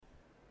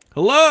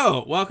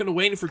Hello, welcome to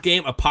Waiting for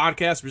Game, a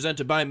podcast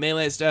presented by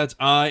Melee Stats.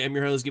 I am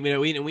your host, Gimme That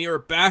Wheat, and we are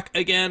back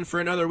again for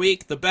another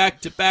week. The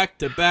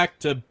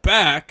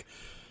back-to-back-to-back-to-back,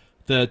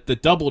 the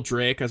double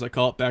Drake, as I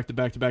call it,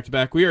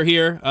 back-to-back-to-back-to-back. We are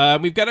here.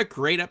 We've got a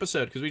great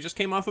episode because we just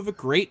came off of a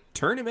great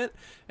tournament,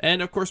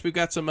 and of course we've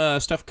got some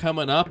stuff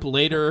coming up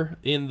later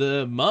in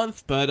the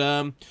month,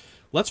 but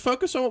let's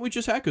focus on what we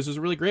just had because it was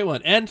a really great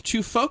one. And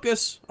to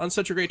focus on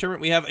such a great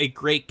tournament, we have a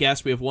great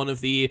guest. We have one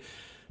of the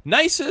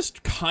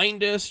nicest,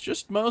 kindest,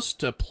 just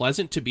most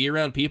pleasant to be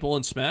around people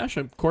in Smash.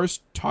 I'm, of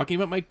course, talking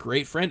about my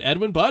great friend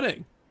Edwin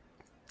Budding.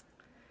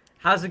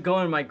 How's it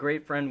going, my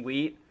great friend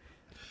Wheat?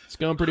 It's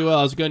going pretty well.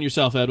 How's it going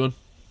yourself, Edwin?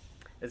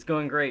 It's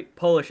going great.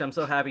 Polish, I'm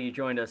so happy you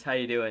joined us. How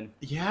you doing?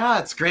 Yeah,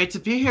 it's great to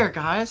be here,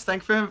 guys.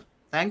 Thanks for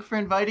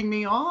inviting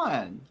me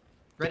on.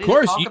 Ready of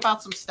course, to talk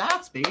about some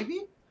stats,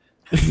 baby?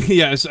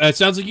 Yeah, it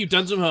sounds like you've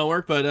done some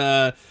homework,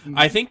 but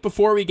I think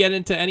before we get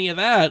into any of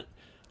that,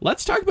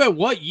 let's talk about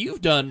what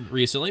you've done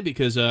recently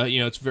because,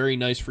 it's very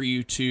nice for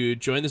you to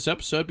join this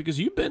episode because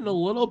you've been a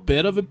little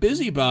bit of a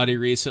busybody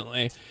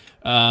recently.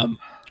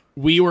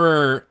 We had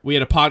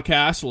a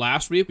podcast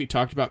last week. We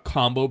talked about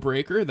Combo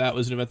Breaker. That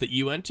was an event that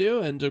you went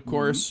to. And, of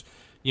course,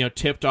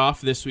 tipped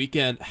off this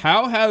weekend.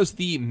 How has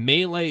the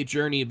Melee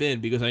journey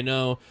been? Because I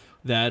know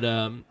that,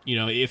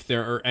 if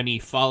there are any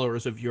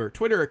followers of your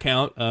Twitter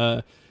account,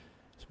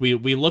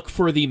 we look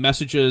for the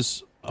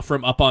messages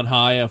from up on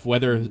high of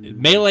whether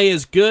Melee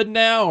is good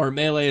now or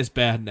Melee is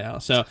bad now.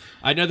 So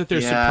I know that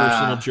there's some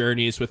personal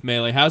journeys with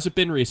Melee. How's it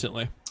been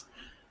recently?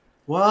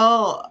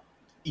 Well,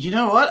 you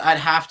know what? I'd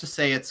have to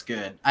say it's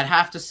good. I'd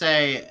have to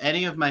say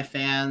any of my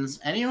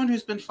fans, anyone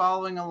who's been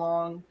following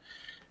along,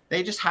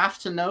 they just have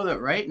to know that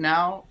right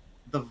now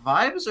the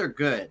vibes are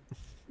good.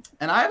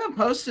 And I haven't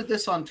posted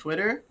this on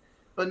Twitter,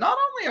 but not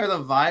only are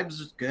the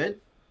vibes good,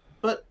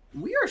 but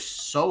we are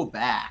so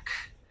back.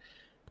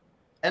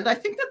 And I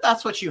think that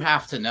that's what you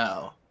have to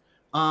know.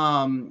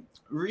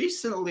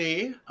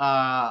 Recently,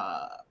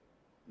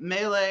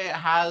 Melee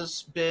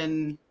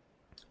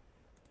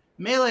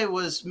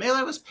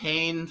was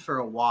pain for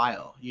a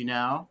while,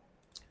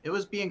 It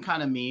was being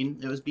kind of mean.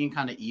 It was being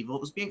kind of evil.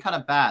 It was being kind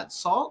of bad.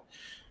 Salt,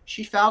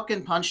 she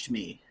Falcon punched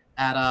me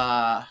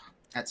at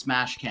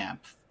Smash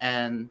Camp,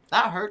 and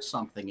that hurt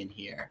something in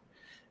here.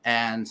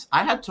 And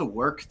I had to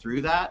work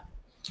through that.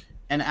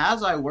 And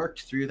as I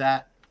worked through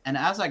that, and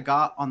as I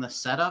got on the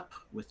setup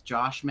with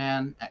Josh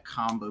Man at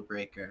Combo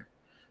Breaker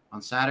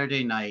on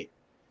Saturday night,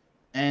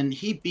 and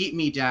he beat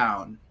me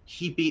down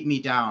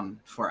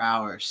for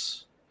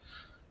hours.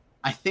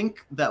 I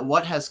think that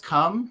what has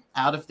come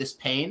out of this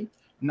pain,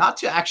 not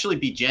to actually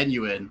be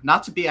genuine,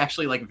 not to be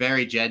actually like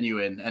very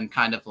genuine and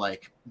kind of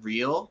like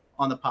real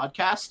on the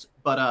podcast,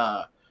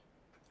 but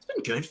it's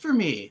been good for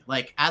me,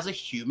 like as a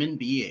human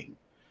being.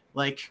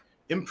 Like,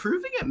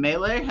 improving at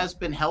Melee has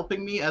been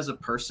helping me as a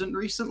person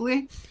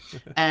recently.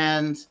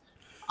 And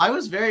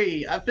I've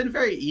been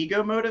very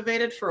ego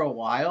motivated for a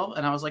while.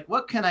 And I was like,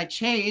 what can I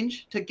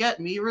change to get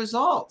me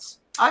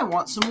results? I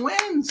want some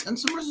wins and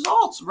some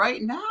results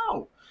right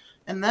now.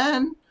 And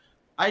then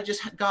I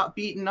just got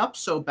beaten up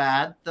so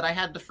bad that I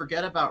had to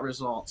forget about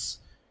results.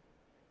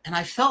 And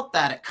I felt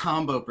that at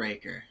Combo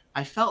Breaker.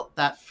 I felt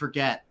that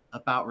forget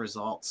about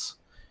results.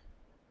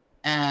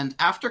 And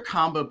after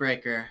Combo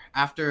Breaker,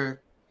 after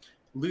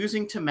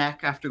losing to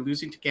Mech, after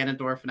losing to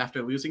Ganondorf, and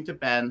after losing to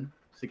Ben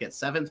to get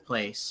 7th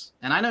place.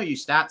 And I know you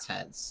stats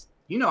heads.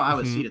 I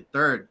was seated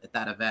 3rd at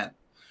that event.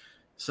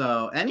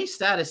 So any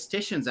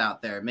statisticians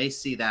out there may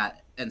see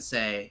that and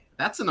say,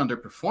 that's an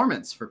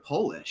underperformance for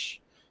Polish.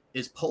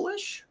 Is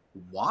Polish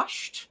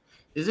washed?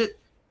 Is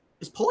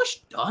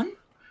Polish done?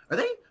 Are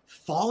they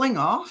falling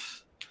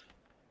off?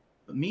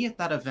 But me at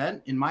that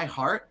event, in my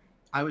heart,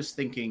 I was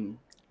thinking,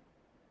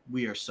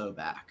 we are so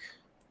back.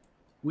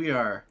 We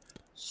are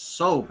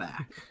so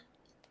back.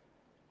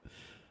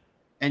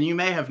 And you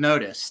may have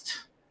noticed,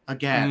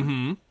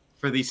 again,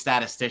 for these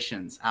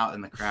statisticians out in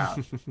the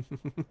crowd,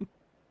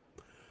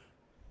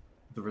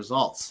 the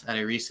results at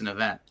a recent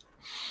event.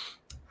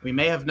 We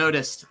may have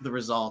noticed the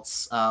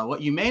results.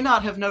 What you may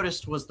not have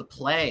noticed was the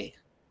play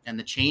and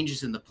the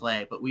changes in the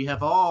play, but we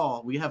have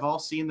all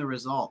seen the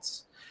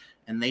results,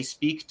 and they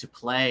speak to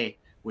play,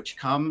 which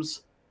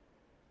comes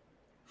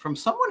from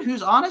someone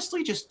who's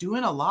honestly just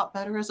doing a lot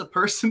better as a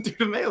person due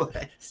to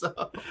Melee.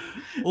 So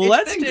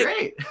it's been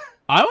great.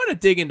 I want to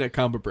dig into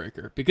Combo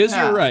Breaker because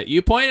you're right.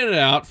 You pointed it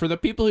out for the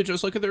people who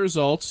just look at the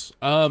results.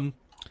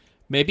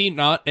 Maybe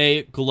not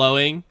a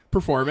glowing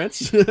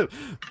performance,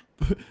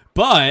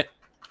 but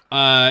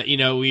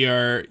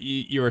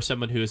you are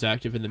someone who is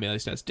active in the Melee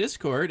Stats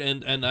Discord,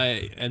 and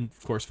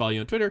of course follow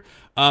you on Twitter.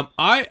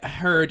 I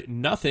heard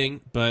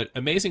nothing but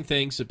amazing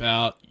things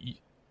about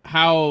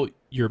how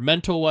your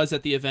mental was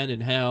at the event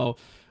and how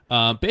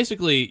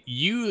basically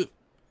you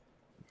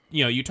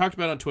talked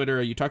about on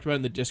Twitter, you talked about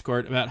in the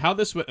Discord about how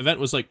this event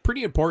was like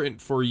pretty important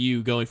for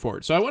you going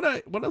forward. So I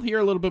want to hear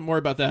a little bit more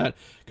about that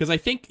because I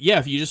think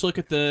if you just look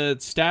at the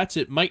stats,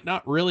 it might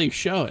not really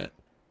show it.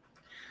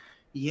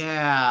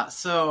 Yeah,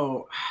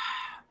 so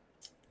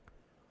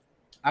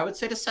I would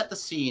say to set the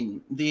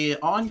scene, the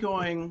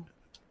ongoing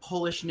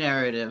Polish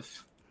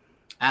narrative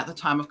at the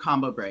time of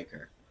Combo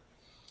Breaker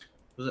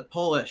was that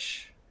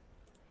Polish,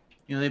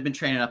 they've been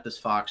training up this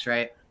fox,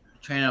 right?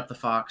 Training up the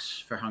fox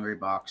for Hungry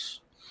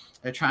Box.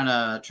 They're trying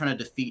to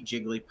defeat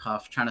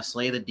Jigglypuff, trying to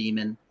slay the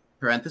demon,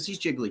 parentheses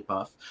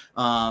Jigglypuff,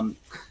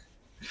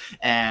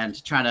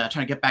 and trying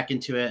to get back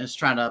into it, and it's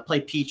trying to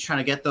play Peach, trying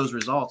to get those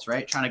results,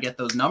 right? Trying to get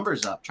those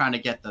numbers up, trying to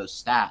get those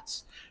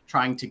stats,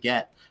 trying to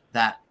get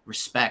that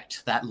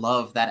respect, that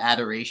love, that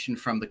adoration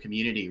from the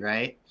community,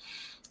 right?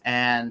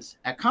 And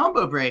at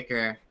Combo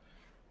Breaker,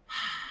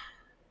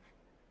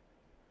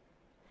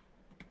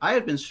 I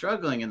had been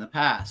struggling in the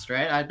past,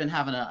 right? I'd been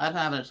having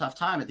a tough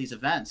time at these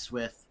events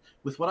with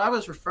what I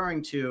was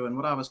referring to and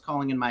what I was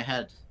calling in my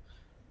head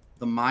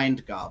the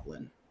mind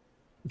goblin.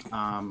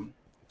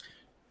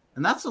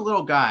 And that's a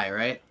little guy,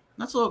 right?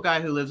 That's a little guy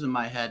who lives in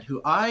my head,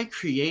 who I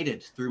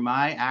created through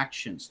my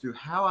actions, through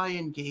how I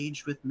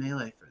engaged with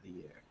Melee for the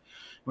year,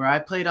 where I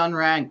played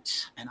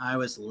unranked and I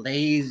was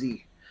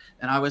lazy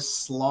and I was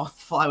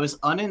slothful, I was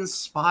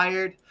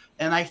uninspired,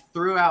 and I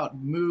threw out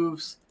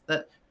moves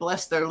that,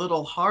 bless their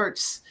little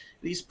hearts,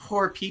 these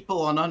poor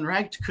people on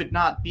unranked could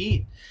not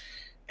beat.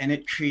 And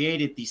it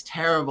created these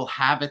terrible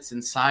habits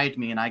inside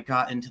me, and I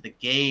got into the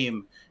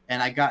game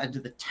and I got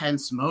into the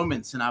tense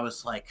moments, and I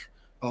was like,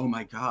 oh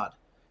my God,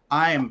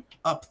 I am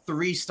up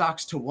 3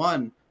 stocks to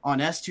 1 on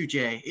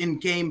S2J in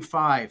game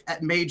 5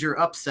 at major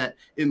upset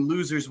in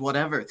losers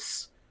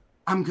whatever's.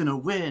 I'm going to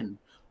win.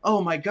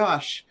 Oh my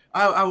gosh,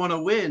 I want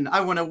to win.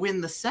 I want to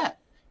win the set.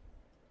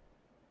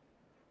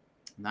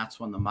 And that's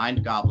when the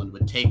mind goblin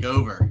would take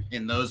over.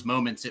 In those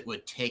moments, it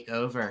would take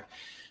over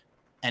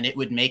and it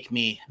would make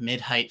me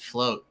mid-height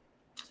float.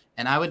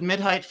 And I would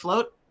mid-height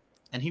float,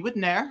 and he would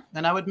nair,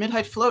 and I would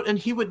mid-height float, and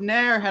he would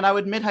nair, and I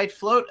would mid-height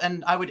float,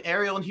 and I would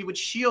aerial, and he would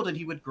shield, and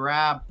he would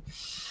grab.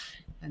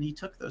 And he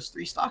took those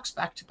 3 stocks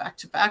back to back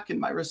to back, and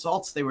my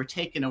results, they were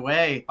taken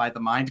away by the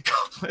mind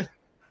goblin.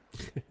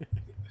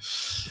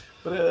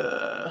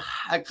 But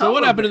so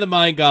what happened to the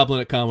mind goblin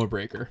at Combo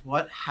Breaker?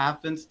 What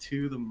happened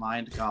to the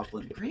mind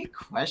goblin? Great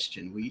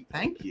question.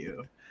 Thank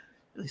you.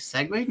 Really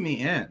segued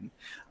me in.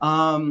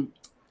 I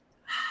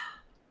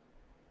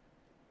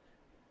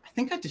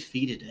think I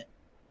defeated it.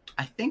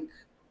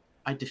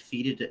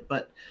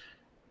 But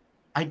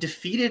I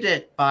defeated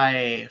it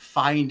by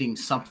finding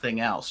something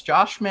else.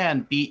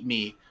 Joshman beat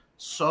me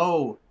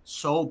so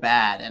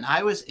bad, and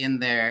I was in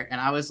there, and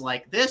I was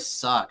like, this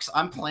sucks.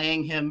 I'm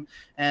playing him,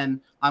 and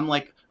I'm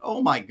like,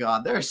 oh my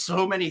God, there are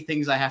so many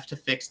things I have to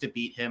fix to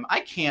beat him. I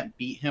can't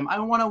beat him. I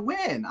want to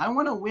win. I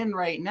want to win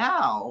right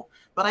now,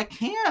 but I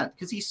can't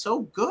because he's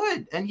so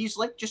good, and he's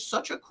like just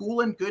such a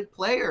cool and good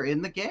player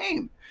in the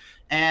game.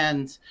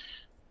 And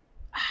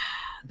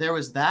there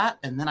was that,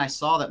 and then I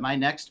saw that my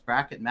next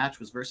bracket match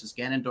was versus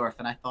Ganondorf,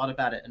 and I thought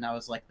about it, and I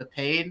was like, the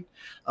pain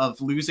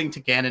of losing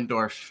to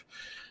Ganondorf,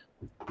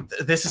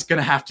 this is going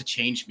to have to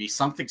change me.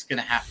 Something's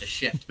going to have to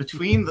shift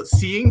between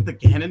seeing the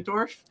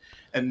Ganondorf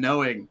and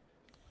knowing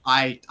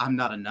I'm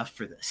not enough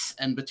for this,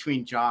 and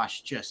between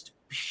Josh just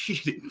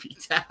beating me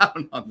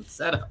down on the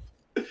setup.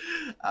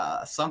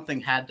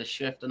 Something had to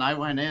shift, and I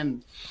went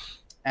in,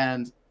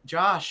 and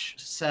Josh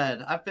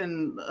said, I've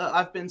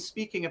been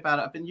speaking about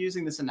it. I've been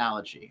using this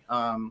analogy.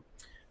 Over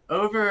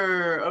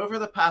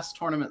the past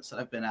tournaments that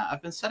I've been at,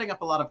 I've been setting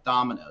up a lot of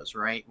dominoes,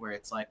 right? Where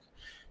it's like,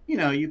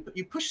 you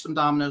push some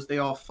dominoes, they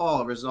all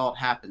fall, a result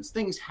happens,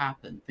 things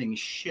happen, things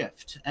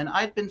shift. And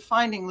I'd been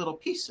finding little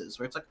pieces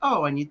where it's like,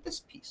 oh, I need this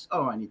piece.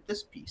 Oh, I need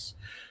this piece.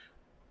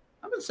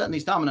 I've been setting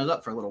these dominoes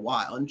up for a little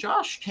while. And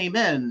Josh came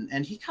in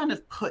and he kind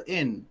of put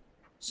in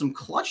some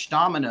clutch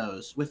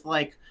dominoes with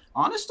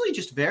honestly,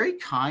 just very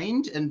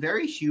kind and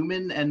very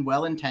human and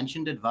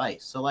well-intentioned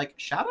advice. So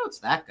shout out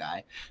to that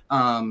guy.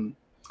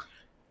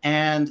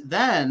 And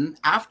then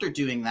after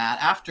doing that,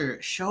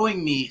 after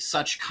showing me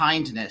such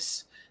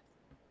kindness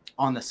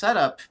on the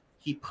setup,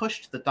 he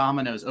pushed the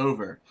dominoes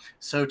over,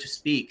 so to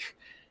speak.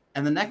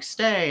 And the next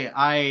day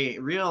I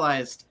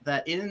realized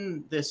that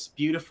in this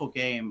beautiful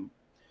game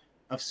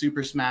of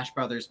Super Smash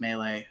Bros.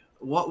 Melee,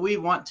 what we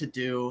want to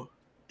do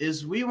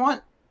is we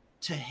want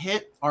to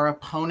hit our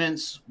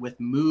opponents with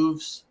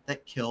moves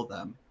that kill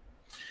them.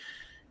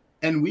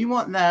 And we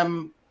want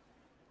them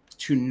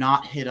to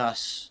not hit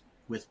us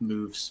with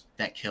moves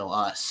that kill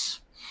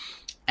us.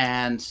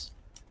 And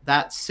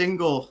that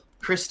single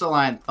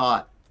crystalline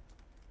thought,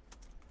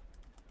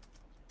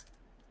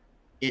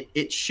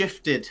 it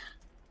shifted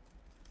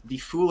the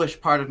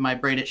foolish part of my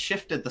brain. It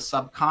shifted the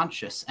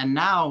subconscious. And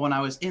now when I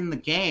was in the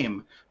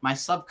game, my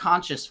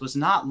subconscious was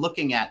not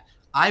looking at,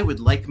 I would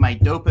like my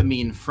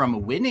dopamine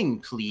from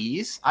winning,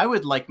 please. I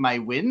would like my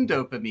win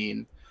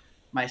dopamine.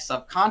 My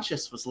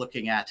subconscious was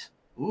looking at,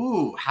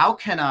 ooh, how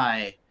can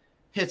I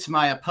hit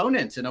my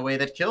opponent in a way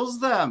that kills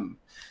them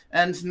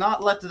and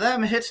not let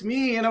them hit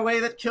me in a way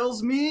that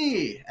kills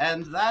me?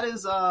 And that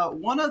is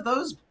one of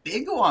those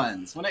big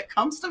ones when it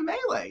comes to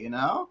Melee,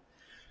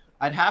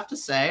 I'd have to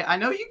say, I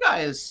know you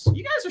guys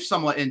are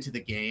somewhat into the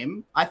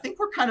game. I think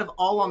we're kind of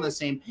all on the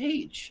same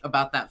page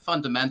about that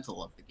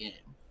fundamental of the game.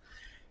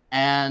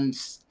 And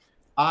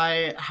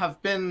I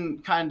have been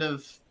kind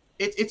of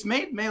it's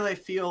made Melee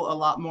feel a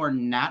lot more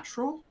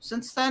natural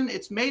since then.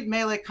 It's made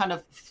Melee kind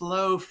of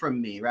flow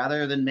from me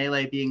rather than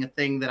Melee being a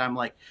thing that I'm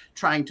like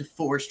trying to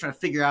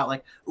figure out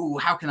like, ooh,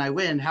 how can I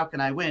win? How can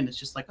I win? It's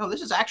just like, oh,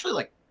 this is actually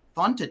like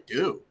fun to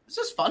do. This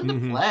is fun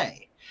to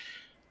play.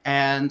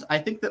 And I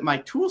think that my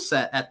tool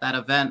set at that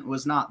event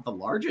was not the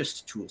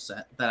largest tool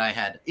set that I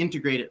had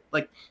integrated.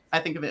 Like, I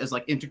think of it as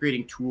like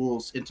integrating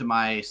tools into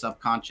my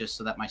subconscious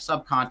so that my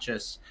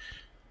subconscious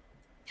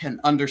can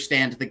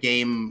understand the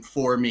game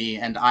for me,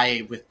 and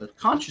I, with the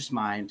conscious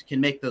mind, can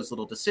make those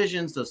little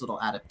decisions, those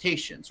little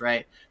adaptations,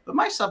 right? But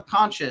my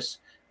subconscious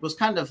was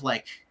kind of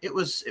like it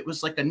was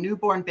like a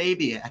newborn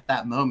baby at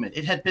that moment.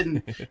 It had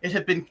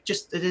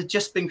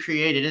just been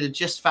created. It had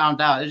just found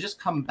out. It had just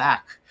come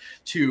back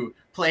to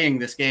playing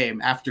this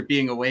game after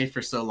being away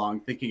for so long,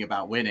 thinking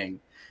about winning.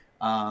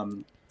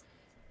 And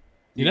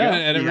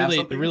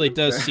it really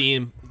does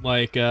seem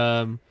like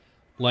the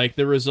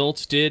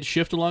results did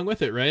shift along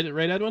with it, right,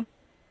 Edwin?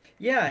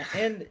 Yeah,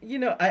 and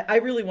I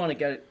really want to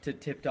get it to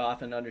Tipped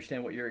Off and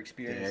understand what your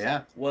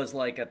experience was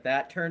like at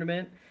that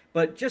tournament.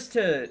 But just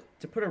to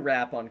put a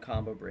wrap on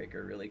Combo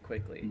Breaker really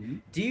quickly,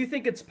 do you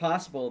think it's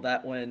possible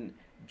that when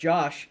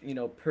Josh,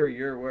 per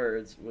your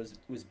words,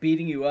 was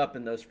beating you up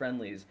in those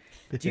friendlies,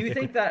 do you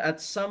think that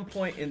at some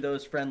point in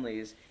those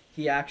friendlies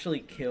he actually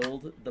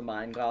killed the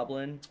Mind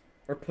Goblin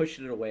or pushed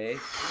it away?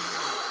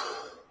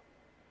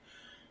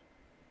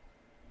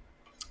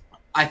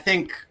 I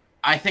think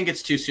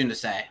it's too soon to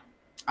say.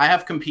 I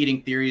have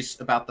competing theories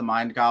about the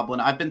Mind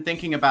Goblin. I've been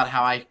thinking about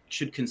how I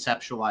should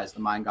conceptualize the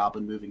Mind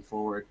Goblin moving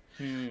forward.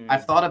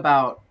 I've thought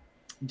about,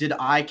 did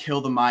I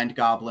kill the Mind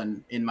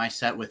Goblin in my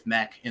set with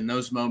Mech in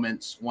those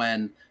moments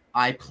when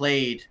I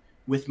played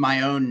with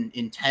my own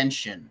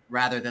intention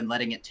rather than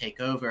letting it take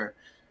over?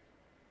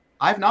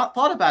 I've not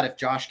thought about if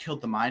Josh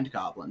killed the Mind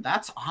Goblin.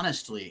 That's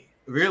honestly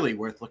really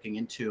worth looking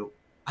into.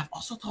 I've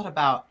also thought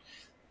about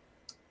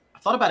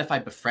if I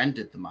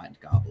befriended the Mind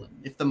Goblin,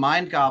 if the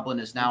Mind Goblin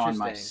is now on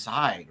my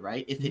side,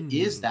 right? If it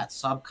is that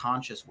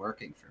subconscious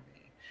working for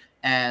me.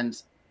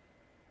 And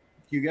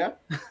Hugo?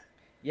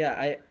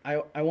 Yeah,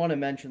 I want to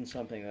mention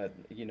something that,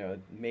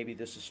 maybe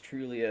this is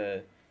truly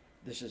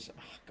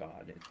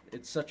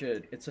it's such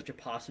a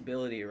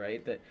possibility,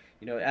 right? That,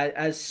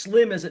 as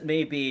slim as it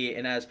may be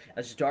and as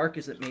dark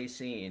as it may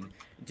seem,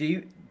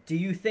 do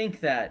you think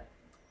that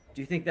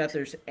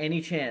there's any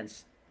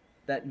chance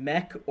that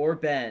Mech or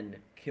Ben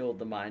killed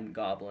the Mind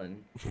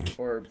Goblin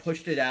or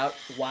pushed it out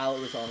while it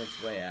was on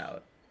its way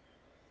out?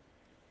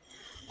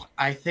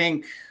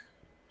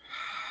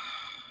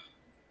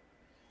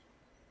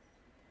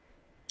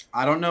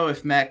 I don't know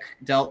if Mech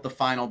dealt the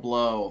final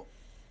blow,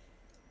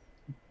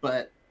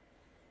 but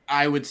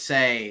I would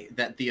say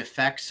that the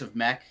effects of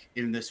Mech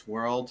in this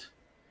world,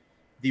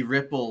 the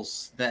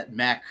ripples that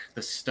Mech,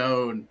 the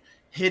stone,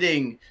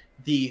 hitting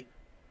the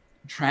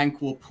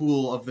tranquil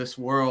pool of this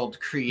world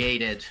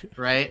created,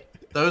 right?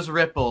 Those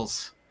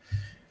ripples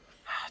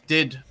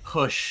did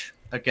push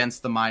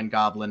against the Mind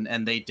Goblin,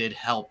 and they did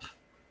help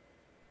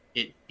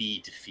it be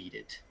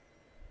defeated.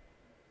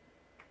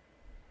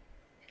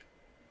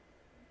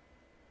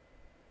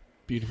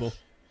 Beautiful.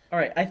 All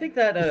right, I think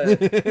that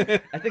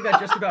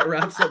just about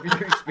wraps up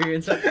your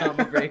experience at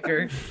Combo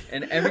Breaker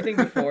and everything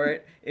before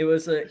it. It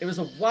was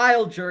a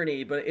wild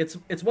journey, but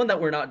it's one that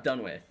we're not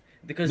done with.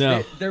 Because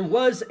there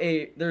was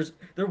a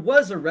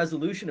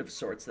resolution of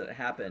sorts that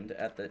happened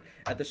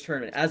at this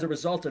tournament as a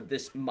result of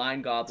this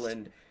Mind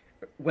Goblin,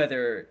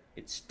 whether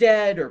it's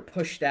dead or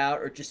pushed out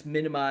or just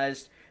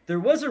minimized. There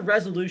was a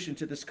resolution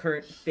to this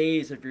current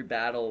phase of your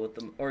battle with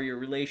them or your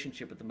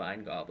relationship with the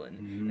Mind Goblin,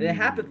 and it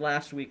happened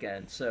last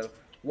weekend. So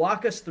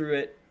walk us through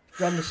it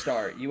from the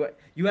start. You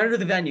enter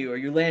the venue or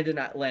you land in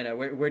Atlanta.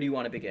 Where do you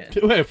want to begin?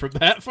 Wait, from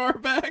that far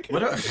back?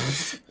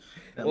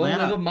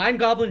 Well, the Mind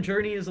Goblin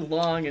journey is a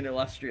long and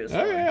illustrious one.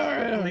 All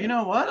right. Well, you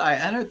know what? I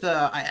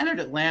entered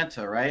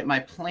Atlanta, right? My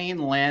plane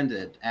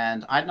landed,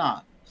 and I'd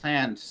not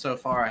planned so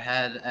far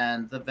ahead,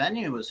 and the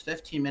venue was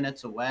 15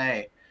 minutes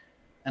away.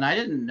 And I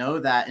didn't know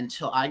that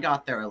until I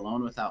got there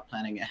alone without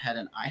planning ahead,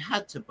 and I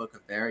had to book a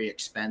very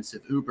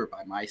expensive Uber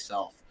by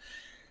myself.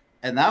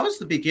 And that was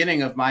the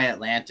beginning of my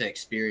Atlanta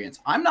experience.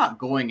 I'm not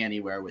going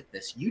anywhere with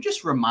this. You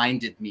just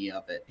reminded me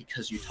of it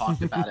because you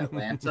talked about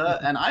Atlanta,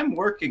 and I'm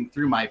working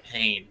through my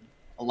pain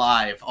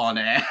live on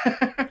air.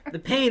 The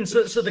pain,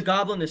 so the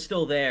goblin is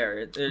still there.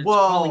 It's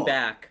calling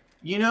back.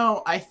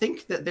 I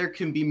think that there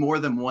can be more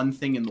than one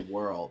thing in the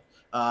world.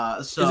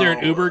 Is there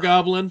an Uber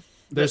goblin?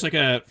 There's like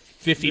a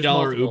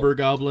 $50 Uber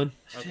goblin.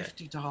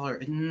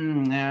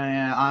 $50.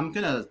 Yeah. I'm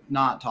gonna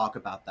not talk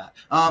about that.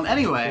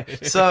 Anyway,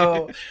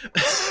 so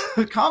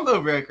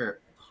Combo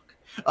Breaker,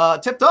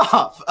 Tipped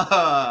Off.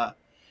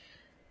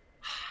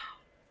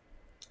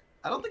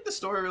 I don't think the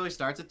story really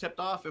starts at Tipped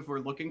Off if we're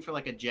looking for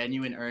like a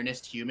genuine,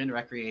 earnest human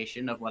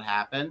recreation of what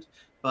happened.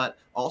 But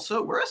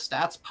also, we're a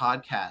stats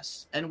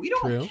podcast, and we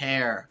don't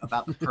care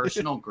about the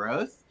personal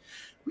growth.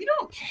 We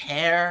don't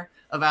care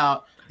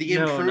about the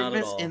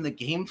improvements in the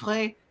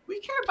gameplay.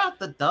 We care about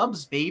the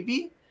dubs,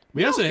 baby.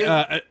 We also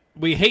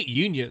We hate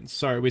unions.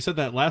 Sorry, we said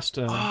that last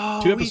 2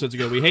 Oh, episodes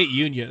ago. We hate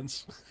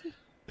unions.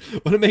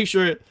 Want to make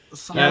sure.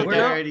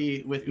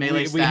 Solidarity with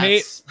melee we stats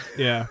hate.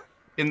 Yeah.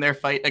 in their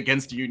fight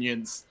against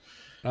unions.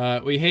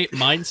 We hate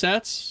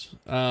mindsets.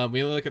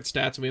 We only look at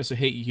stats, and we also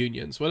hate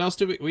unions. What else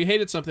do we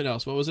hated something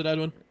else? What was it,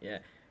 Edwin? Yeah.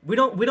 We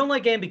don't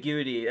like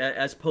ambiguity,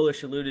 as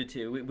Polish alluded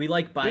to. We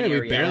like binary. Yeah,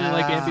 we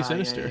barely like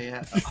anti-sinister.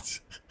 Yeah.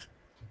 Sorry.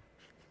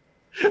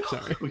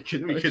 we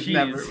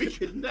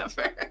could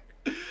never.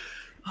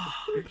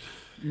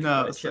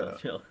 No,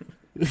 chill.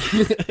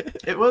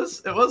 it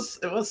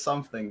was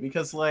something,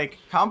 because like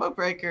Combo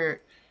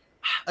Breaker,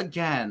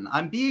 again,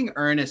 I'm being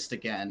earnest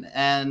again,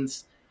 and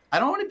I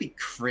don't want to be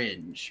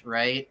cringe,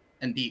 right?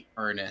 And be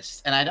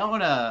earnest, and I don't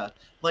want to,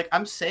 like,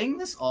 I'm saying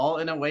this all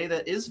in a way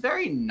that is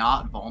very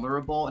not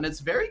vulnerable, and it's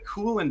very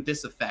cool and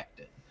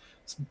disaffected,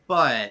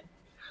 but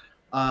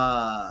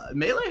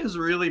Melee has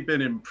really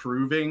been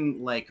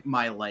improving, like,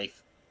 my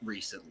life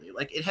recently.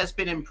 Like, it has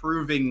been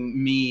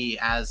improving me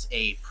as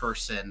a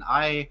person.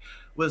 I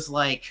was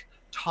like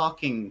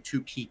talking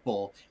to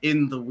people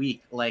in the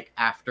week, like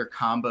after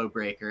Combo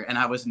Breaker, and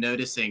I was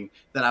noticing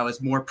that I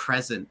was more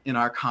present in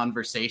our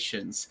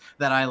conversations,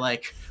 that I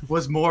like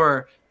was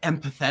more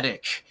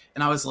empathetic,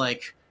 and I was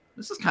like,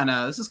 this is kind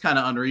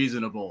of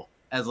unreasonable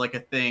as like a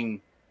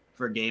thing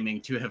for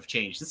gaming to have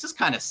changed. This is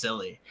kind of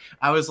silly.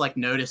 I was like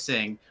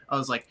noticing, I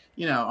was like,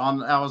 you know,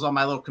 I was on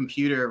my little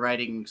computer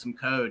writing some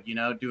code, you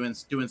know, doing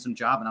some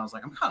job, and I was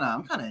like, I'm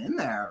kind of in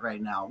there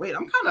right now. Wait,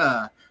 I'm kind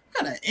of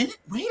in it.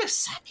 Wait a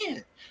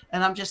second.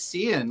 And I'm just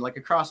seeing, like,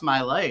 across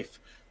my life,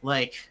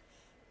 like,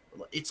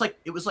 it's like,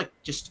 it was like,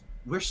 just,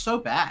 we're so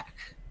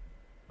back.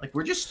 Like,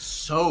 we're just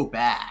so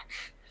back.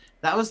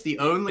 That was the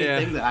only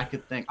thing that I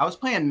could think. I was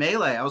playing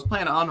Melee. I was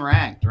playing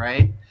unranked,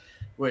 right?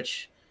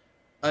 Which,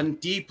 a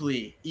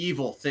deeply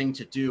evil thing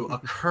to do, a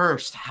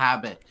cursed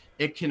habit.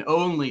 It can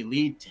only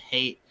lead to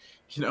hate.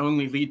 It can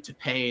only lead to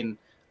pain.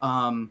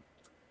 I'm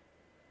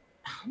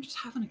just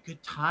having a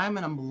good time,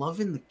 and I'm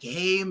loving the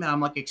game, and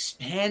I'm like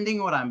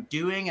expanding what I'm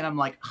doing, and I'm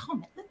like, oh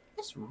man,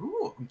 this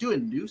rule. I'm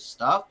doing new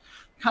stuff,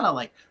 kind of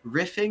like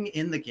riffing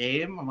in the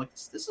game. I'm like,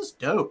 this is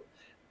dope.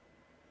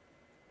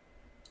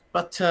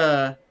 But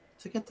to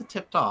get to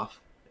tipped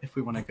off, if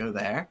we want to go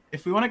there,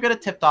 if we want to go to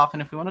tipped off,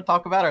 and if we want to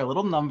talk about our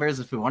little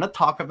numbers, if we want to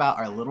talk about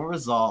our little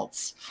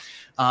results,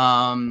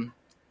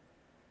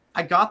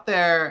 I got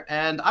there,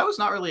 and I was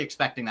not really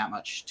expecting that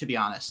much, to be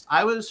honest.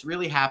 I was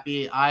really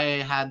happy.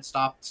 I had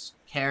stopped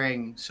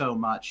caring so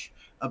much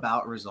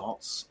about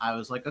results. I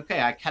was like,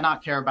 okay, I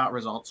cannot care about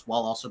results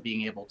while also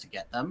being able to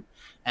get them.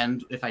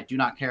 And if I do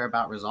not care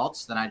about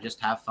results, then I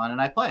just have fun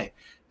and I play.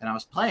 And I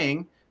was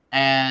playing,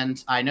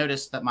 and I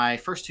noticed that my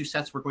first 2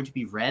 sets were going to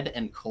be red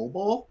and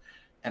Cobol.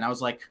 And I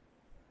was like,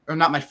 or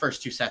not my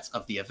first 2 sets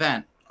of the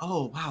event.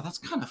 Oh, wow, that's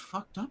kind of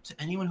fucked up to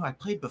anyone who I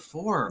played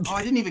before. Oh,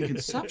 I didn't even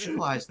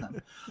conceptualize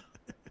them.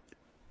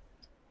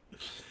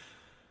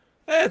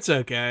 It's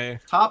okay.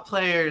 Top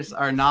players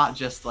are not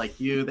just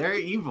like you. They're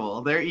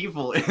evil. They're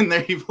evil, and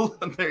they're evil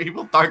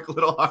dark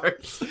little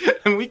hearts.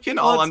 And we can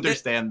all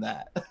understand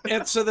that.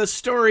 And so the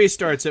story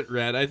starts at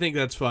red. I think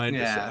that's fine to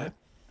say.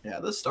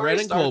 Yeah, the story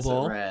starts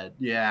at red.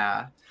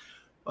 Yeah.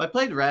 Well, I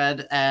played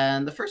red,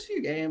 and the first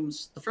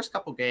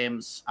couple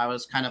games, I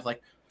was kind of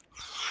like,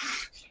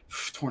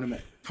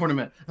 tournament,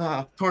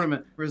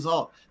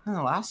 result. And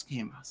the last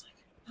game, I was like,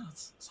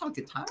 let's have a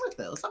good time with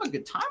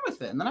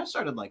it. And then I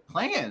started like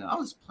playing. I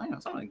was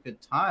having a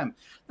good time.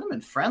 Then I'm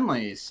in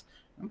friendlies.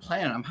 I'm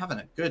playing, and I'm having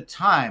a good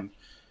time.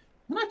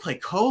 Then I play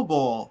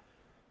Cobol,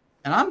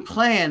 and I'm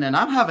playing, and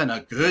I'm having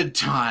a good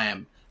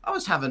time. I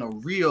was having a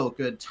real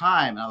good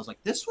time. And I was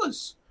like, this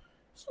was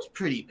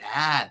pretty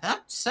bad.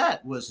 That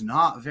set was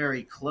not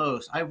very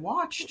close. I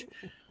watched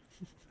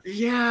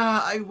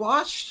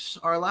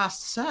our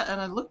last set, and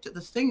I looked at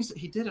the things that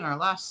he did in our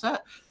last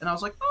set, and I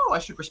was like, oh, I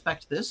should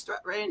respect this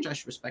threat range. I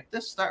should respect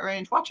this threat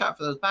range. Watch out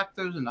for those back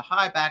throws into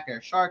high back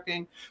air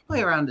sharking.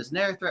 Play around his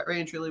nair threat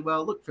range really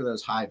well. Look for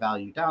those high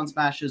value down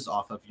smashes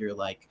off of your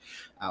like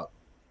out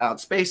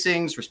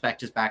spacings.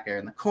 Respect his back air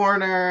in the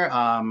corner.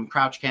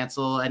 Crouch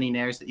cancel any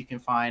nairs that you can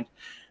find.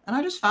 And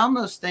I just found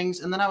those things,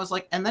 and then I was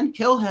like, and then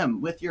kill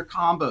him with your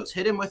combos.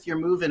 Hit him with your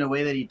move in a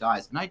way that he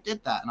dies. And I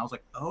did that, and I was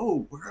like,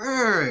 oh,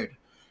 word.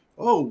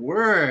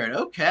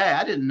 Okay,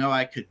 I didn't know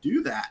I could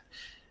do that.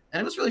 And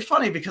it was really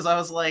funny because I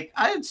was like,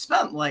 I had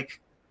spent like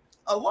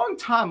a long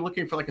time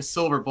looking for like a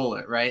silver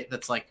bullet, right?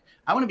 That's like,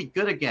 I want to be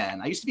good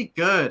again. I used to be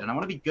good, and I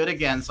want to be good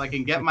again so I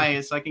can get my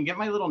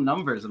little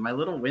numbers and my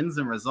little wins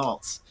and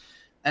results.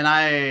 And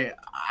I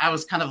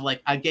was kind of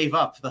like, I gave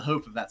up the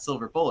hope of that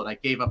silver bullet. I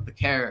gave up the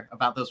care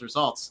about those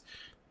results.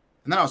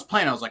 And then I was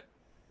playing. I was like,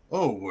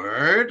 oh,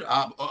 word.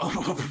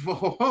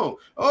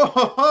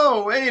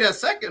 Wait a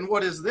second.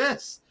 What is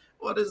this?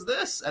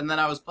 And then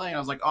I was playing. I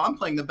was like, oh, I'm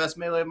playing the best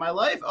Melee of my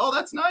life. Oh,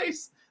 that's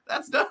nice.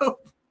 That's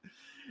dope.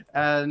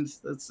 And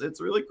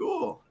it's really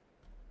cool.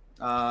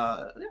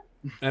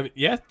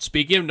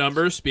 Speaking of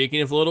numbers,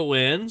 speaking of little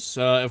wins,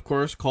 of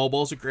course,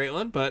 Cobol's a great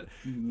one, but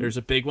there's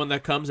a big one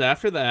that comes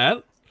after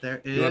that.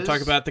 There is. You want to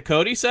talk about the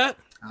Cody set?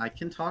 I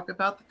can talk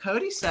about the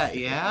Cody set.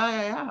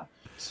 Yeah.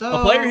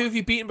 So A player who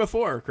you've beaten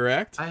before,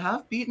 correct? I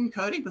have beaten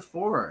Cody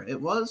before. It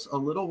was a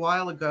little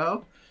while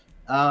ago.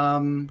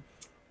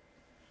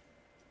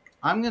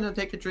 I'm gonna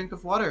take a drink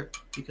of water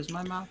because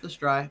my mouth is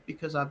dry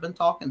because I've been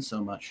talking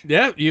so much.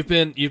 Yeah, you've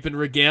been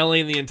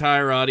regaling the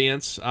entire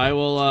audience. I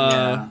will.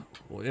 Yeah.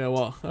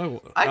 Well,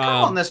 I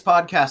come on this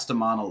podcast to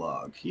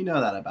monologue. You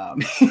know that about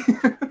me.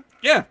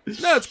 Yeah.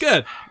 No, it's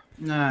good.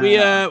 No, We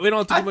don't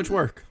have to do much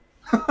work.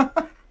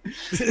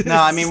 No,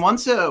 I mean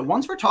once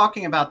we're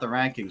talking about the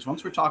rankings,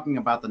 once we're talking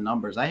about the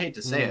numbers, I hate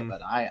to say it,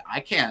 but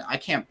I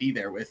can't be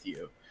there with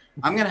you.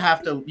 I'm gonna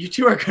have to. You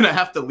two are gonna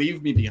have to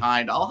leave me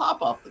behind. I'll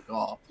hop off the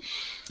call.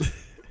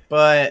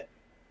 But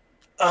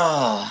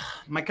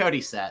my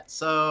Cody set.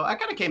 So I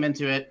kind of came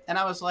into it, and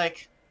I was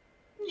like,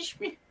 I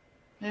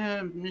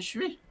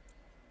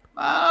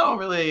don't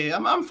really.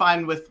 I'm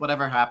fine with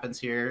whatever happens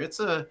here. It's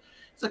a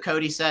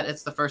Cody set.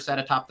 It's the first set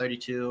of top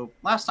 32.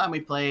 Last time we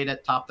played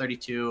at top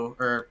 32,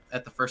 or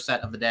at the first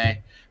set of the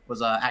day,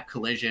 was at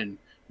Collision,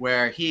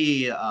 where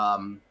he.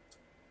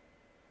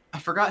 I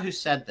forgot who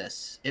said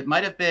this. It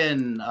might have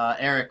been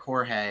Eric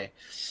Jorge.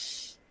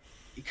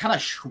 He kind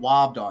of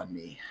schwabbed on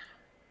me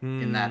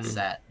in that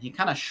set. He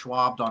kind of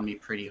schwabbed on me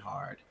pretty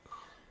hard.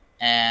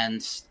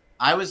 And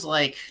I was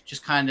like,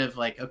 just kind of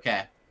like,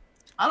 okay,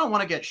 I don't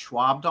want to get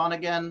schwabbed on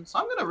again. So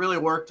I'm going to really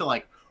work to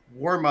like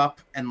warm up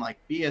and like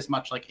be as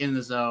much like in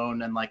the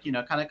zone and like, you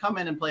know, kind of come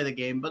in and play the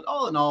game. But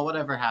all in all,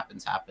 whatever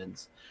happens,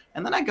 happens.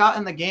 And then I got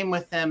in the game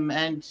with him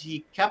and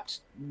he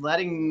kept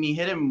letting me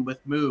hit him with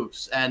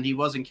moves and he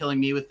wasn't killing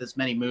me with as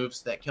many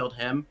moves that killed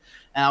him.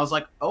 And I was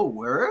like, oh,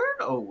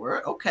 word.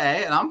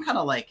 Okay. And I'm kind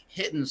of like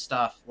hitting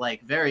stuff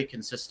like very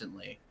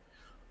consistently.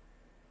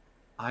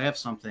 I have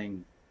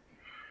something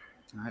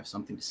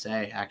to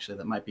say actually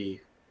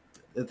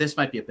this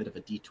might be a bit of a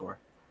detour.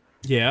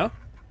 Yeah.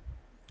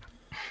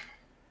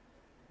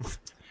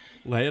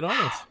 Lay it on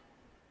us.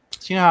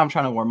 So you know how I'm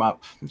trying to warm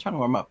up. I'm trying to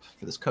warm up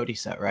for this Cody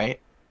set, right?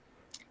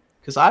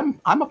 Because I'm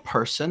a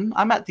person.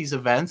 I'm at these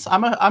events.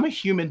 I'm a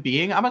human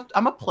being. I'm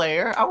a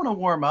player. I want to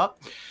warm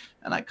up,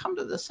 and I come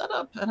to the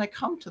setup, and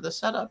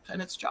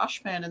it's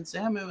Joshman and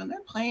Zamu, and they're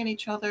playing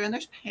each other, and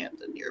there's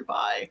Panda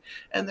nearby,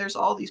 and there's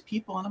all these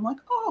people, and I'm like,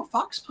 oh,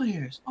 Fox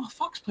players.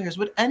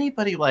 Would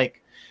anybody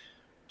like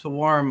to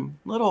warm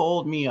little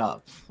old me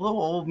up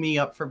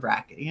for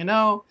bracket? You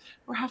know,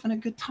 we're having a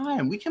good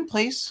time. We can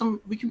play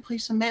some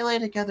melee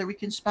together. We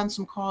can spend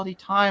some quality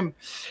time.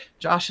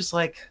 Josh is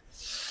like,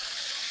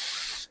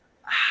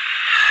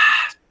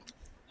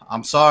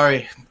 I'm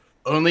sorry,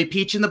 only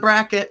Peach in the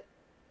bracket.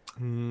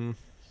 And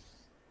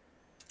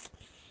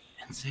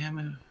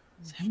Zamu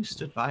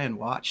stood by and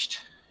watched.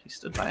 He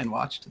stood by and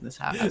watched, and this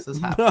happened.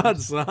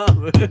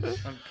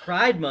 On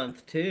Pride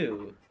Month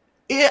too.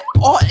 In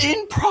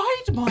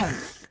Pride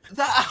Month.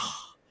 I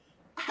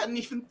hadn't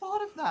even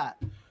thought of that.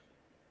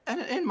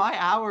 And in my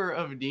hour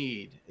of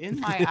need,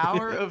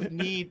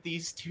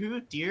 these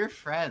two dear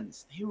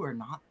friends, they were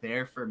not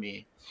there for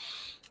me.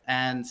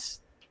 And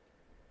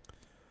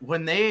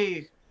when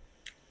they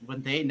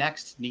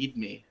next need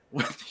me,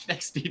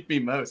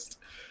 most,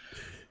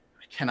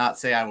 I cannot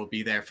say I will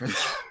be there for them.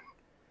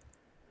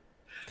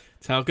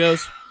 That's how it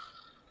goes.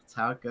 That's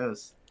how it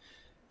goes.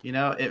 You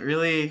know, it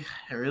really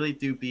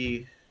do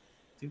be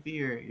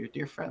your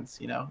dear friends.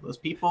 You know, those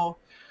people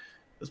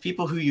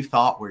who you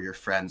thought were your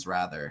friends,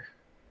 rather,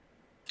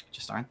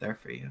 just aren't there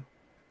for you.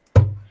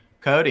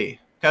 Cody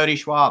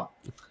Schwab.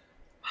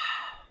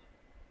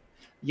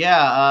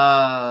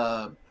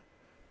 Yeah,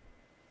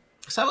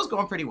 so that was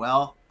going pretty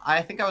well.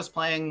 I think I was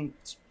playing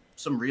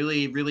some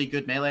really, really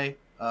good melee.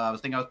 I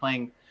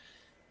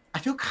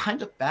feel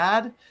kind of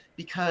bad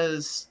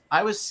because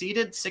I was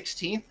seeded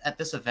 16th at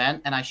this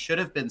event, and I should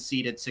have been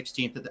seeded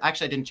 16th.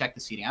 Actually, I didn't check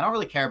the seeding. I don't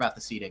really care about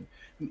the seeding.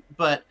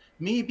 But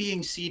me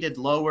being seeded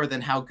lower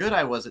than how good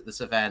I was at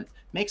this event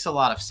makes a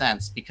lot of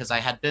sense because I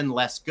had been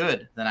less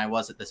good than I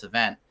was at this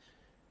event.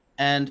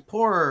 And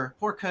poor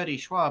Cody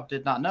Schwab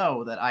did not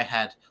know that I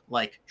had,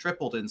 like,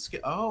 tripled in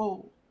skill.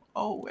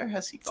 Oh, where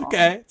has he gone?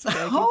 It's okay.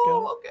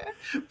 Okay.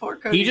 Poor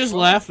Cody. He just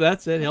left.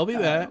 That's it. He'll be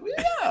back.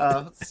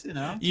 Yeah, you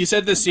know. You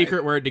said the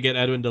secret word to get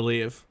Edwin to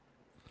leave.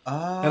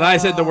 And I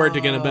said the word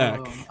to get him back.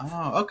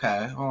 Oh,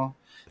 okay. Well,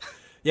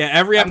 yeah,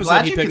 every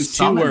episode he picks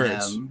two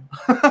words.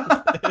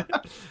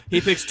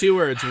 He picks two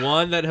words.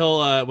 One that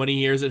he'll when he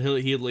hears it,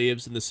 he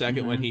leaves, and the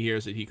second when he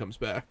hears it, he comes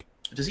back.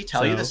 Does he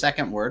tell you the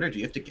second word, or do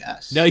you have to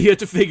guess? No, you have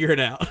to figure it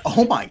out.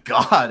 Oh my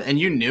god! And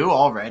you knew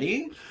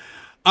already?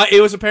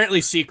 It was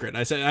apparently secret.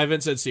 I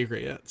haven't said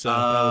secret yet. So that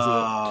was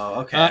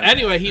it. Okay.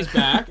 Anyway, he's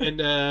back,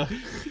 and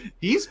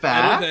he's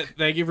back. Edwin,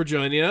 thank you for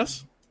joining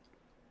us.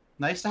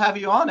 Nice to have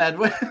you on,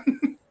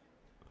 Edwin.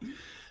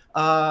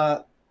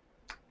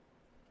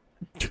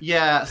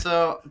 Yeah.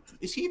 So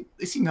is he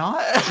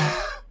not?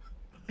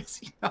 Is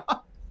he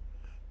not?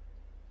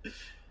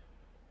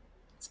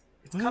 It's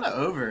kind of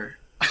over.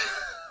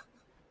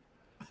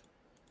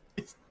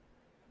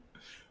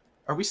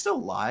 Are we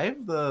still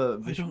live? The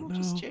visual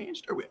just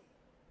changed. Are we?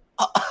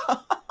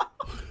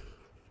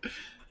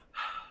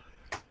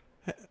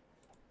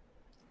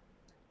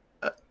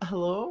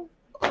 hello?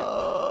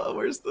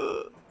 Where's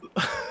the...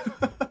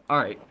 All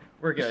right,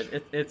 we're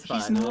good. It's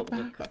He's fine. not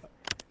back.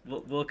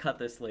 We'll cut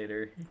this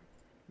later.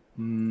 What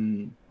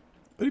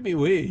do you mean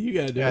we? You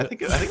gotta do Yeah, it. I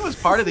think it was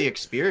part of the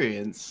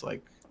experience.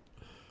 Like,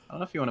 I don't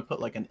know if you want to put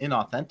like an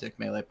inauthentic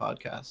Melee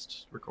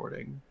podcast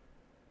recording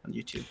on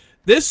YouTube.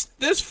 This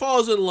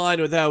falls in line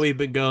with how we've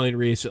been going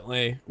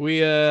recently. We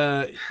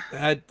had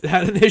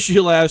an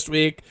issue last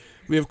week.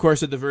 We of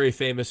course had the very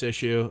famous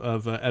issue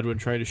of Edwin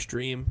trying to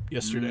stream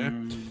yesterday.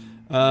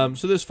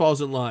 So this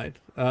falls in line.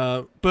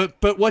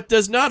 But what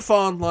does not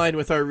fall in line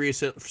with our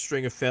recent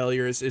string of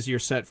failures is your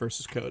set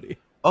versus Cody.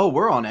 Oh,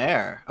 we're on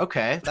air.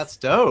 Okay, that's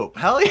dope.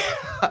 Hell yeah.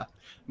 Am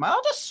I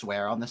allowed to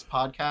swear on this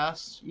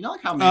podcast? You know,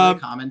 like how Melee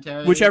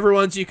commentary. Whichever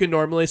ones you can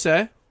normally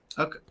say.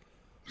 Okay.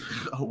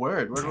 Oh,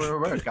 word.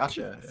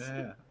 Gotcha.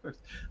 Yeah, of course.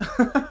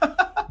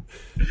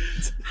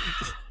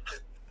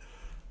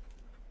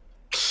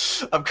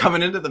 I'm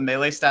coming into the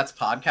Melee Stats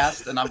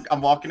podcast, and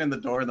I'm walking in the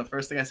door, and the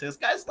first thing I say is,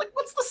 guys, like,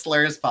 what's the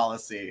slurs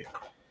policy?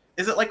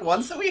 Is it like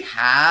ones that we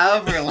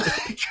have, or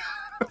like...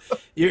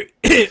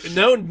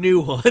 No new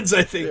ones,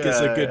 I think, is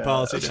a good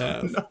policy to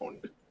have.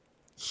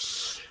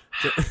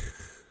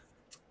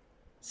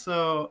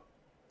 So,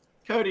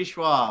 Cody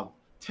Schwab,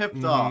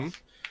 tipped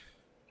off.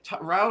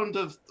 Round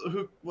of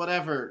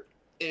whatever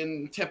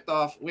in tipped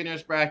off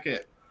winners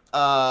bracket.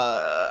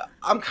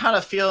 I'm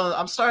starting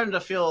to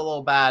feel a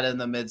little bad in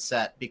the mid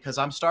set because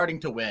I'm starting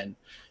to win,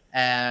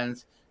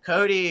 and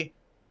Cody,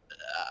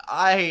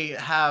 I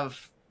have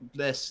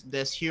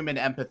this human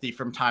empathy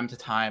from time to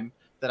time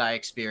that I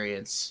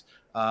experience.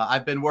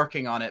 I've been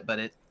working on it, but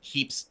it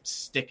keeps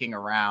sticking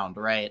around,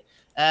 right?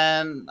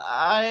 And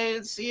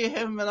I see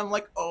him and I'm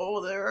like,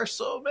 oh, there are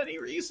so many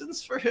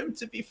reasons for him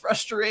to be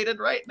frustrated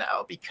right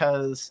now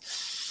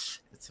because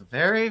it's a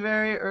very,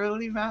 very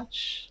early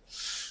match.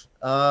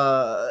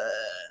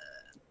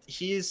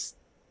 He's,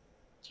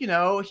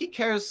 he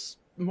cares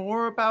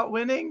more about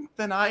winning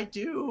than I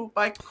do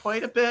by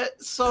quite a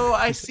bit. So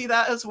I see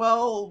that as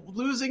well.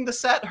 Losing the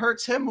set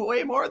hurts him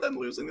way more than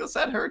losing the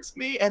set hurts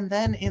me. And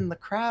then in the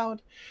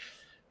crowd,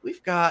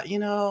 we've got,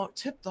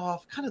 tipped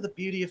off. Kind of the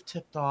beauty of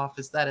tipped off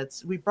is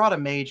that we brought a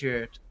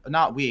major,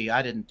 not we,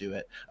 I didn't do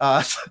it.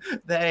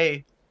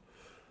 They,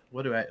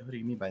 what do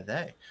you mean by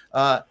they?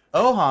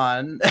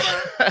 Ohan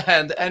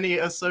and any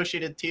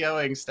associated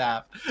TOing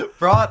staff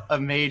brought a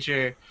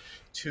major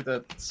to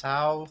the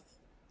south.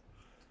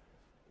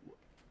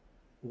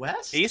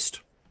 West?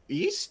 East?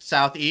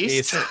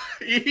 Southeast?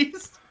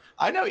 East?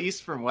 I know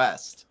east from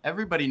west.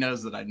 Everybody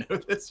knows that I know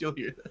this. You'll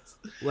hear this.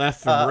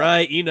 Left from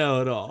right, you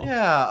know it all.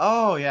 Yeah.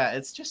 Oh, yeah.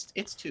 It's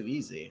too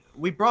easy.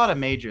 We brought a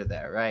major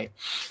there, right?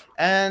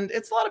 And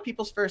it's a lot of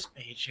people's first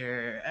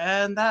major.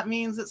 And that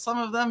means that some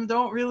of them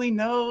don't really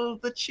know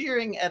the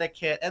cheering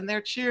etiquette. And they're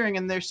cheering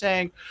and they're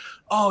saying,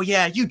 oh,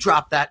 yeah, you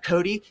drop that,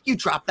 Cody. You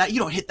drop that. You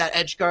don't hit that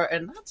edge guard.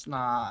 And that's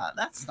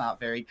not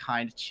very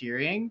kind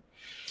cheering.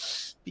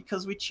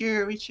 Because we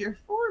cheer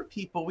for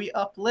people, we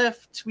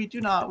uplift, we do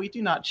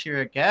not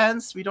cheer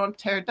against, we don't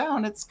tear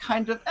down. It's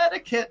kind of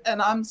etiquette.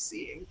 And I'm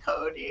seeing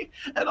Cody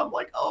and I'm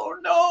like, oh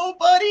no,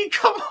 buddy,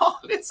 come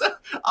on.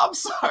 I'm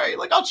sorry,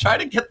 like I'll try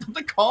to get them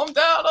to calm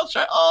down.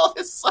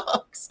 This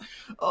sucks,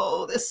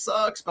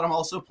 but I'm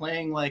also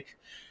playing like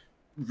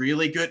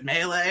really good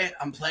Melee.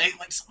 I'm playing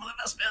like some of the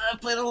best Melee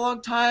I've played in a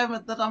long time,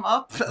 and then I'm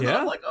up and then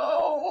I'm like,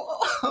 oh,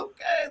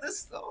 okay,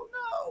 oh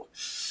no.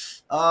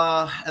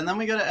 And then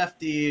we go to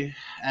FD,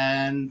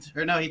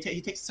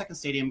 he takes the second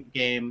stadium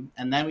game,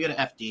 and then we go to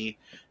FD,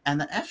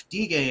 and the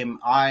FD game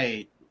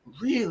I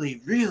really,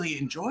 really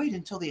enjoyed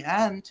until the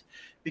end,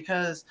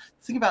 because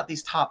the thing about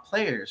these top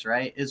players,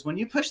 right, is when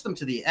you push them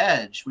to the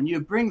edge, when you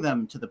bring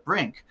them to the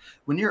brink,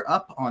 when you're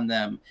up on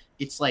them,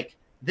 it's like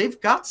they've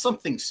got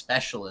something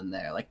special in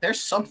there. Like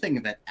there's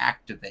something that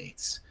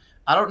activates.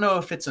 I don't know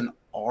if it's an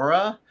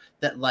aura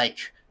that like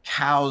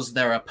cows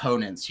their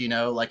opponents,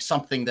 like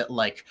something that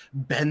like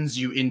bends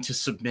you into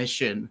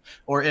submission,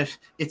 or if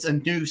it's a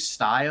new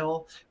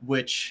style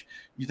which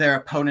their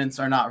opponents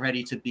are not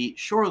ready to beat.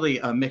 Surely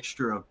a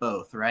mixture of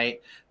both, right?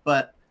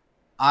 But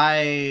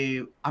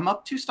I'm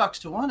up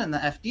 2-1 in the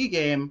FD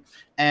game,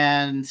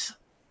 and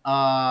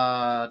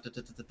I'm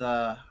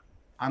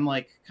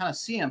like I'm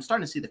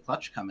starting to see the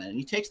clutch come in, and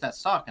he takes that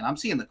stock, and I'm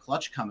seeing the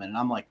clutch come in, and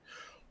I'm like,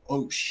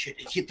 oh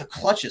shit, the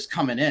clutch is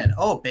coming in.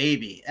 Oh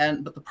baby.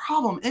 But the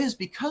problem is,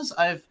 because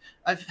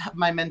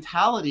my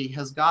mentality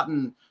has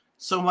gotten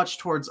so much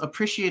towards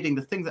appreciating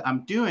the thing that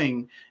I'm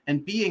doing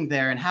and being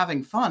there and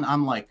having fun,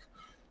 I'm like,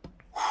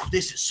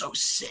 this is so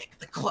sick.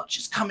 The clutch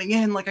is coming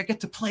in. Like I get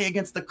to play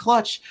against the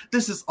clutch.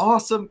 This is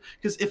awesome.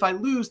 Because if I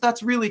lose,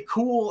 that's really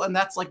cool. And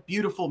that's like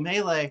beautiful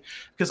Melee,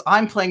 because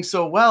I'm playing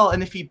so well.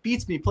 And if he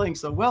beats me playing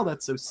so well,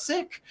 that's so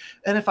sick.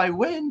 And if I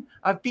win,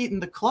 I've beaten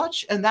the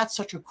clutch. And that's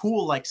such a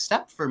cool like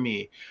step for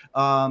me.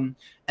 And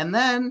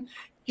then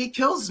he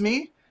kills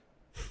me.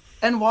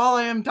 And while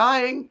I am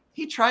dying,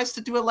 he tries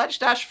to do a ledge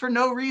dash for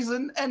no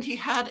reason. And he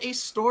had a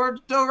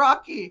stored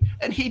Doraki.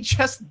 And he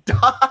just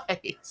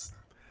dies.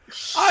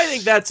 I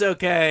think that's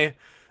okay.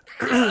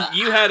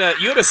 You had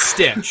a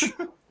stitch.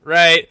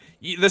 right?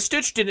 The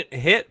Stitch didn't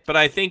hit, but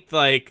I think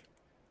like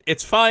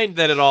it's fine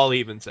that it all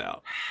evens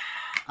out.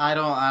 I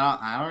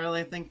don't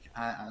really think.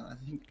 I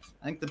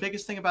think the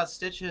biggest thing about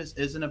stitches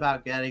isn't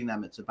about getting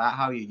them. It's about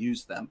how you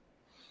use them.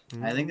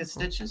 I think the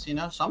stitches,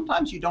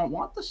 sometimes you don't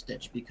want the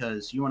stitch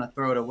because you want to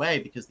throw it away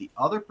because the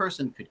other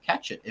person could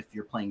catch it if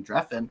you're playing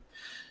Dreffin,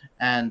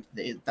 and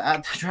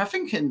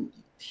Dreffin can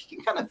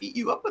kind of beat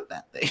you up with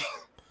that thing.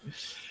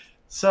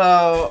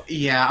 So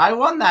yeah, I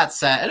won that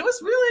set, and it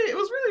was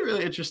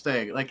really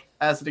interesting, like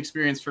as an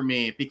experience for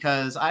me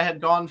because I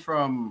had gone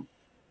from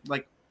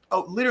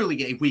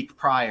literally a week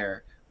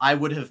prior, I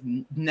would have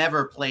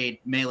never played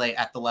Melee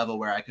at the level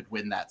where I could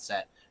win that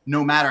set.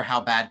 No matter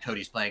how bad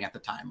Cody's playing at the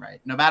time, right?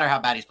 No matter how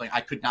bad he's playing,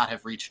 I could not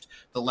have reached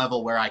the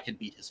level where I could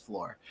beat his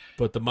floor.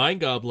 But the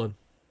Mind Goblin.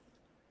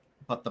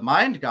 The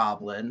Mind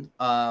Goblin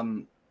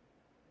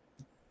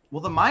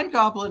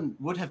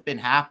would have been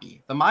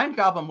happy. The Mind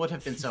Goblin would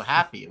have been so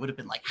happy. It would have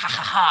been like, ha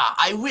ha ha,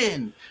 I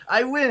win.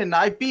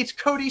 I beat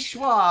Cody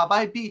Schwab.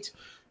 I beat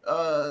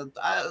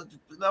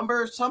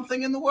number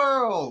something in the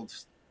world.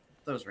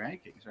 Those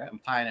rankings, right? I'm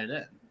tying it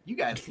in. You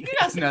guys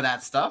know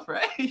that stuff,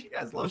 right? You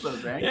guys love those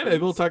rankings. Yeah,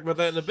 maybe we'll talk about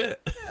that in a bit.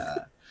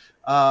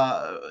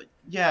 Yeah.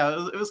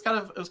 It was kind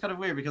of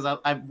weird because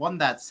I won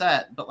that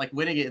set, but like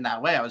winning it in that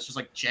way, I was just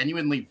like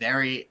genuinely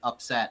very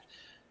upset,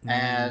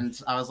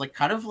 and I was like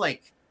kind of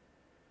like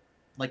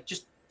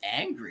just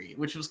angry,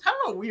 which was kind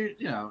of a weird,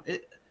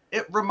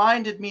 It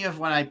reminded me of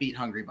when I beat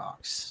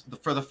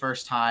Hungrybox for the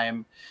first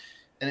time,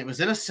 and it was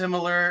in a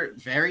similar,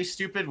 very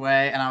stupid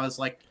way, and I was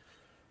like,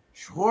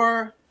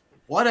 sure.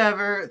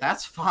 Whatever,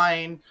 that's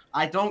fine.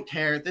 I don't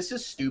care. This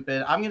is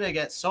stupid. I'm gonna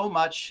get so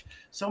much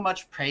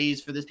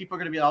praise for this. People are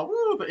gonna be all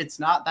woo, but it's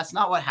not. That's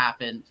not what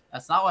happened.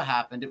 That's not what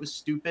happened. It was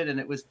stupid and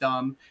it was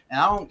dumb, and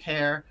I don't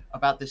care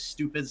about this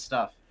stupid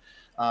stuff.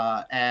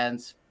 And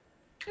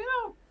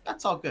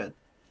that's all good.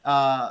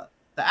 The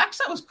axe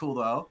set was cool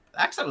though.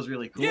 The axe set was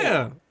really cool.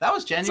 Yeah, that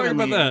was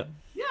genuinely. Let's talk about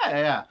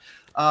that.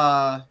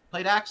 Yeah.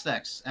 Played axe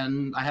decks,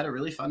 and I had a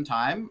really fun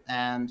time.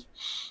 And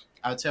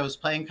I would say I was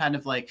playing kind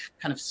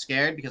of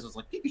scared because I was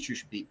like, Pikachu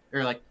should beat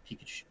Pikachu.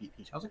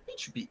 I was like, Pikachu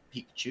should beat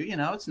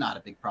Pikachu. It's not a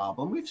big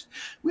problem.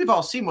 We've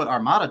all seen what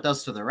Armada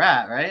does to the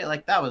rat, right?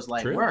 Like that was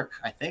light work,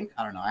 I think.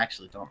 I don't know. I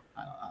actually don't.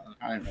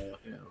 I don't really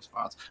look at those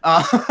spots.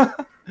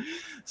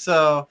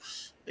 So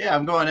yeah,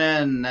 I'm going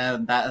in,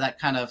 and that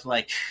kind of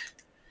like,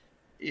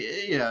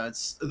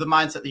 it's the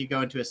mindset that you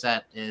go into a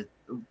set is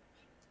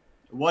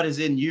what is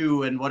in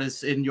you and what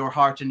is in your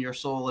heart and your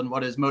soul and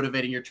what is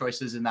motivating your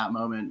choices in that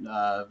moment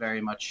very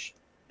much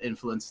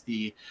influenced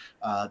the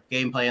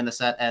gameplay in the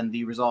set and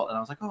the result. And I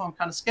was like, I'm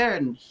kind of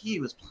scared. And he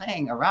was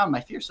playing around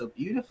my fear so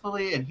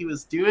beautifully. And he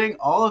was doing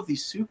all of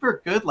these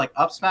super good like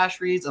up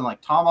smash reads and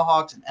like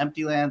tomahawks and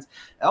empty lands,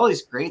 all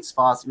these great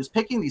spots. He was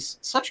picking these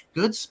such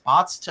good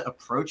spots to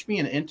approach me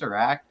and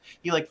interact.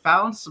 He like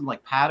found some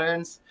like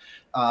patterns.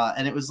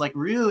 And it was like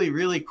really,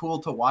 really cool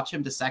to watch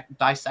him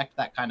dissect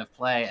that kind of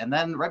play. And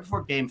then right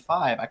before game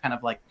 5, I kind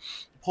of like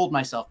pulled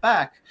myself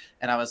back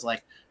and I was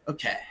like,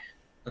 okay,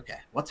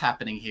 what's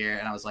happening here?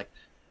 And I was like,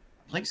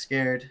 I'm playing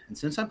scared. And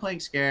since I'm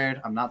playing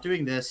scared, I'm not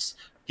doing this,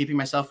 keeping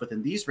myself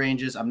within these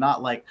ranges. I'm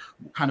not like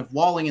kind of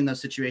walling in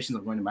those situations.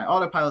 I'm going to my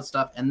autopilot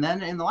stuff. And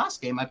then in the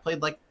last game, I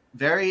played like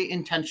very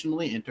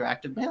intentionally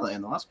interactive Melee.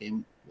 In the last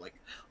game, like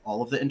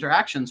all of the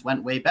interactions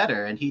went way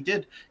better, and he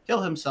did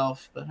kill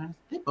himself, but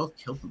they both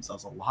killed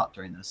themselves a lot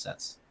during those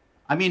sets.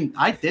 I mean,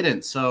 I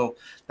didn't, so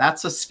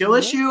that's a skill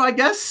issue, I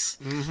guess.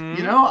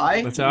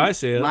 Mm-hmm. That's how I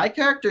see it. My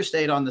character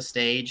stayed on the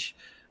stage,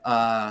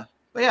 but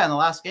yeah, in the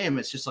last game,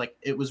 it's just like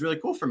it was really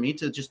cool for me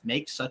to just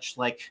make such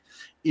like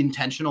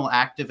intentional,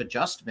 active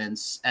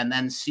adjustments, and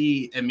then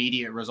see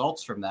immediate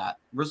results from that.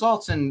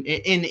 Results in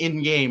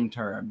game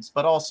terms,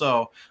 but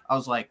also I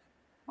was like,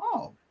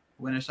 oh.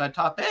 Winner side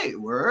top 8,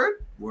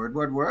 word.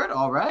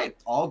 All right,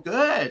 all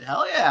good.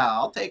 Hell yeah,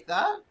 I'll take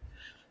that.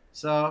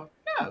 So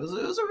yeah, it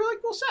was a really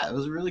cool set. It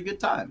was a really good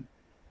time.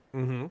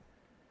 Mm-hmm.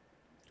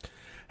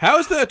 How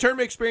was the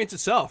tournament experience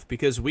itself?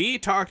 Because we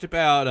talked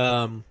about,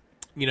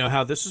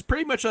 how this was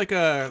pretty much like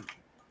a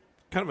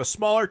kind of a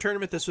smaller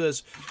tournament. This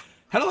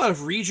had a lot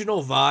of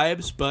regional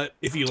vibes, but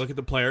if you look at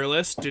the player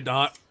list, did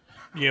not,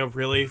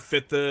 really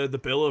fit the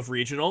bill of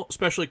regional,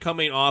 especially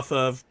coming off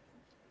of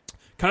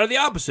kind of the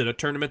opposite, a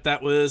tournament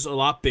that was a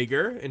lot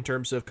bigger in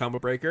terms of Combo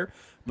Breaker,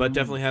 but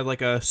definitely had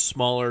like a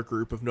smaller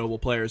group of noble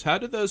players. How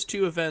did those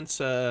two events,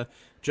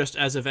 just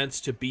as events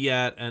to be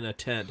at and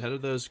attend, how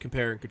did those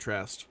compare and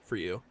contrast for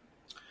you?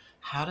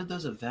 How did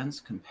those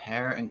events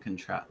compare and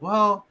contrast?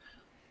 Well,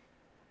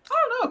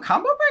 I don't know.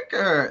 Combo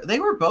Breaker, they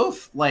were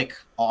both like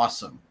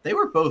awesome. They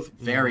were both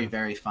very,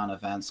 very fun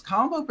events.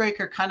 Combo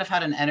Breaker kind of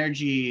had an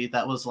energy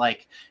that was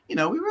like, we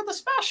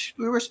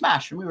were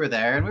Smash, and we were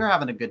there, and we were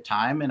having a good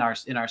time in our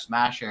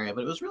Smash area.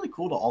 But it was really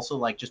cool to also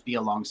like just be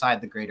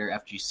alongside the greater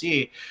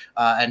FGC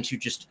and to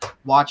just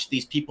watch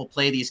these people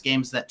play these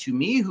games that, to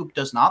me, who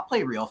does not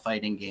play real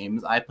fighting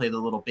games, I play the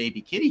little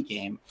baby kitty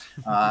game.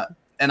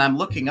 And I'm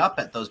looking up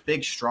at those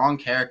big, strong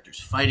characters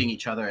fighting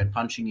each other and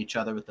punching each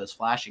other with those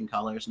flashing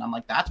colors. And I'm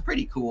like, that's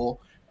pretty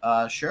cool.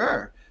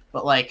 Sure,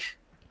 but like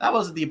that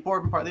wasn't the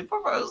important part. The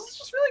important part was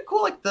just really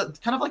cool, like the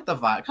kind of like the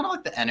vibe, kind of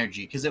like the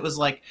energy, because it was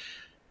like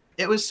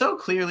it was so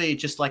clearly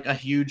just like a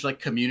huge like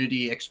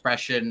community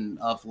expression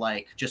of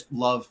like just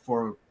love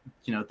for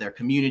their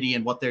community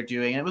and what they're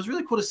doing. And it was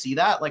really cool to see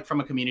that like from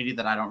a community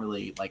that I don't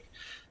really like.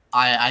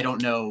 I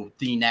don't know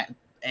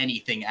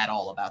anything at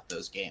all about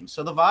those games,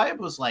 so the vibe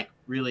was like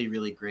really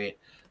really great.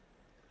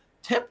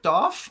 Tipped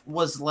Off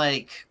was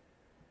I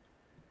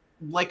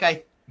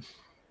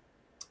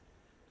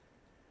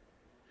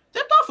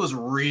Tipped Off was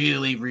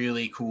really,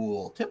 really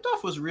cool. Tipped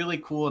Off was really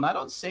cool, and I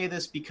don't say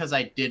this because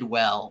I did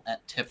well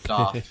at Tipped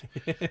Off.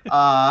 It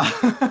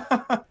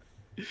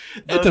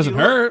doesn't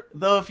hurt.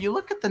 Though if you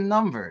look at the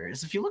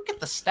numbers, if you look at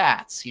the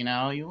stats, you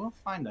will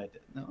find I did.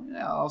 No,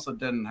 yeah, it also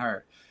didn't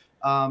hurt.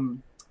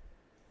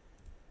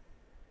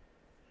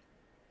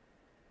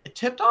 It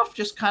Tipped Off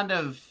just kind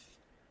of,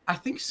 I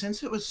think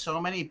since it was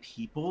so many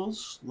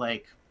people's,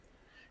 like,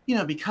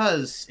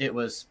 because it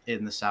was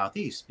in the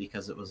Southeast,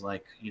 because it was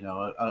like,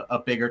 a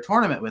bigger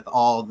tournament with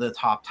all the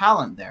top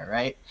talent there,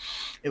 right?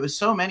 It was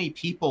so many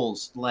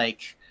people's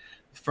like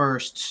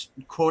first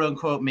quote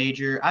unquote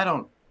major. I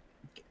don't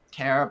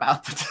care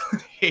about the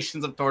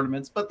delegations of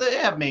tournaments, but they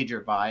have major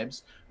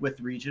vibes with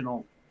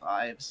regional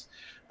vibes.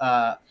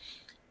 But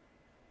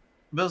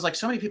it was like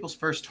so many people's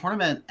first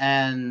tournament,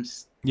 and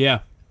yeah,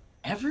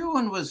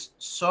 everyone was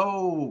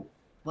so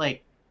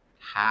like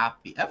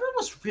happy. Everyone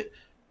was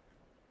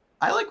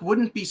I like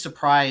wouldn't be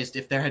surprised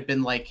if there had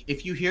been like,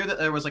 if you hear that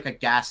there was like a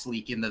gas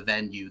leak in the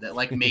venue that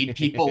like made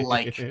people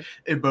like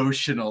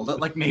emotional,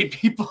 that like made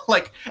people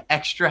like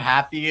extra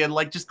happy and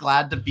like just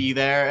glad to be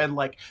there and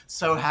like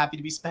so happy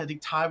to be spending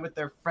time with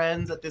their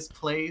friends at this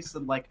place.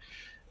 And like,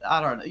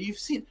 I don't know, you've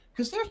seen,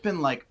 because there've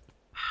been like,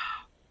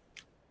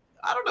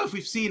 I don't know if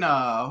we've seen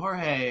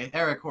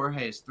Eric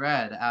Jorge's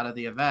thread out of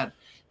the event.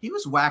 He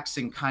was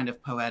waxing kind of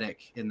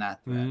poetic in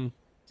that thread.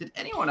 Did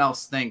anyone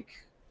else think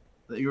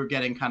that you were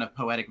getting kind of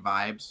poetic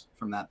vibes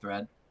from that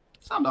thread?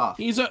 Sound off.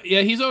 He's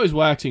always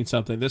waxing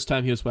something. This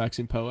time he was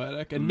waxing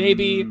poetic, and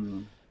maybe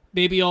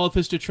all of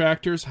his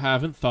detractors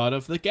haven't thought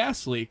of the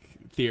gas leak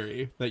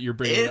theory that you're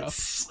bringing up.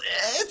 It's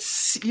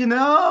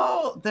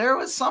there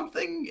was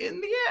something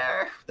in the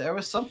air. There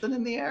was something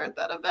in the air at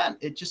that event.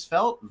 It just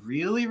felt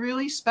really,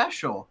 really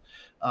special.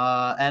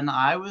 And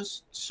I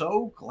was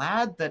so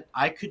glad that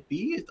I could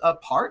be a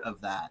part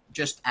of that,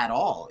 just at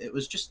all. It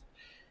was just,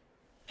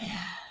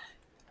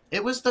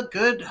 it was the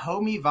good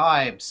homey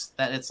vibes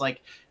that it's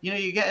like,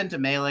 you get into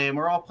Melee and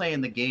we're all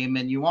playing the game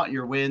and you want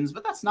your wins,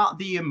 but that's not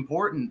the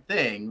important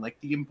thing. Like,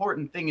 the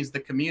important thing is the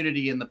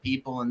community and the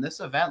people. And this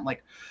event,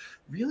 like,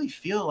 really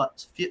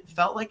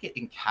felt like it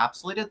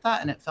encapsulated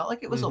that. And it felt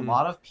like it was a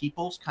lot of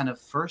people's kind of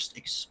first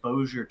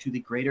exposure to the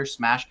greater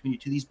Smash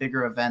community, to these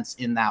bigger events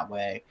in that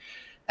way.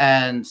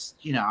 And,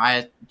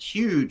 I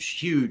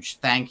huge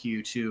thank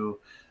you to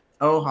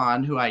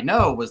Ohan, who I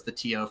know was the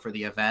TO for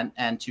the event,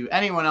 and to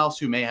anyone else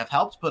who may have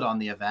helped put on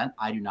the event.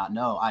 I do not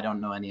know. I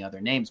don't know any other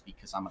names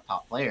because I'm a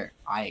top player.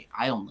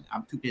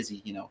 I'm too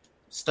busy,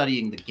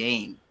 studying the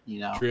game,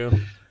 True.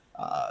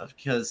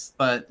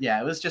 But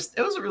yeah, it was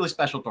a really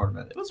special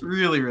tournament. It was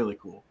really, really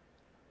cool.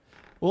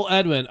 Well,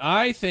 Edwin,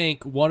 I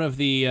think one of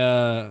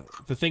the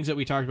things that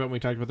we talked about when we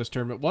talked about this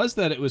tournament was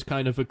that it was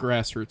kind of a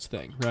grassroots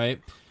thing,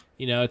 right?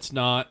 It's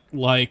not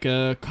like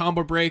a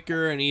combo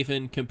breaker, and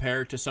even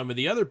compared to some of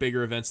the other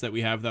bigger events that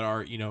we have that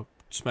are,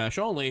 Smash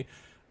only,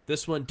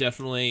 this one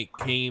definitely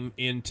came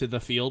into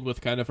the field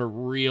with kind of a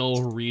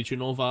real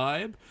regional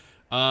vibe.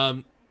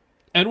 And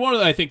one of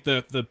the, I think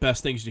the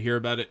best things to hear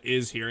about it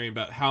is hearing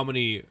about how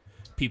many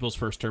people's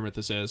first tournament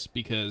this is,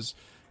 because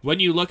when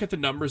you look at the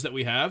numbers that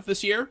we have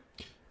this year,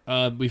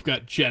 we've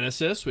got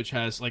Genesis, which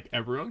has like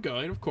everyone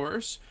going, of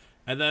course.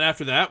 And then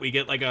after that, we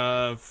get like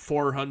a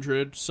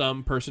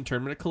 400-some person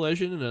tournament at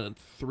Collision and a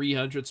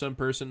 300-some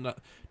person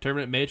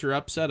tournament major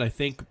upset. I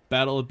think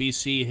Battle of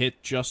BC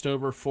hit just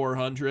over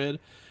 400,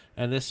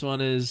 and this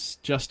one is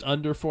just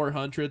under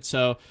 400.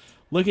 So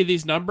look at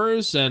these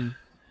numbers, and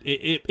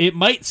it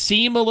might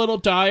seem a little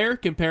dire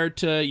compared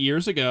to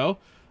years ago.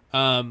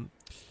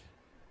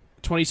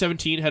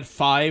 2017 had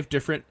 5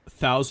 different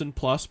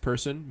 1,000-plus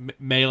person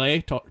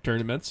Melee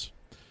tournaments,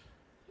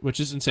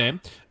 which is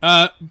insane.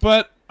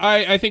 But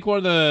I think one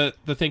of the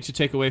things to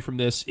take away from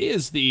this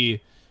is the,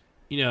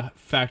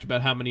 fact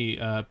about how many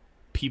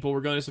people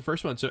were going as the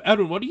first one. So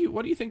Edwin, what do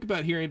you think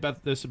about hearing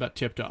about this, about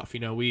Tipped Off?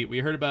 We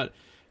heard about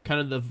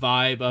kind of the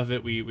vibe of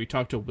it. We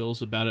talked to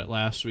Wills about it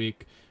last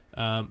week.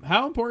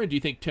 How important do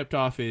you think Tipped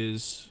Off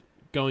is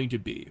going to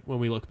be when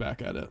we look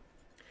back at it?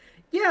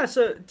 Yeah,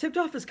 so Tipped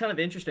Off is kind of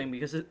interesting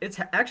because it's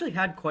actually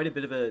had quite a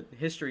bit of a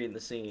history in the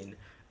scene.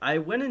 I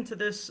went into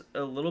this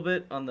a little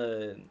bit on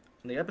the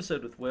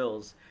episode with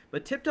Wills,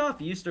 but Tipped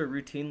Off used to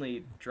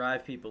routinely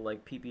drive people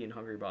like PP and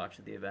Hungrybox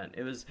to the event.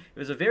 It was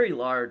a very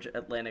large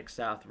Atlantic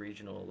South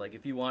regional. Like,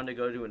 if you wanted to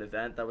go to an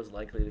event that was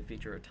likely to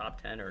feature a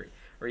top 10 or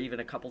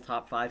even a couple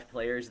top 5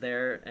 players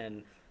there,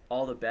 and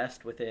all the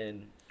best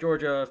within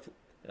Georgia,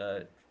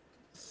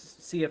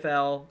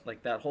 CFL,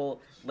 like that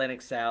whole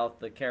Atlantic South,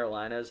 the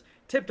Carolinas,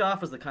 tipped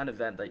off was the kind of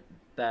event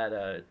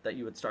that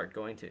you would start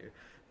going to.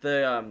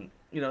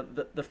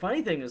 The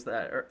funny thing is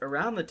that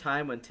around the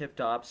time when tip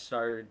top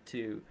started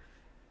to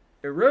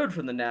erode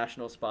from the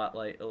national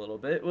spotlight a little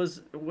bit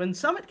was when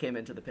Summit came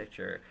into the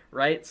picture,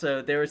 right?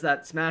 So there was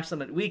that Smash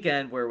Summit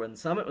weekend where when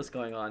Summit was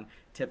going on,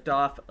 Tipped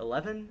Off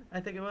 11,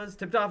 I think it was.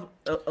 Tipped Off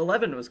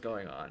 11 was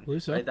going on.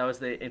 Right? That was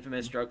the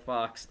infamous Drug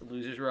Fox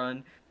Losers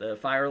Run, the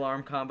fire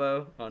alarm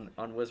combo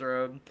on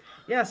Wizard.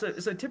 Yeah, so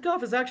Tipped Off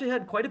has actually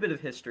had quite a bit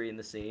of history in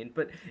the scene,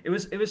 but it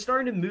was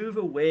starting to move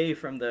away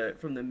from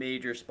the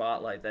major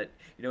spotlight that,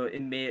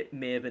 it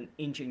may have been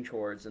inching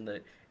towards in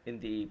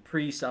the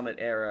pre-Summit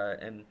era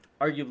and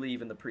arguably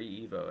even the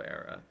pre-Evo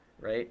era,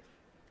 right?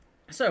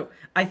 So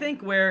I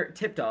think where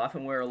Tipped Off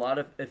and where a lot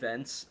of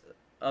events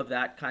of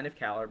that kind of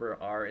caliber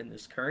are in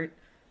this current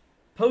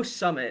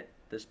post-Summit,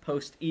 this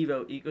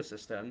post-Evo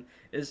ecosystem,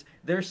 is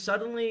they're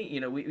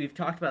suddenly, we've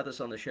talked about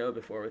this on the show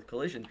before with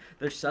Collision,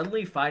 they're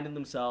suddenly finding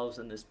themselves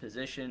in this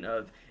position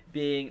of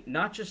being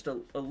not just a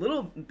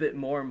little bit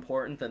more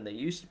important than they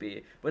used to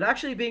be, but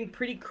actually being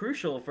pretty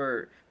crucial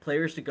for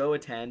players to go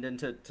attend and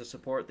to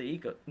support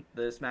the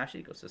Smash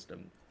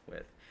ecosystem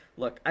with.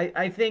 Look,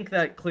 I think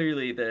that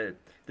clearly the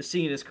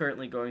scene is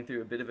currently going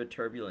through a bit of a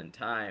turbulent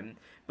time,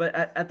 but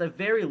at the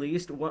very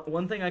least,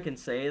 one thing I can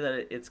say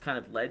that it's kind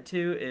of led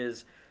to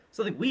is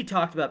something we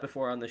talked about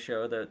before on the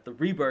show, the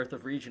rebirth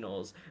of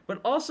regionals, but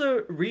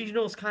also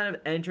regionals kind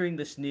of entering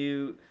this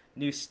new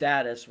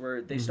status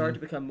where they start to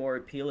become more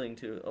appealing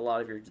to a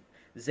lot of your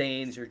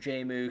Zanes, your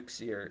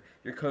J-Mooks, your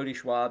Cody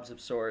Schwabs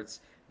of sorts,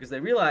 because they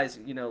realize,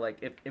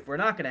 if we're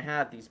not going to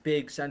have these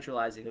big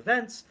centralizing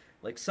events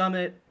like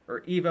Summit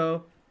or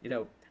Evo,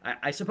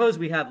 I suppose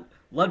we have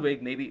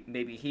Ludwig,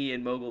 maybe he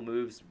and Mogul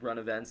Moves run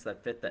events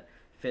that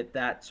fit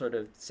that sort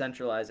of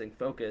centralizing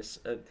focus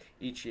of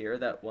each year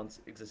that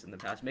once existed in the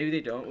past. Maybe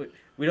they don't.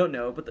 We don't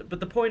know. But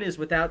the point is,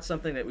 without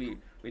something that we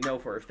know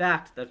for a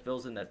fact that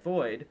fills in that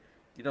void,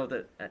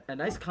 that a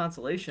nice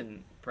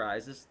consolation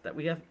prize is that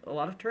we have a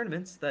lot of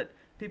tournaments that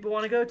people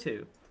want to go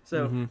to.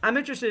 So I'm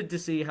interested to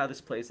see how this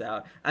plays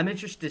out. I'm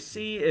interested to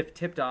see if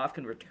Tipped Off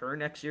can return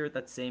next year with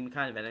that same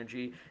kind of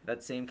energy,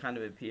 that same kind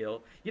of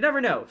appeal. You never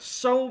know.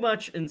 So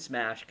much in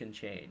Smash can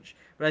change.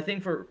 But I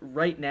think for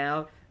right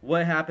now,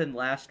 what happened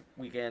last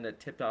weekend at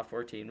Tipped Off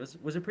 14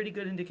 was a pretty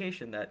good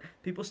indication that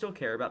people still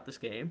care about this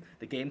game.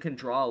 The game can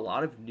draw a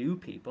lot of new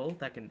people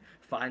that can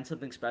find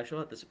something special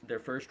at their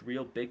first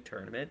real big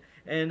tournament.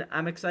 And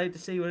I'm excited to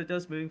see what it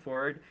does moving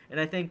forward. And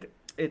I think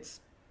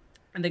it's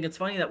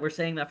funny that we're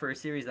saying that for a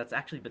series that's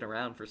actually been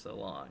around for so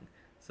long.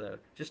 So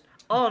just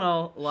all in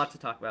all, a lot to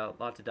talk about,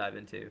 a lot to dive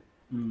into,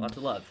 a lot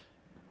to love.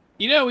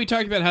 We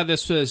talked about how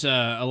this was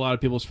a lot of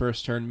people's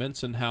first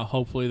tournaments and how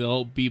hopefully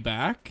they'll be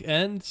back.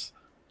 And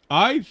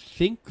I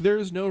think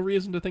there's no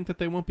reason to think that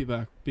they won't be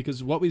back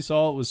because what we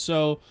saw was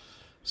so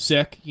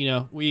sick.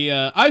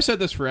 I've said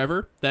this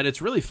forever, that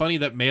it's really funny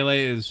that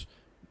Melee is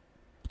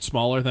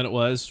smaller than it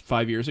was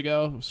 5 years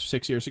ago,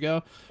 6 years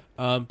ago.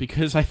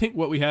 Because I think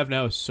what we have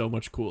now is so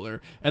much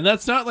cooler. And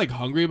that's not like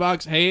Hungry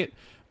Box hate.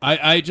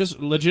 I just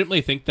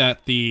legitimately think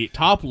that the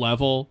top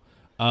level,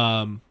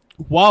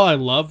 while I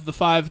love the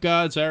Five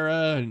Gods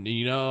era, and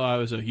I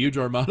was a huge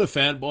Armada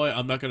fanboy,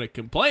 I'm not going to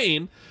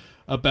complain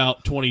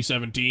about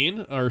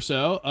 2017 or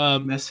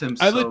so. Miss him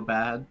so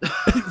bad.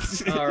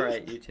 All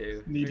right, you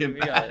two. Need him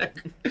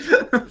back.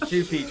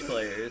 Two Peach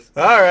players.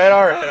 All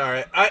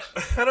right. I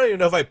don't even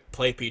know if I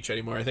play Peach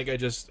anymore. I think I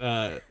just...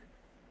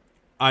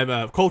 I'm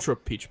a cultural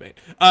Peach mate.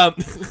 I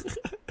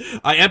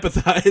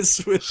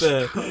empathize with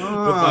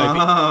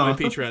my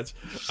Peach friends.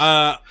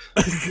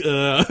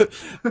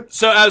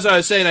 So as I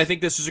was saying, I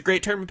think this is a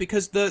great tournament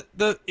because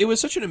it was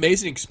such an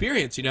amazing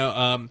experience.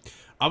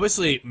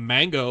 Obviously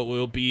Mango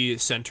will be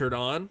centered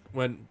on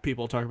when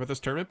people talk about this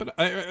tournament, but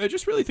I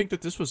just really think that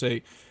this was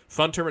a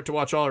fun tournament to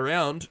watch all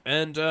around,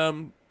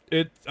 and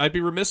I'd be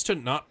remiss to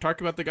not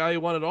talk about the guy who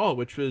won it all,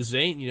 which was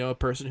Zane. A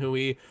person who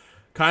we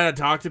kind of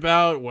talked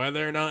about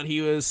whether or not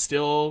he was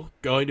still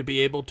going to be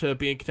able to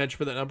be in contention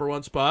for that number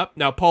one spot.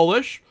 Now,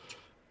 Polish,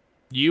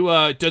 you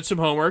did some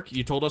homework.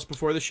 You told us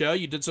before the show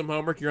you did some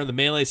homework. You're on the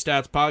Melee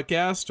Stats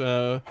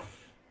podcast.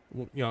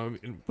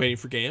 Waiting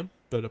for game,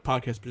 but a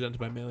podcast presented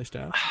by Melee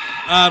Stats.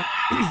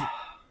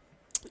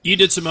 You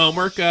did some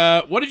homework.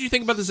 What did you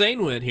think about the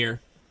Zane win here?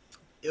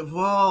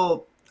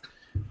 Well,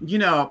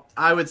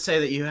 I would say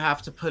that you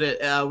have to put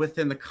it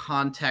within the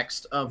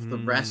context of the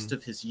rest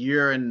of his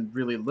year and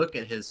really look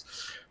at his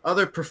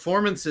other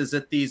performances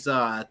at these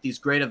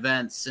great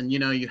events. And,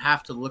 you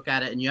have to look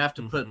at it and you have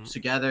to put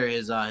together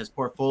his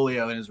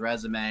portfolio and his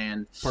resume.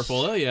 And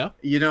portfolio, yeah.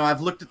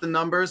 I've looked at the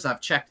numbers, I've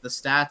checked the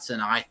stats,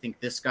 and I think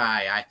this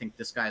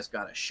guy's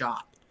got a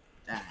shot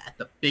at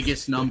the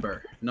biggest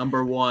number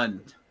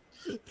one.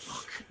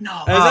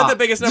 No. Is that the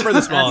biggest number or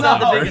the smallest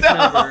number? number? That's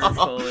not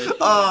the biggest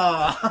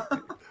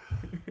number.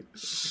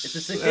 It's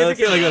a significant I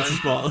feel like that's the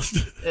smallest.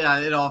 Yeah,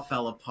 it all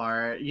fell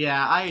apart.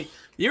 Yeah,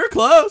 You were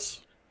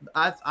close.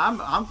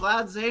 I'm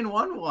glad Zane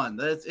won one.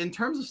 That's in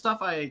terms of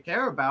stuff I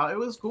care about. It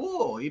was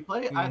cool. He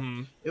played.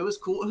 It was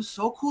cool. It was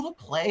so cool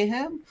to play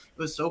him.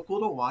 It was so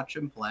cool to watch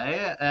him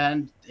play.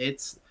 And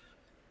it's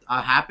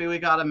happy we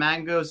got a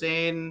Mango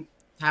Zane.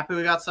 Happy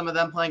we got some of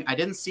them playing. I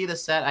didn't see the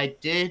set. I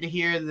did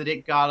hear that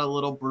it got a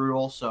little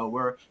brutal, so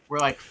we're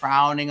like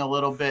frowning a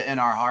little bit in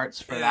our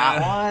hearts for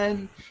that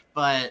one.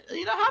 But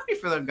happy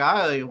for the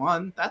guy that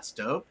won. That's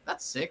dope.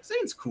 That's sick.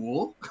 Zane's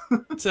cool.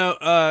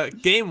 So,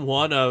 game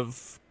one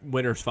of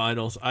winners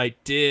finals, I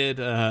did.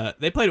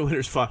 They played a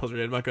winners finals.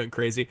 Right? I'm not going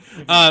crazy.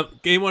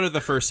 Game one of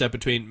the first set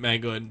between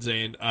Mango and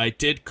Zane, I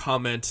did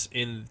comment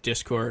in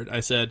Discord. I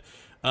said,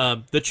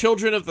 the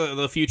children of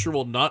the future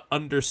will not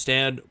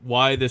understand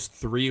why this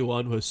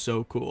 3-1 was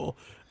so cool.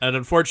 And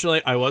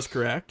unfortunately, I was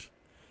correct.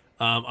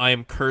 I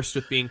am cursed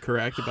with being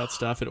correct about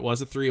stuff, and it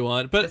was a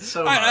 3-1. But it's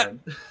so hard.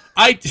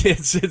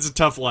 It's a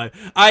tough line.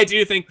 I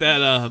do think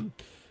that,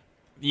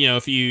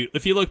 if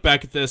you look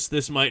back at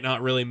this might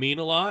not really mean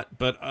a lot.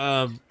 But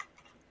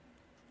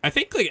I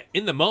think like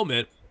in the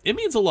moment, it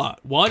means a lot.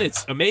 One,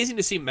 it's amazing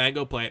to see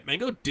Mango play it.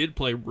 Mango did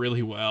play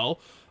really well.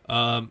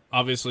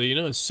 Obviously,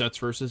 his sets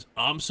versus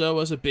Amso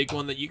was a big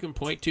one that you can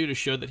point to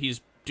show that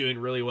he's doing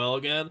really well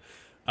again.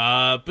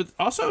 But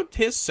also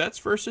his sets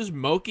versus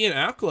Moki and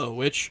Aklo,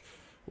 which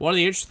one of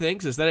the interesting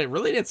things is that it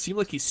really didn't seem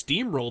like he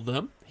steamrolled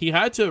them. He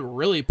had to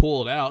really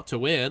pull it out to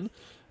win,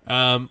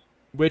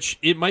 which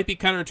it might be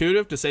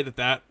counterintuitive to say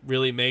that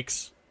really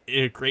makes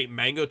it a great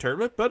Mango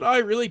tournament, but I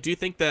really do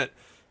think that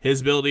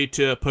his ability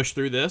to push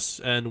through this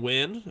and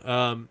win,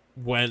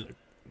 when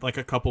like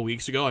a couple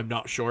weeks ago, I'm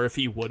not sure if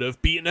he would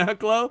have beaten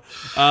Aklo,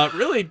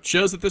 really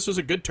shows that this was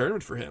a good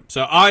tournament for him.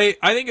 So I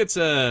think it's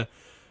a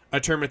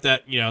tournament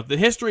that, the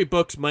history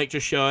books might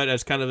just show it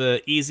as kind of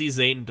an easy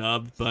Zane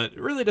dub, but it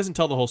really doesn't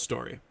tell the whole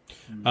story.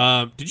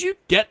 Did you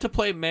get to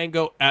play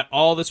Mango at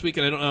all this week?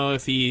 And I don't know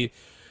if he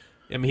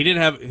didn't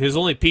have his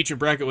only peach in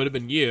bracket would have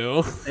been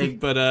you,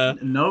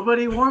 but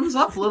nobody warms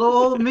up. Little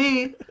old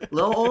me,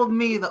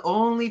 the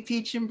only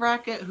peach in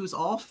bracket who's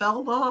all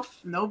felled off.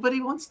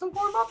 Nobody wants to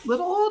warm up.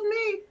 Little old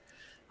me.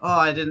 Oh,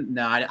 I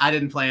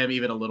didn't play him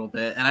even a little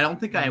bit, and I don't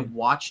think I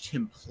watched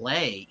him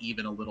play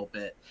even a little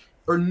bit.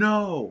 Or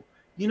no,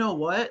 you know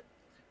what?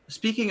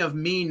 Speaking of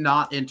me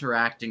not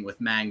interacting with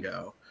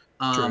Mango,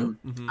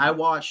 I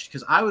watched,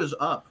 because I was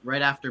up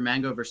right after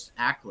Mango versus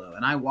Aklo,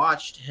 and I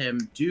watched him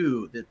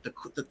do it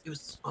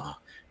was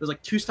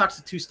like 2 stocks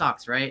to 2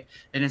 stocks, right?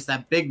 And it's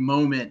that big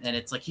moment, and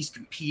it's like he's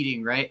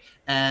competing, right?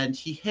 And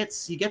he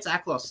gets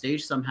Aklo off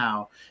stage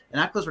somehow, and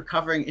Aklo's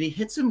recovering, and he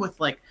hits him with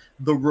like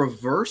the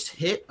reverse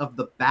hit of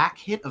the back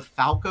hit of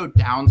Falco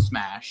down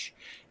smash.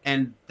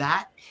 And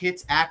that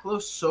hits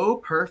Aklo so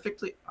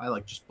perfectly. I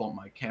like just bumped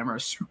my camera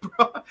super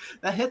hard.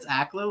 That hits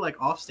Aklo like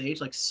off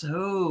stage, like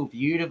so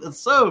beautiful. It's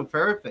so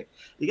perfect.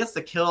 He gets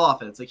the kill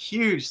off it. It's a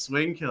huge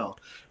swing kill.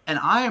 And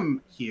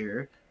I'm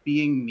here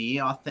being me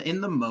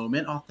in the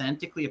moment,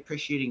 authentically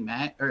appreciating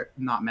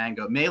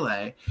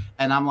Melee.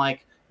 And I'm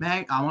like,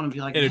 I want to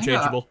be like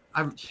interchangeable.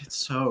 It's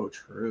so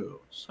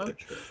true, so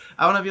true.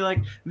 I want to be like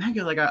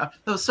Mango. Like that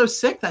was so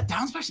sick. That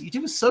down smash that you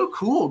did was so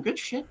cool. Good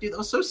shit, dude. That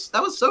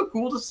was so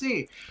cool to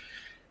see.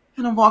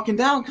 And I'm walking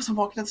down because I'm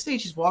walking down the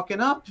stage. He's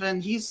walking up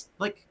and he's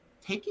like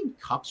taking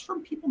cups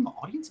from people in the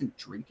audience and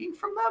drinking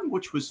from them,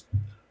 which was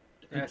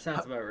that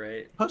sounds about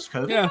right.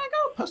 Post-COVID, yeah.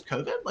 Mango?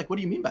 Post-COVID? Like, what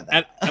do you mean by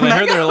that? And I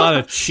heard there are a lot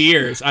of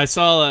cheers. I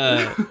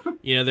saw,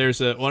 there's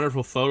a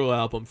wonderful photo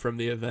album from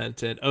the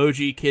event, and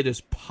OG Kid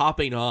is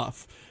popping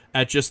off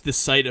at just the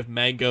sight of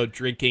Mango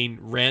drinking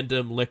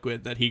random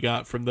liquid that he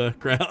got from the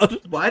crowd.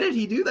 Why did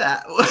he do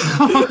that?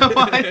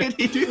 Why did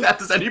he do that?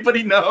 Does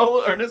anybody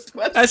know? Earnest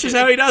question. That's just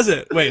how he does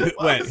it. Wait,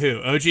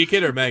 who? OG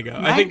Kid or Mango?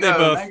 I think they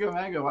both.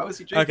 Mango. Why was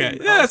he drinking? Okay,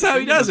 yeah, that's how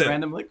he does it.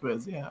 Random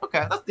liquids. Yeah.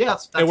 Okay.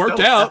 That's it worked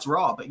dope. out. That's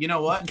raw. But you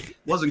know what? It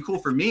wasn't cool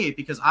for me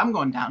because I'm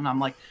going down and I'm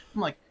like,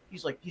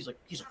 he's like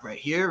right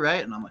here,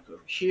 right? And I'm like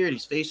over here. And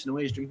he's facing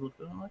away. He's drinking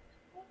liquid. I'm like,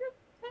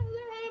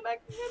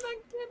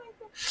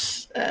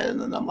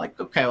 and then I'm like,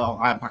 okay, well,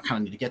 I kind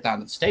of need to get down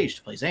to the stage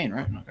to play Zane,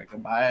 right? And I'm gonna go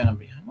by and I'm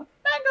like,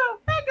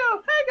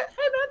 Mango,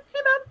 hey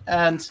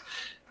man, and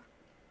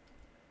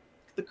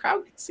the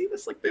crowd can see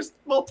this. Like, there's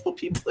multiple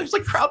people. There's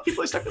like crowd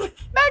people. They start being like,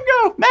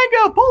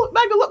 Mango, pull it,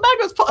 Mango, look,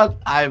 Mango's pull.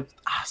 I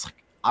was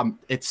like,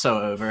 it's so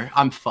over.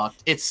 I'm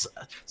fucked.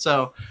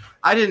 So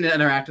I didn't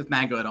interact with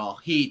Mango at all.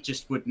 He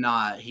just would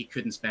not. He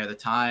couldn't spare the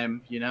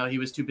time. He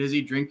was too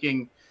busy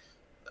drinking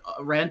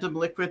random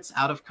liquids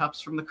out of cups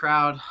from the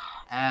crowd,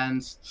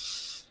 and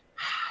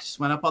just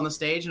went up on the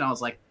stage, and I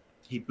was like,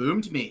 he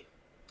boomed me.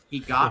 He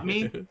got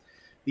me.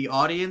 The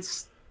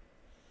audience,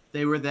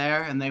 they were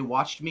there, and they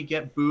watched me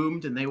get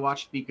boomed, and they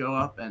watched me go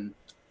up, and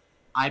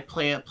I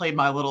played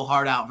my little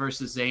heart out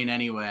versus Zane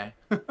anyway.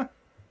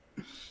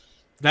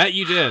 That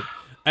you did.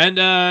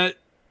 And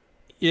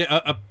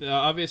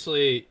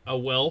obviously a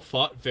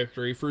well-fought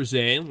victory for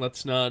Zane.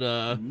 Let's not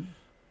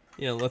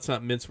let's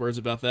not mince words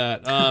about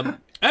that.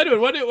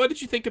 Edwin, what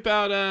did you think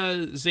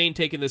about Zane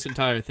taking this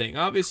entire thing?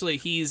 Obviously,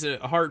 he's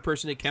a hard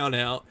person to count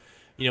out.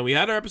 We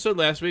had our episode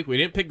last week. We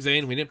didn't pick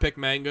Zane. We didn't pick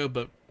Mango.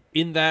 But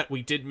in that,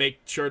 we did make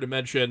sure to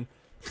mention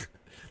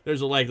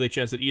there's a likely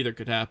chance that either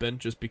could happen,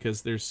 just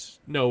because there's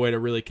no way to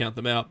really count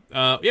them out.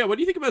 Yeah, what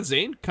do you think about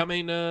Zayn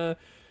coming?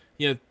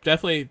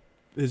 Definitely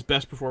his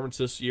best performance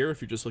this year,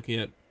 if you're just looking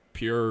at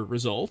pure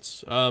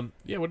results.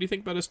 Yeah, what do you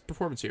think about his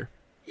performance here?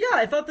 Yeah,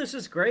 I thought this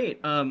was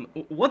great.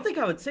 One thing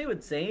I would say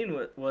with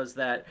Zayn was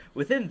that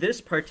within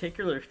this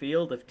particular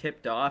field of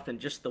tipped off and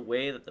just the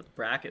way that the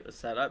bracket was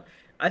set up,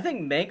 I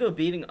think Mango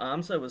beating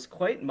Amsa was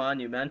quite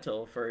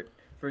monumental for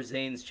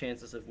Zayn's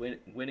chances of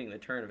winning the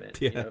tournament.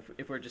 Yeah. You know,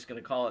 if we're just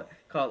going to call it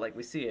like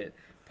we see it.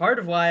 Part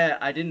of why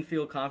I didn't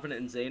feel confident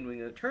in Zayn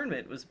winning the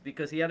tournament was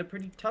because he had a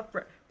pretty tough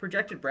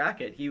projected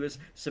bracket. He was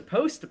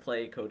supposed to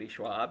play Cody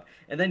Schwab,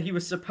 and then he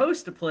was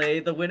supposed to play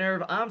the winner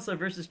of Amsa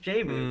versus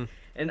Jmu.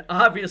 And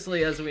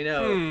obviously, as we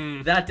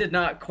know, that did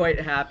not quite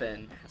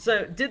happen.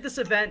 So did this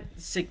event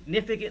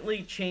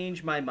significantly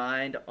change my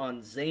mind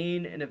on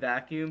Zayn in a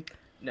vacuum?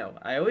 No,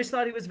 I always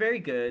thought he was very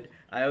good.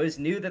 I always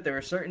knew that there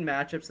were certain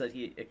matchups that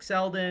he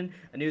excelled in.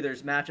 I knew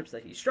there's matchups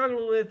that he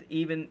struggled with,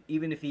 even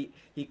if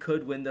he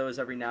could win those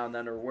every now and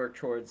then or work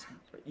towards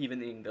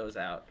evening those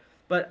out.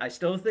 But I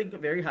still think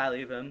very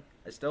highly of him.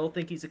 I still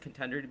think he's a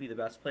contender to be the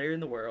best player in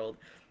the world.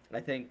 I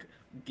think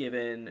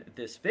given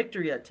this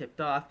victory at tipped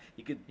off,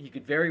 he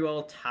could very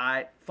well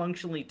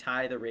functionally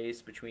tie the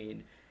race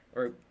between,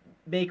 or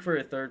make for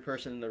a third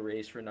person in the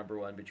race for number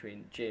one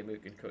between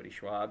Jmook and Cody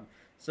Schwab.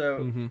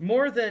 So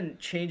more than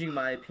changing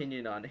my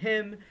opinion on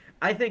him,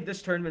 I think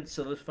this tournament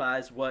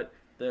solidifies what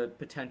the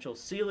potential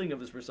ceiling of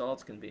his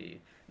results can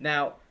be.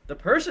 Now, the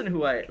person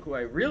who I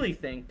really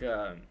think,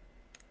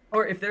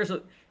 or if there's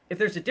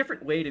a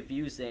different way to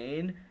view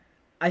Zayn,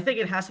 I think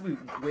it has to be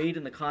weighed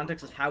in the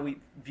context of how we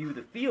view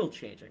the field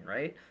changing,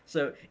 right?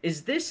 So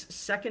is this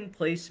second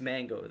place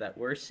Mango that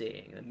we're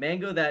seeing, the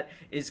Mango that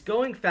is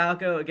going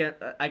Falco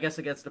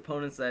against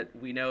opponents that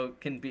we know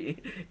can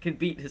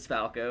beat his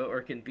Falco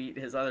or can beat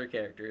his other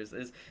characters?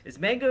 Is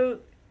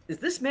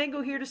this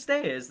Mango here to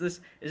stay? Is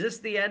this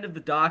the end of the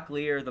Doc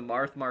Lee or the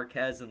Marth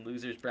Marquez and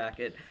losers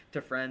bracket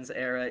to friends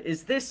era?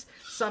 Is this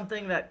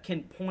something that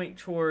can point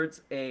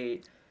towards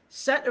a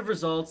set of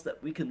results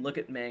that we can look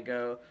at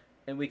Mango?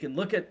 And we can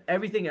look at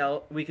everything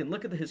else. We can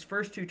look at his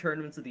first two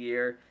tournaments of the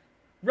year,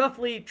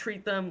 roughly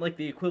treat them like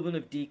the equivalent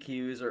of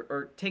DQs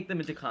or take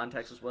them into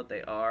context as what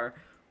they are.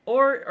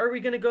 Or are we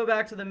going to go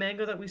back to the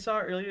Mango that we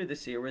saw earlier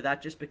this year where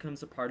that just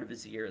becomes a part of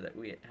his year that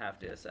we have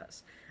to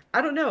assess?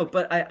 I don't know,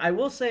 but I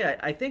will say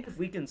I think if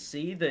we can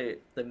see the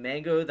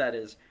Mango that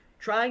is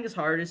trying his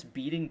hardest,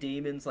 beating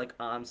demons like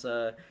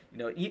Amsa,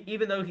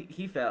 even though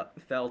he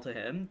fell to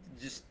him,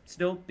 just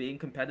still being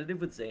competitive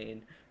with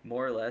Zayn,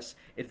 more or less.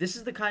 If this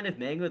is the kind of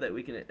Mango that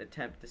we can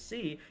attempt to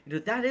see,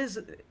 that is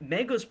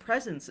Mango's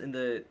presence in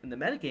the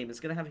metagame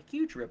is going to have a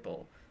huge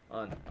ripple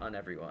on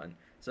everyone.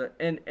 So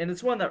and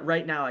it's one that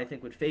right now I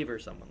think would favor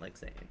someone like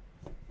Zayn.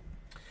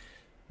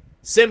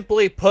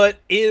 Simply put,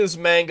 is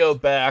Mango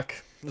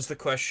back? Is the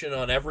question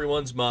on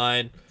everyone's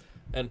mind.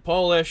 And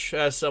Polish,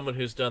 as someone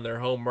who's done their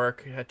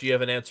homework, do you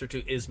have an answer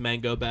to is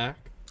Mango back?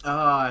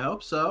 I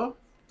hope so.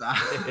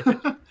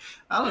 I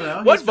don't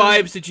know. What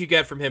vibes did you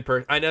get from him?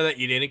 I know that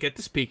you didn't get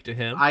to speak to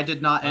him. I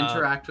did not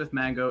interact with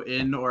Mango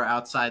in or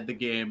outside the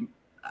game,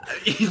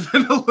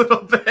 even a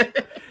little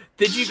bit.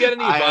 Did you get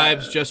any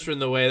vibes just from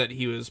the way that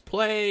he was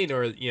playing,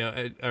 or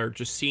or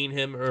just seeing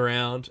him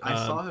around? I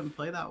saw him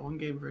play that one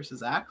game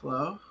versus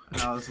Aklo,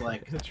 and I was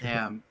like,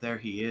 "Damn, there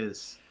he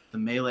is, the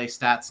Melee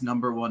Stats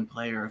 #1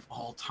 player of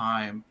all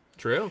time."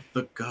 True,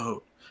 the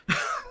GOAT.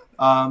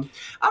 I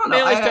don't know.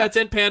 Melee Stats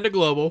and Panda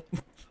Global.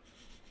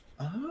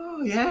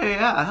 Oh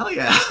yeah, hell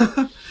yeah.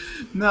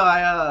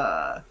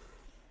 No,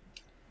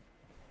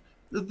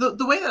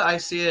 the way that I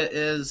see it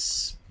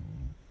is,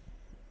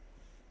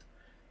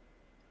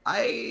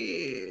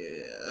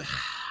 I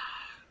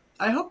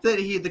hope that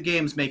the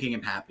game's making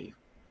him happy.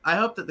 I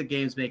hope that the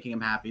game's making him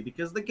happy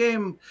because the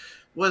game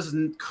was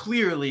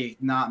clearly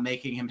not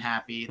making him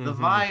happy. The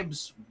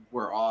vibes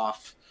were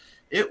off.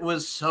 It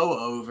was so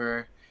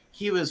over.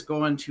 He was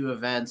going to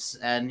events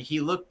and he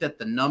looked at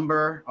the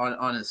number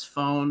on his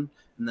phone.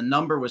 And the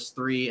number was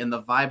 3, and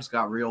the vibes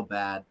got real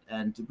bad.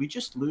 And did we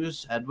just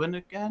lose Edwin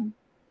again?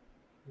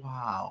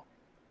 Wow.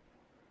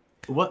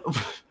 What?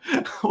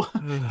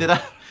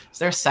 Is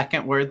there a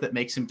second word that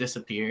makes him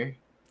disappear?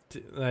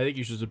 I think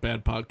he's just a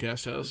bad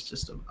podcast host.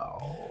 It's just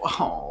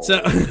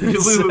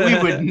we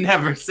would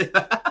never say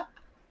that.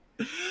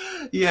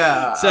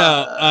 Yeah.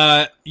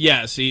 So,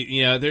 yes,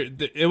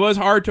 it was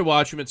hard to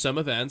watch him at some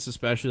events,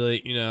 especially,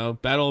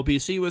 Battle of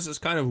BC was this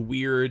kind of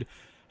weird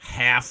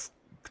half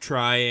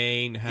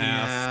trying,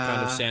 half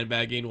kind of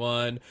sandbagging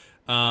one.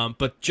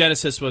 But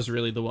Genesis was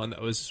really the one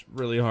that was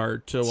really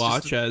hard to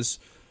watch as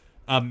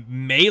a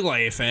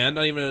Melee fan,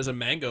 not even as a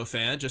Mango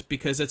fan, just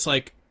because it's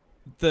like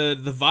the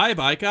vibe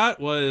I got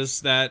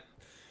was that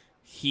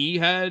he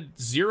had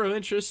zero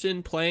interest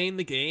in playing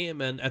the game,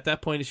 and at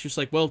that point it's just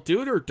like, well,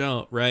 do it or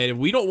don't, right? If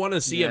we don't want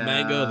to see a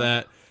Mango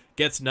that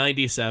gets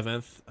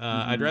 97th,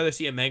 I'd rather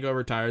see a Mango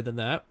retire than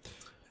that.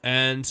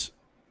 And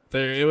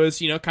It was,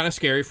 kind of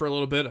scary for a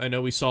little bit. I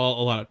know we saw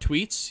a lot of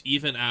tweets,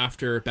 even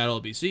after Battle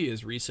of BC,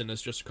 as recent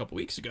as just a couple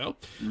weeks ago,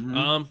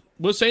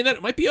 was saying that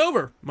it might be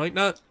over, might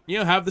not,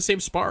 have the same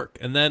spark.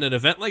 And then an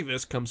event like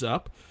this comes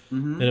up,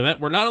 an event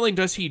where not only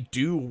does he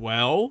do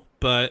well,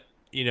 but,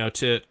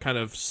 to kind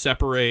of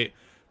separate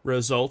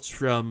results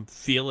from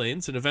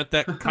feelings, an event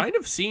that kind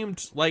of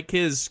seemed like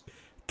his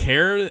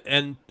care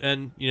and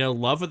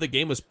love of the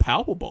game was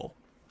palpable.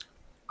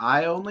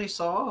 I only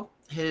saw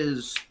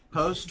his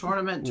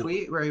post-tournament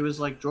tweet where he was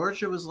like,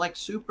 Georgia was like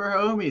super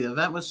homey. The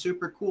event was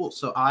super cool.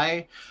 So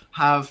I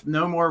have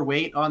no more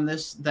weight on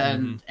this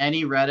than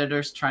any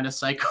Redditors trying to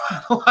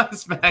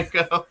psychoanalyze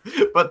Mango.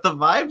 But the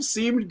vibes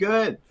seemed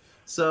good.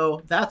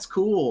 So that's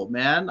cool,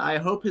 man. I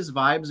hope his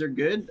vibes are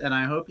good, and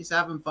I hope he's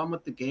having fun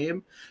with the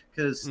game,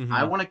 because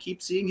I want to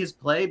keep seeing his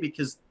play,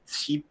 because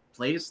he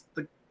plays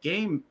the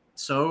game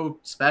so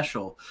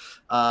special,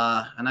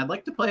 and I'd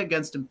like to play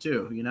against him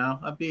too.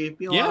 That'd be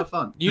a lot of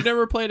fun. You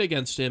never played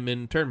against him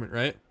in tournament,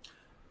 right?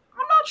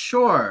 I'm not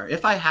sure.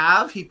 If I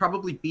have, he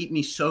probably beat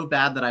me so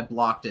bad that I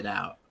blocked it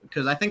out,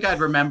 because I think I'd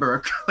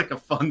remember like a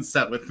fun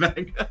set with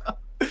Mango.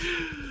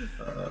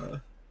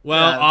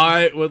 Well, yeah.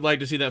 I would like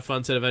to see that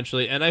fun set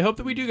eventually, and I hope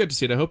that we do get to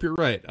see it. I hope you're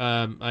right.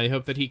 I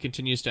hope that he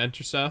continues to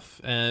enter stuff,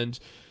 and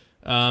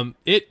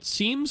it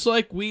seems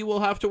like we will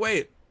have to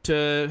wait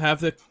to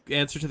have the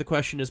answer to the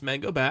question, is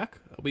Mango back?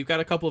 We've got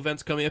a couple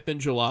events coming up in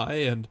July,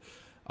 and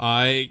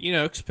I,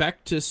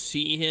 expect to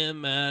see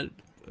him at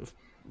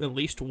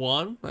least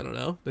one. I don't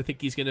know. I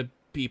think he's going to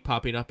be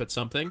popping up at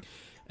something.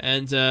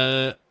 And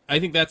I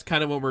think that's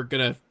kind of when we're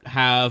going to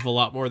have a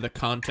lot more of the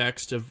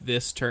context of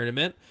this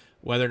tournament,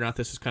 whether or not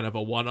this is kind of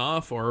a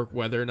one-off or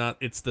whether or not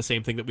it's the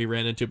same thing that we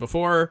ran into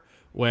before,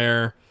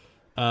 where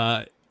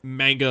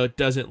Mango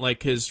doesn't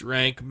like his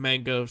rank.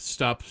 Mango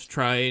stops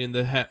trying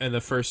in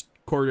the first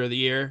quarter of the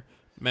year.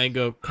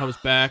 Mango comes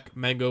back.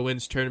 Mango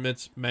wins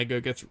tournaments. Mango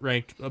gets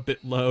ranked a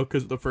bit low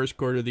because of the first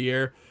quarter of the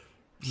year.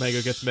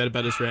 Mango gets mad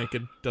about his rank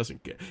and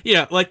doesn't get...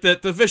 Yeah, like the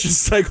vicious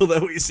cycle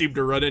that we seem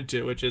to run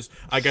into, which is,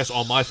 I guess,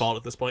 all my fault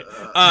at this point.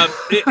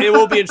 It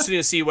will be interesting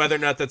to see whether or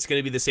not that's going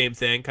to be the same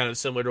thing, kind of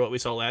similar to what we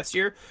saw last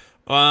year.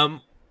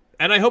 And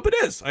I hope it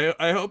is.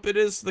 I hope it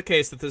is the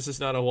case that this is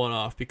not a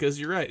one-off, because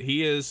you're right.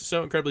 He is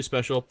so incredibly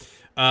special.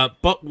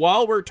 But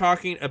while we're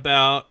talking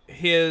about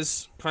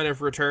his kind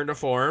of return to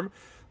form,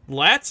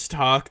 let's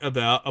talk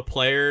about a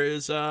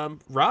player's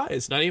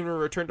rise. Not even a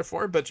return to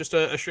form, but just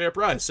a straight-up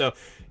rise. So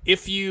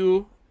if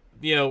you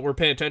were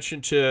paying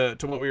attention to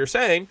what we were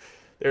saying,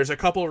 there's a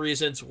couple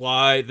reasons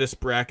why this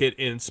bracket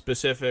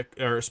specifically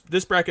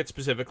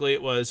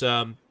was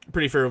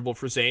pretty favorable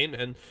for Zane,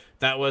 and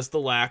that was the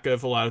lack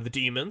of a lot of the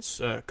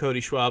demons. Cody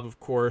Schwab, of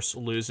course,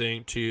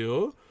 losing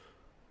to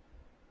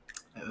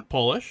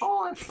Polish.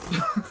 From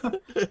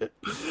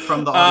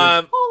the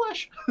audience,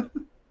 Polish.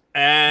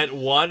 And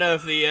one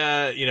of the,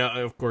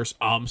 of course,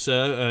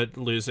 Amsa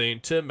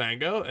losing to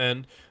Mango,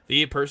 and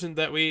the person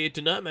that we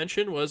did not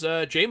mention was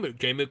Jmook.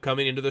 Jmook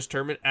coming into this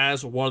tournament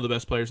as one of the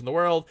best players in the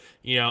world.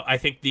 I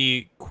think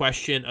the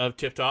question of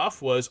tipped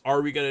off was,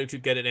 are we going to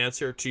get an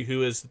answer to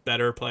who is the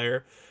better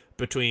player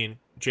between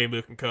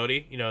Jmook and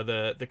Cody?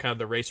 The kind of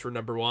the race for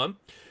number one.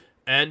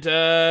 And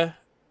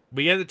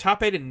we had the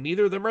top 8, and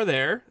neither of them are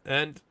there.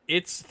 And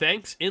it's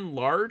thanks in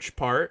large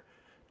part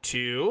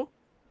to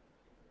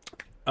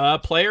a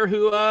player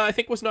who I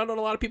think was not on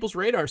a lot of people's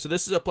radar. So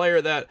this is a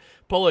player that,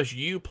 Polish,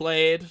 you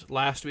played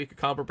last week at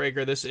Combo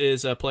Breaker. This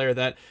is a player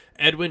that,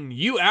 Edwin,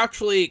 you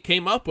actually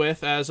came up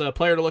with as a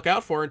player to look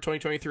out for in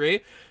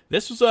 2023.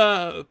 This was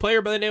a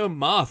player by the name of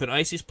Moth, an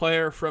Ices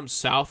player from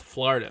South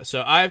Florida.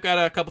 So I've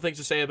got a couple things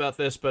to say about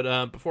this,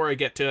 but before I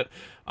get to it,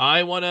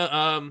 I want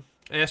to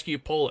ask you,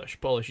 Polish.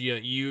 Polish,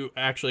 you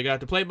actually got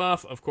to play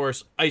Moth. Of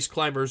course, Ice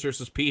Climbers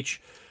versus Peach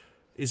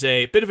is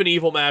a bit of an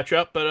evil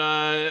matchup,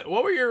 but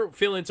what were your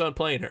feelings on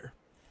playing her?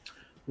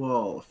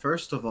 Well,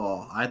 first of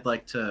all, I'd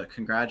like to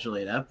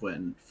congratulate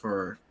Edwin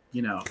for,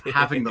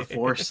 having the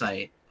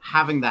foresight,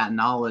 having that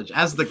knowledge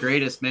as the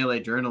greatest Melee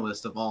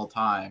journalist of all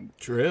time.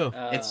 True.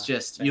 It's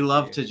just, you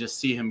love to just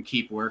see him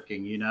keep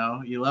working, You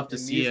love to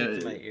see it.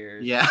 To my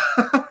ears. Yeah.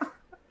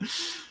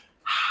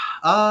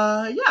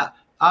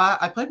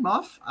 I played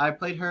Muff. I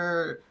played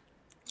her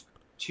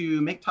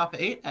to make top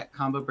 8 at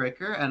Combo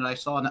Breaker, and I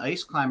saw an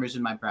Ice Climbers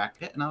in my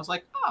bracket, and I was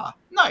like,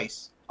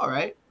 nice. All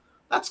right.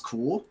 That's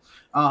cool.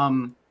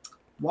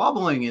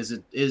 Wobbling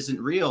isn't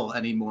real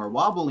anymore.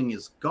 Wobbling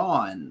is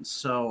gone.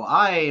 So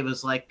I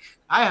was like,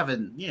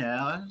 I'm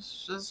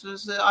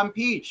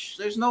Peach.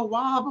 There's no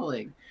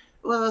wobbling.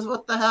 Well,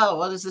 what the hell?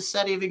 What is this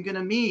set even going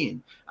to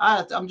mean?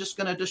 I'm just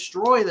going to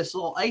destroy this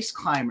little Ice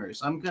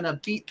Climbers. I'm going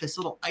to beat this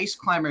little Ice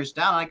Climbers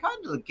down. I got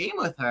into the game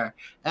with her,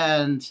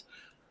 and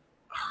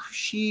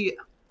she...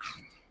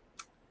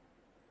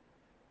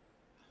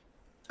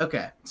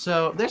 Okay,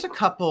 so there's a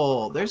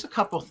couple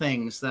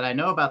things that I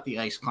know about the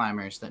Ice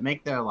Climbers that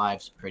make their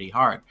lives pretty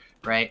hard,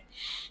 right?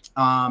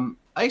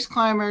 Ice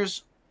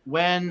Climbers,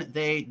 when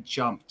they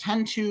jump,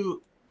 tend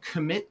to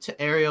commit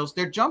to aerials.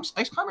 Their jumps,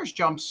 Ice Climber's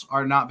jumps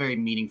are not very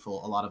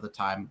meaningful a lot of the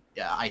time.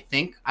 Yeah, I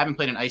think. I haven't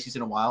played an Ices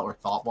in a while, or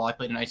thought while I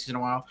played an Ices in a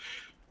while.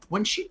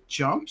 When she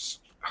jumps,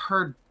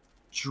 her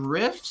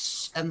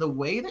drifts and the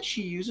way that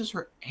she uses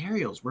her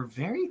aerials were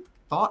very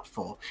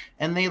thoughtful,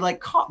 and they like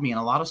caught me in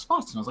a lot of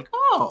spots, and I was like,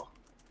 oh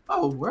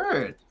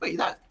word, wait,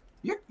 that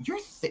you're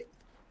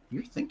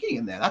thinking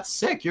in there, that's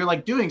sick, you're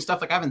like doing stuff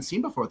like I haven't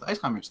seen before with the Ice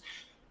Climbers.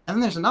 And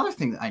then there's another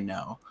thing that I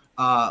know,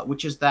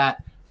 which is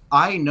that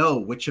I know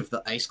which of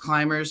the Ice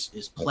Climbers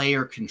is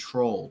player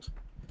controlled,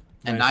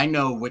 and Nice. I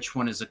know which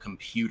one is a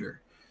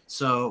computer.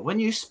 So when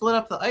you split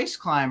up the Ice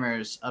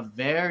Climbers, a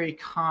very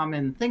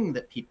common thing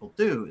that people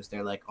do is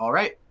they're like, all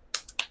right,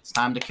 it's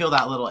time to kill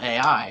that little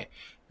AI.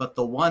 But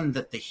the one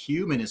that the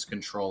human is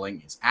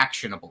controlling is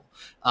actionable.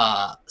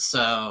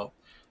 So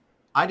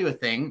I do a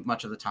thing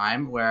much of the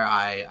time where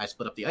I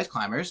split up the Ice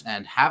Climbers,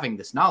 and having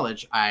this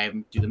knowledge, I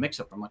do the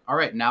mix-up. I'm like, all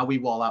right, now we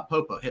wall out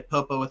Popo. Hit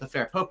Popo with a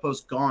fair. Popo's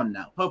gone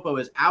now. Popo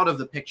is out of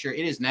the picture.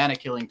 It is Nana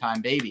killing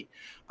time, baby.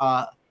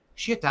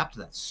 She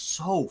adapted that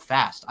so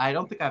fast. I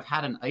don't think I've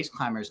had an Ice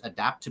Climbers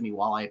adapt to me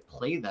while I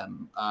play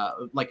them,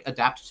 like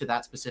adapt to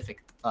that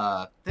specific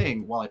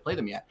thing while I play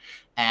them yet.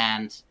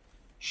 And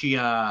she,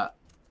 I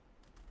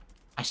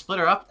split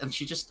her up, and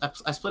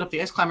I split up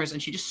the Ice Climbers,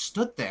 and she just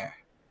stood there.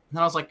 And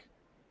then I was like,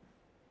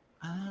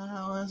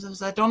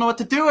 I don't know what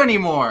to do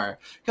anymore,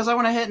 because I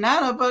want to hit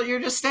Nana, but you're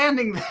just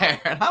standing there,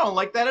 and I don't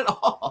like that at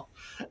all.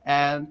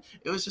 And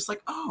it was just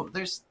like, oh,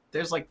 there's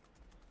like,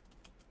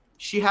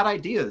 she had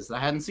ideas that I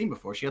hadn't seen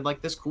before. She had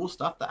like this cool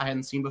stuff that I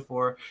hadn't seen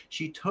before.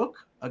 She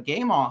took a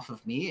game off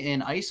of me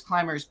in Ice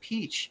Climbers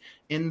Peach,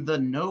 in the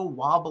no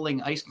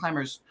wobbling Ice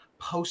Climbers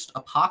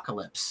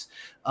post-apocalypse.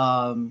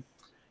 And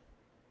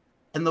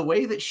the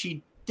way that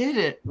she did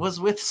it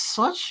was with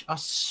such a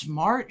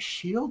smart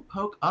shield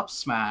poke up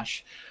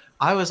smash.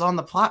 I was on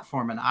the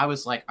platform and I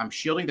was like, I'm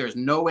shielding. There's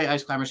no way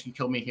Ice Climbers can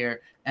kill me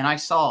here. And I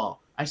saw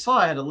I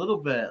had a little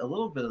bit of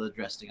the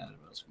dressing out of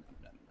it.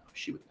 No,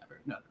 she would never.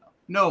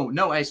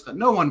 No, Ice Climbers.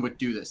 No one would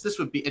do this. This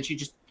would be, and she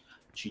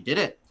did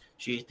it.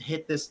 She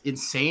hit this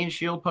insane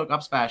shield poke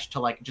up smash to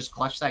like just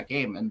clutch that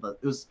game. And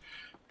it was,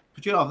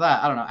 between all of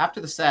that, I don't know.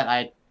 After the set,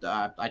 I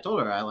told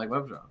her, I was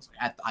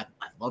like, I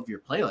love your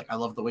play. Like, I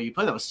love the way you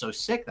play. That was so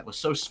sick. That was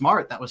so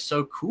smart. That was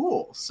so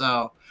cool.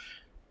 So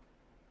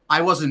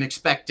I wasn't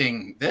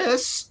expecting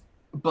this,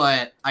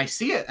 but I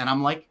see it and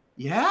I'm like,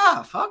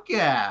 yeah, fuck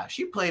yeah.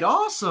 She played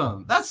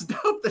awesome. That's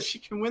dope that she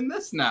can win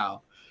this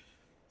now.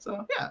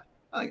 So yeah,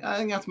 I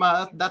think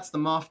that's the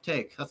Moth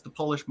take. That's the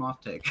Polish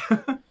Moth take.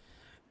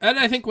 And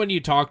I think when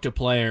you talk to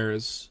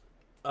players,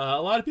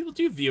 a lot of people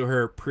do view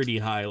her pretty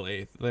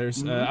highly.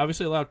 There's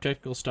obviously a lot of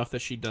technical stuff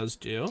that she does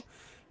do.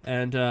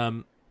 And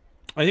I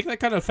think that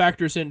kind of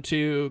factors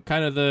into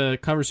kind of the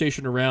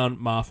conversation around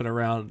Moth and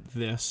around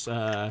this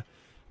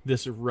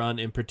this run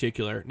in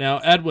particular. Now,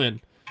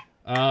 Edwin,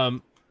 I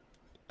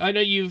know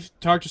you've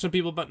talked to some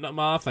people about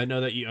Moth. I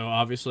know that you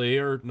obviously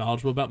are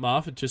knowledgeable about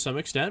Moth to some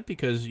extent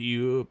because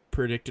you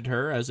predicted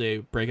her as a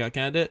breakout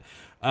candidate.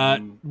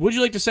 Would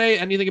you like to say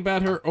anything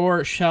about her,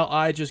 or shall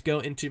I just go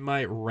into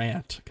my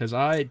rant? Because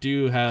I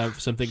do have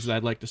some things that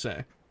I'd like to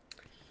say.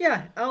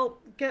 Yeah, I'll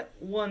get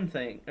one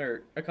thing,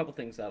 or a couple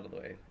things out of the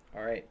way.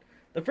 All right.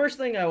 The first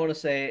thing I want to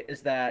say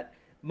is that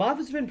Moth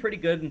has been pretty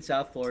good in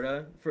South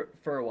Florida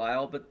for a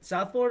while, but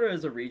South Florida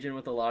is a region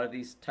with a lot of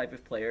these type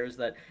of players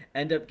that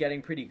end up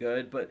getting pretty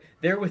good, but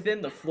they're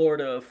within the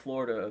Florida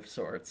of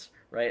sorts,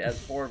 right?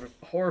 As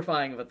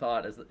horrifying of a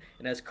thought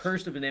and as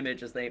cursed of an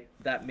image as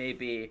that may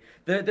be,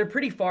 they're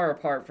pretty far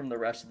apart from the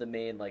rest of the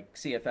main like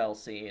CFL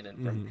scene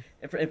and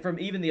from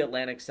even the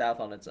Atlantic South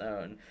on its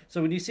own. So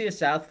when you see a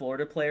South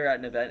Florida player at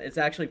an event, it's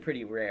actually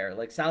pretty rare.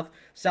 Like South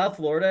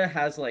Florida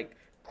has like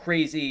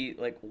crazy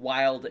like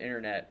wild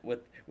internet with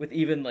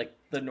even like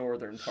the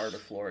northern part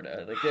of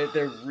Florida. Like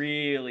they're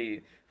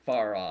really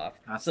far off.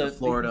 That's so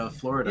the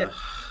Florida.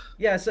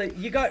 Yeah, so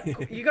you got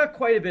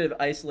quite a bit of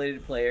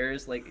isolated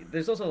players. Like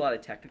there's also a lot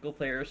of technical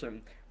players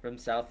from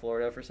South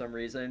Florida for some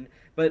reason.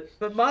 But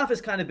Moth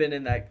has kind of been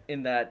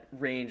in that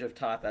range of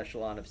top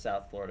echelon of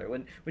South Florida.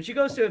 When she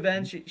goes to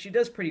events, she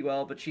does pretty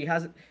well, but she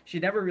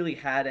never really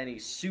had any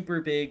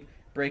super big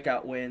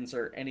breakout wins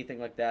or anything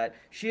like that.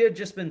 She had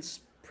just been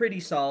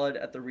pretty solid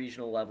at the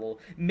regional level.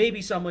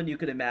 Maybe someone you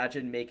could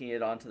imagine making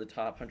it onto the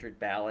top 100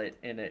 ballot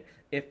in it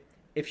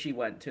if she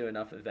went to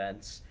enough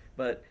events.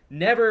 But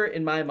never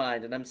in my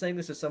mind, and I'm saying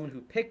this as someone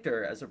who picked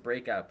her as a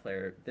breakout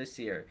player this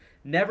year,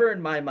 never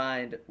in my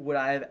mind would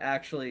I have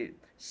actually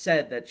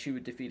said that she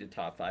would defeat a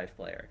top 5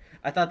 player.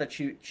 I thought that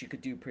she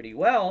could do pretty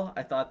well.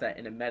 I thought that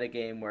in a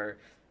metagame where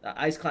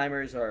Ice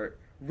Climbers are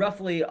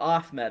roughly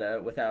off meta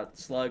without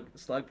slug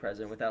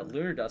present, without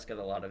Lunar Dusk at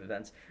a lot of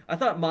events, I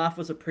thought Moth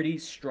was a pretty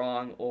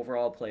strong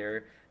overall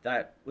player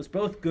that was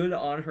both good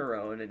on her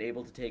own and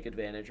able to take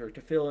advantage or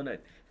to fill in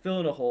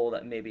a hole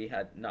that maybe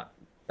had not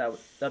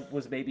that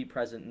was maybe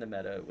present in the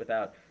meta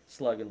without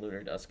Slug and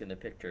Lunar Dusk in the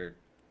picture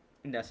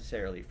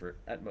necessarily for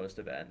at most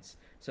events.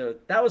 So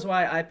that was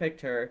why I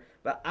picked her,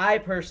 but I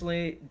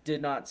personally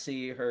did not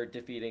see her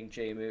defeating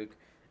Jmook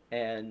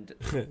and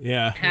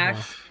Yeah.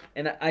 Hacks.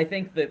 And I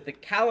think that the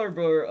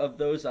caliber of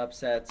those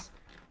upsets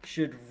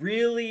should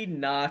really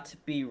not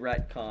be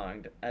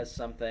retconned as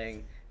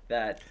something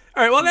that.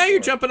 All right. Well, now you're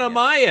people- jumping on yeah.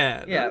 my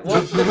end. Yeah,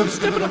 well,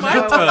 Stepping on my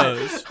now I wanna-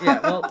 toes. Yeah,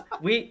 well,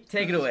 we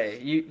take it away.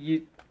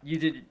 You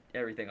did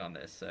everything on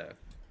this, so.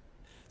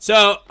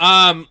 So,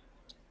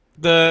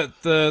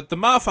 the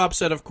Moff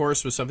upset, of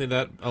course, was something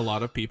that a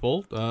lot of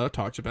people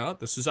talked about.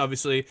 This is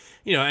obviously,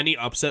 any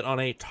upset on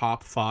a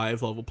top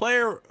 5 level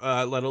player,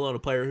 let alone a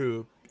player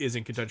who is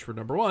in contention for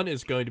number 1,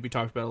 is going to be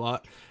talked about a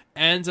lot.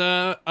 And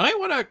I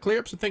want to clear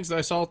up some things that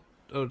I saw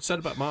said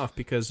about Moff,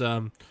 because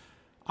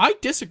I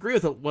disagree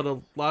with what a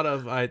lot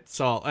of I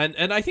saw,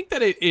 and I think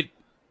that it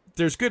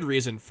there's good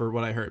reason for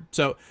what I heard.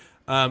 So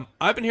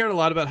I've been hearing a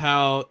lot about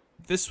how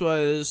this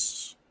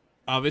was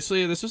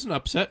an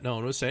upset. No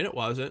one was saying it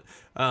wasn't,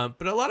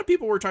 but a lot of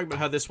people were talking about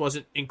how this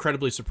wasn't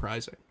incredibly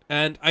surprising,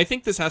 and I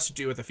think this has to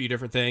do with a few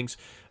different things.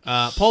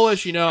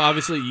 Polish,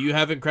 obviously you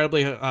have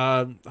incredibly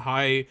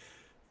high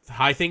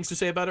things to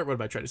say about it. What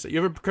am I trying to say?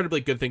 You have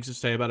incredibly good things to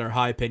say about our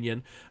high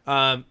opinion.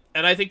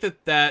 And I think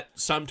that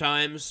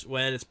sometimes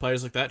when it's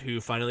players like that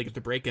who finally get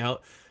the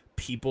breakout,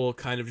 people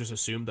kind of just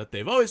assume that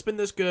they've always been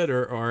this good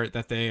or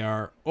that they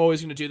are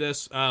always going to do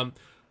this.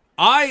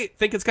 I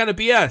think it's kind of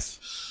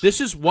BS. This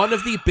is one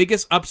of the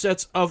biggest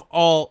upsets of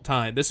all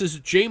time. This is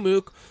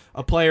J-Mook,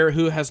 a player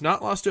who has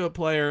not lost to a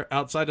player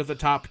outside of the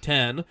top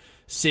 10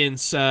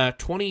 since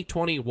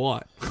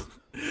 2021.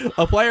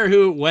 A player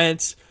who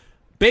went...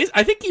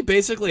 I think he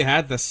basically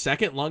had the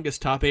second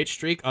longest top 8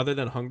 streak other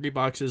than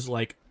Hungrybox's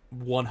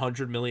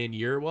 100 million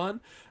year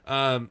one.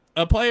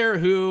 A player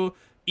who,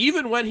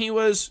 even when he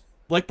was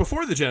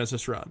before the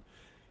Genesis run,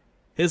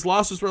 his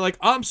losses were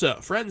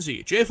Amsa,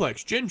 Frenzy,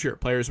 J-Flex, Ginger,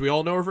 players we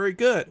all know are very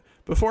good.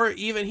 Before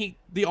even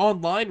the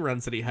online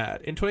runs that he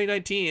had. In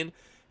 2019,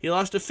 he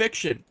lost to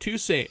Fiction,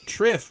 Toussaint,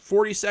 Triff,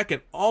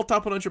 42nd, all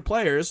top 100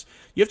 players.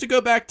 You have to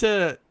go back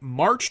to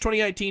March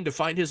 2019 to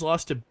find his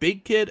loss to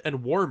Big Kid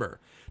and Warmer,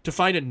 to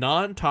find a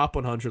non-top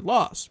 100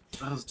 loss.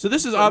 So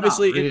this is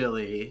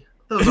obviously...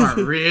 Those aren't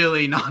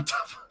really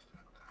non-top.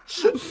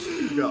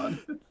 God.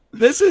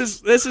 This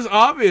is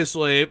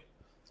obviously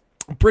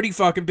a pretty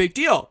fucking big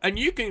deal. And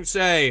you can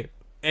say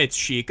it's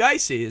Sheik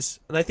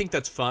Ices, and I think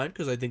that's fine,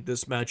 because I think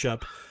this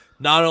matchup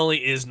not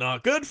only is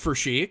not good for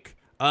Sheik,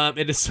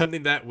 it is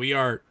something that we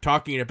are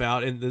talking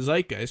about in the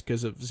zeitgeist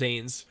because of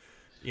Zane's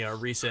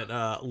recent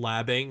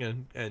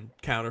labbing and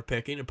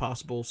counter-picking and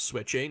possible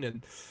switching.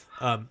 And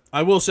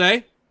I will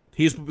say,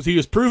 he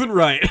was proven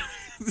right.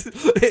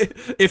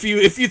 If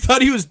you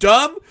thought he was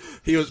dumb,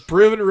 he was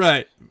proven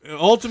right.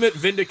 Ultimate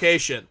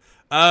vindication.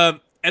 And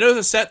it was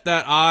a set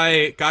that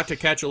I got to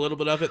catch a little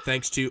bit of it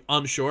thanks to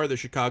Unshore, the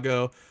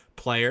Chicago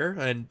player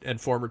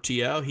and former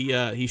TO.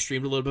 He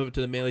streamed a little bit of it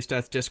to the Melee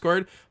Stats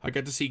Discord. I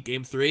got to see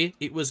Game 3.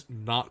 It was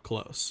not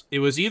close. It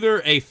was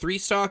either a 3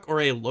 stock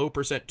or a low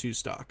percent 2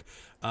 stock.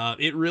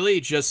 It really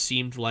just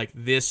seemed like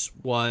this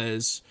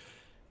was...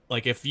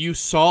 if you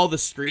saw the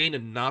screen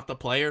and not the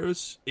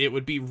players, it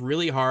would be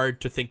really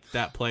hard to think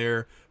that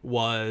player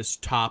was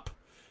top,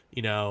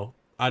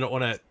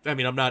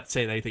 I'm not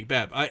saying anything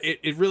bad.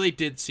 It really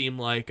did seem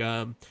like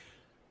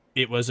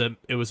it was a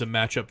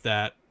matchup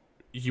that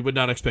you would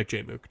not expect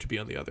J-Mook to be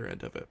on the other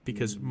end of it,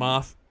 because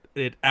Moff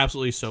did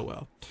absolutely so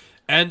well.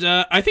 And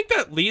I think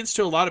that leads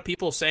to a lot of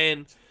people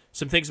saying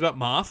some things about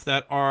Moff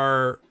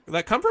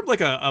that come from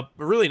a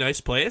really nice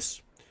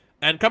place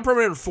and come from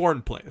an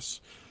informed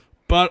place.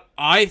 But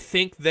I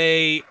think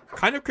they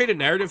kind of create a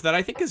narrative that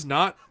I think is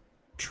not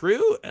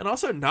true and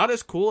also not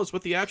as cool as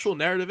what the actual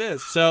narrative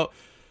is. So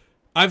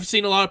I've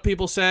seen a lot of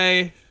people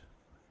say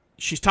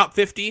she's top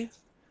 50.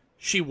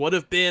 She would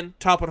have been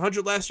top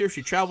 100 last year if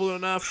she traveled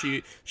enough.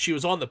 She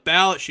was on the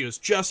ballot. She was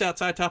just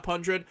outside top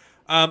 100.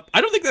 I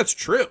don't think that's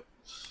true.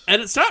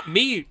 And it's not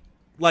me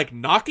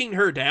knocking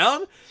her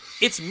down.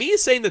 It's me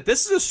saying that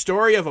this is a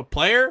story of a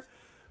player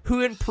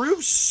who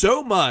improved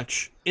so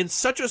much in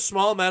such a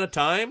small amount of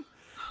time.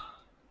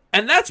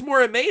 And that's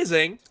more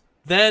amazing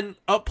than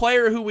a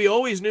player who we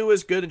always knew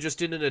was good and just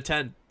didn't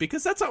attend,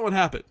 because that's not what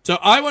happened. So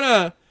I want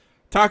to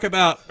talk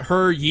about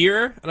her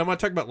year, and I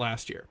want to talk about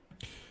last year.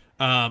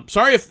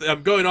 Sorry if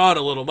I'm going on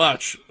a little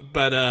much,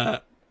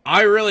 but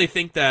I really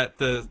think that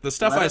the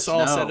stuff I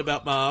saw said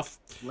about Moff...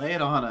 Lay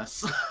it on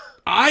us.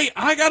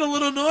 I got a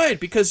little annoyed,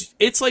 because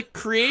it's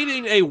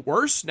creating a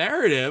worse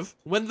narrative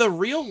when the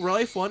real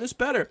life one is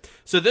better.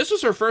 So this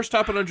was her first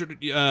top 100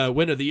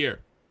 win of the year.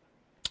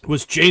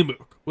 Was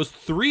J-Mook. Was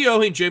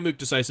 3-0ing J-Mook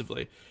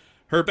decisively.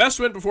 Her best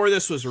win before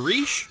this was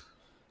Riche.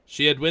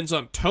 She had wins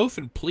on Toph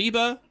and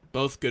Pleba,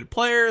 both good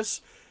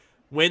players.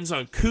 Wins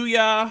on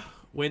Kuya,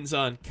 wins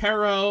on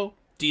Caro,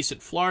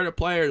 decent Florida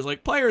players,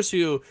 players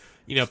who,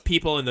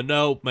 people in the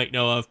know might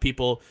know of.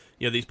 People,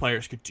 these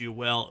players could do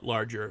well at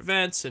larger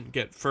events and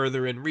get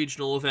further in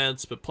regional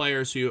events, but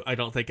players who I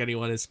don't think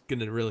anyone is going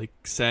to really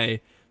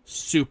say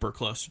super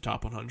close to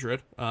top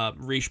 100.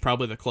 Riche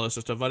probably the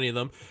closest of any of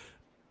them.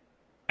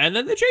 and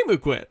then the J-Moo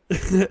quit.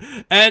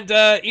 And,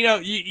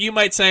 you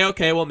might say,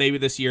 okay, well, maybe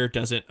this year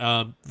doesn't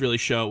really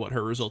show what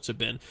her results have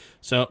been.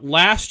 So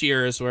last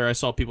year is where I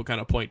saw people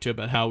kind of point to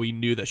about how we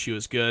knew that she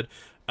was good.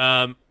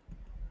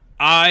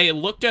 I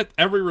looked at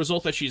every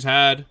result that she's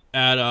had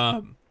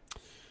at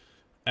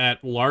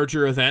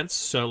larger events,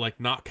 so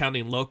like not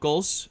counting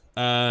locals,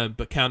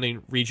 but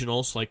counting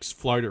regionals, like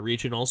Florida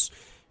regionals.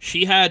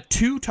 She had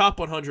 2 top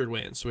 100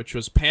 wins, which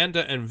was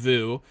Panda and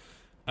Vu.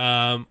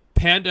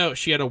 Panda,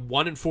 she had a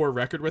 1-4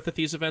 record with at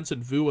these events,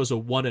 and Vu was a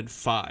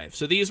 1-5.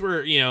 So these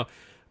were,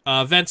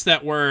 events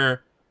that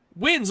were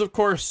wins, of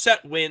course,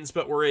 set wins,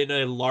 but were in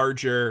a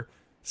larger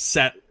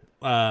set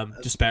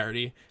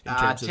disparity in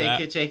terms of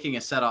that. Taking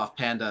a set off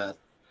Panda.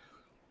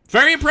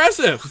 Very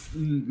impressive.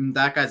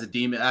 That guy's a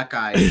demon. That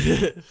guy.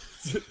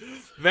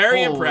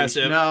 Very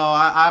impressive. No,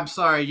 I'm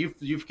sorry.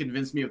 You've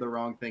convinced me of the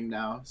wrong thing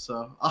now.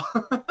 So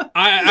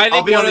I think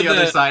I'll be on the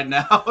other side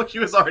now. She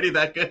was already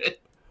that good.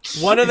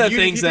 One of the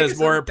things that is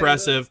more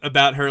impressive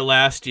about her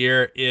last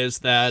year is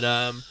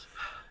that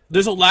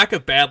there's a lack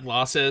of bad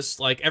losses.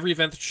 Like every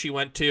event that she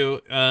went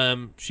to,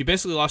 she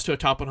basically lost to a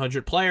top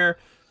 100 player.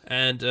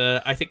 And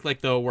I think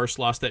like the worst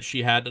loss that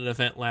she had in an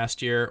event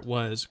last year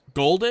was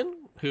Golden,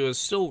 who is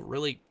still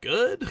really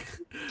good.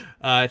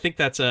 I think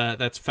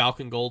that's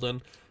Falcon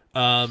Golden,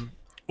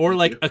 or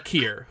like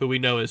Akir, who we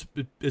know is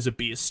a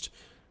beast.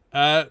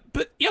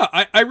 But yeah,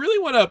 I really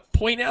want to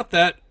point out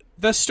that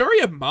the story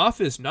of Moth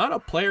is not a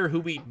player who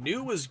we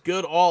knew was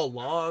good all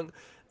along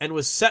and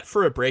was set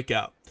for a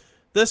breakout.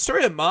 The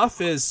story of Moth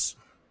is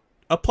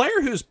a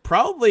player who's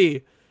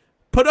probably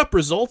put up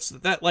results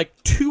that like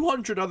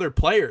 200 other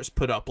players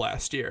put up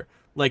last year.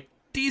 Like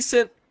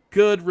decent,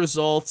 good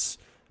results,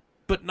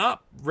 but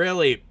not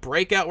really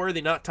breakout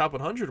worthy, not top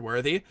 100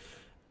 worthy,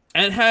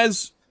 and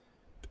has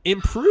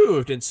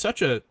improved in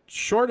such a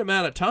short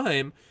amount of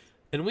time.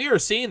 And we are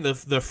seeing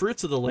the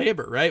fruits of the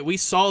labor, right? We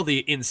saw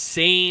the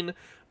insane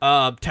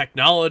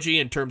technology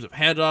in terms of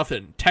handoff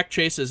and tech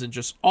chases and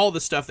just all the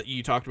stuff that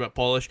you talked about,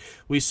 Polish.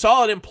 We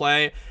saw it in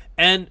play,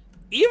 and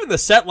even the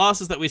set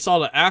losses that we saw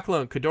to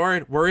Aklo and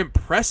Kadoran were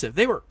impressive.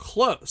 They were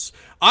close.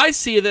 I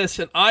see this,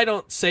 and I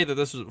don't say that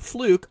this is a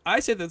fluke.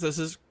 I say that this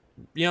is,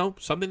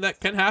 something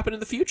that can happen in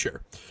the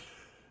future.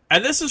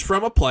 And this is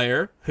from a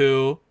player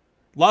who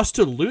lost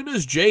to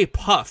Luna's J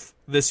Puff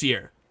this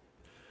year.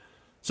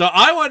 So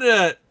I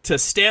wanted to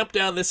stamp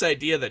down this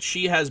idea that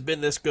she has been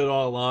this good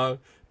all along,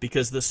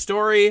 because the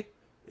story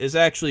is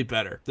actually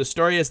better. The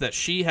story is that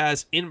she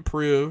has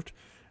improved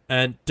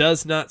and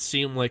does not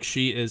seem like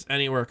she is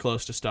anywhere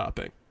close to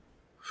stopping.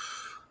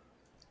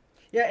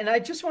 Yeah, and I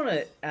just want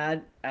to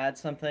add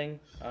something.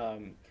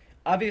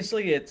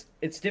 Obviously,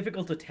 it's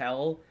difficult to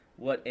tell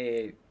what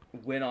a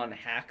win on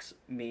hacks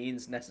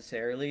means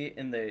necessarily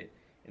in the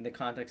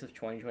context of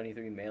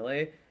 2023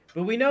 Melee,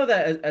 but we know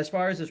that as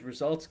far as his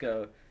results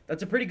go,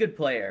 that's a pretty good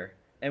player.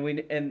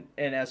 And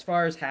as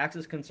far as hacks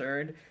is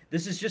concerned,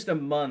 this is just a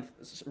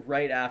month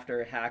right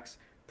after hacks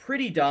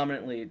pretty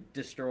dominantly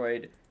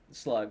destroyed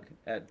Slug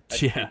at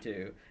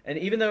T2. And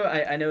even though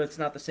I know it's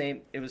not the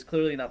same, it was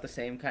clearly not the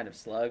same kind of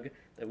Slug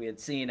that we had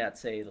seen at,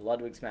 say, the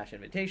Ludwig Smash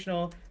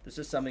Invitational. This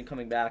is something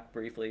coming back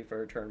briefly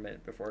for a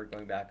tournament before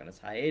going back on its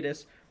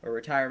hiatus or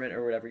retirement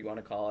or whatever you want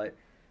to call it.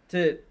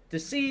 To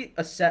see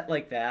a set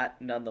like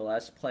that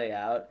nonetheless play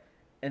out,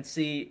 and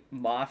see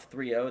Moth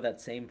 3-0, that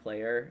same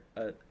player,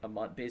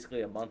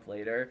 basically a month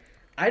later,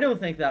 I don't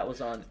think that was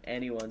on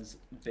anyone's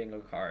bingo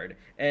card.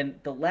 And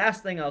the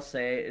last thing I'll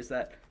say is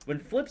that when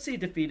Flipsy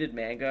defeated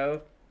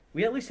Mango,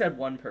 we at least had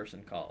one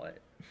person call it.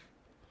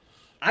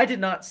 I did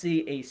not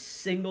see a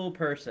single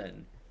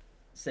person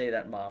say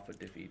that Moth would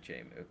defeat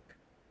J-Mook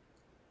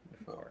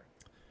before.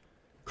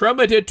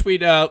 Chroma did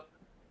tweet out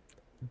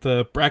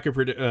the bracket,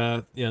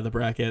 the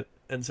bracket,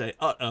 and say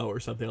 "uh-oh" or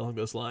something along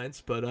those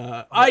lines. But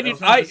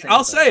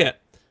I'll say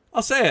it.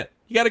 I'll say it.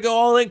 You got to go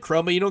all in,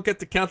 Chroma. You don't get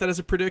to count that as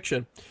a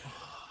prediction.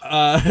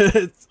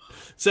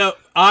 So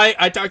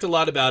I talked a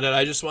lot about it.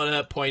 I just want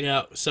to point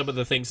out some of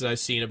the things that I've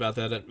seen about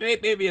that. And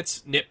maybe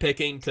it's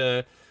nitpicking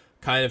to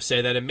kind of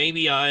say that, and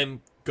maybe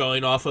I'm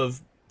going off of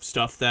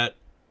stuff that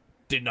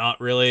did not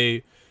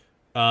really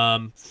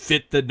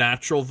fit the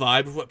natural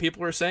vibe of what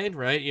people are saying,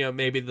 right?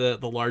 Maybe the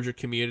larger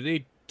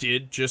community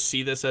did just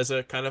see this as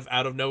a kind of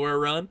out of nowhere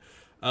run.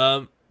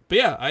 But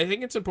yeah, I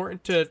think it's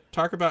important to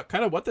talk about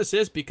kind of what this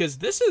is, because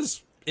this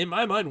is, in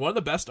my mind, one of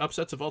the best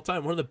upsets of all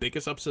time, one of the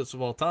biggest upsets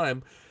of all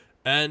time.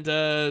 And,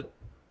 I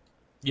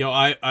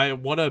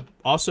want to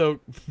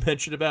also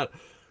mention about,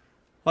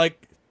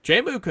 like,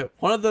 J-Mook,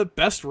 one of the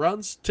best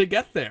runs to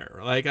get there.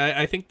 Like,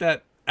 I think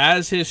that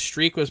as his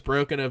streak was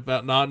broken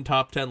about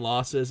non-top 10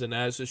 losses, and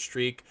as his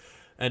streak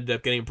ended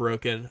up getting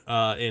broken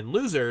in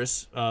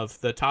losers of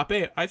the top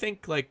 8, I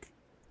think, like,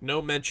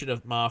 no mention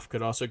of Moth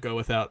could also go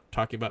without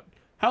talking about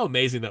how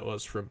amazing that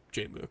was from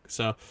J-Mook.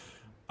 So,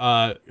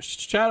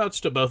 shout outs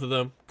to both of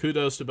them.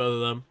 Kudos to both of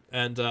them.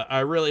 And I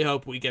really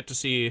hope we get to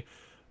see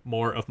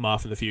more of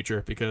Moth in the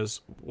future,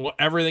 because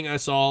everything I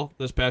saw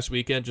this past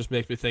weekend just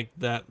makes me think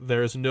that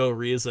there's no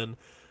reason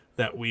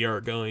that we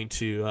are going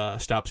to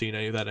stop seeing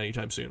any of that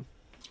anytime soon.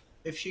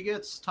 if she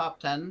gets top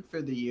 10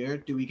 for the year,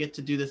 do we get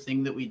to do the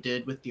thing that we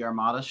did with the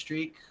Armada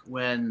streak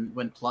when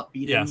Plup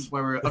beat him?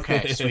 Where we're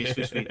okay, sweet.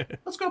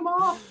 Let's go,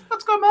 Moff.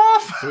 Let's go,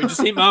 Moff. So we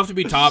just need Moff to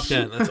be top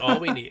 10. That's all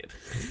we need.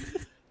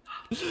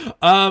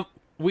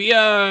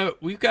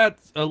 We've got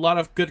a lot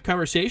of good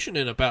conversation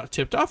in about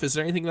Tipped Off. Is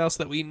there anything else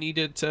that we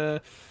needed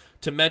to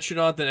mention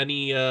on that?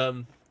 Any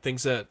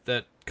things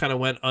that kind of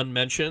went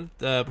unmentioned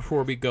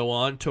before we go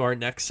on to our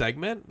next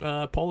segment?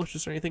 Polish,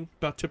 is there anything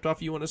about Tipped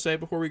Off you want to say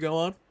before we go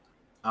on?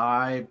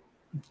 I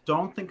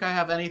don't think I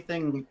have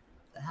anything.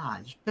 I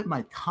just bit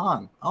my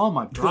tongue. Oh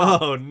my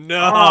god. Oh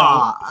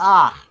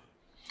no.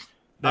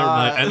 Never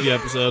mind. End the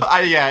episode.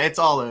 Yeah, it's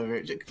all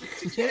over.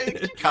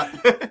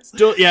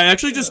 Cut.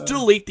 Actually, just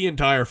delete the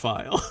entire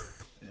file.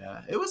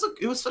 Yeah, it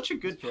was such a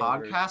good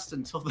podcast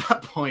until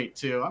that point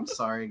too. I'm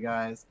sorry,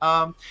 guys.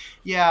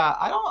 Yeah,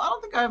 I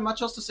don't think I have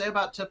much else to say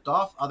about Tipped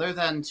Off other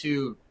than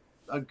to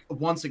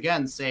once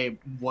again say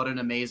what an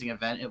amazing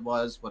event it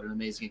was, what an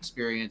amazing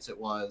experience it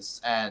was,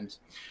 and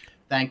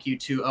thank you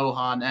to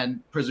Ohan and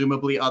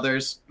presumably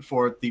others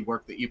for the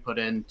work that you put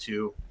in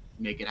to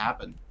make it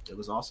happen. It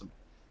was awesome.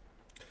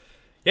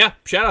 Yeah,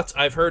 shoutouts.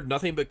 I've heard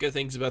nothing but good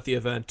things about the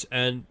event,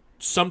 and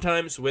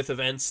sometimes with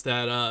events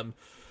that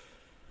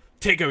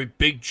take a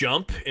big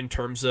jump in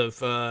terms of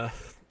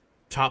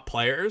top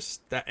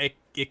players, that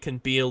it can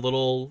be a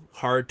little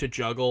hard to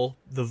juggle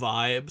the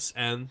vibes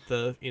and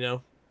the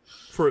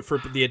for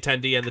the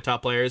attendee and the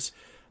top players.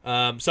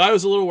 So I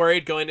was a little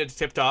worried going into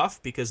Tipped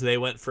Off because they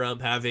went from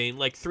having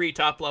like 3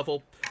 top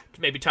level,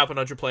 maybe top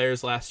 100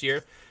 players last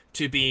year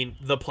to being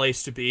the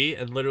place to be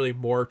and literally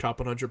more top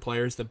 100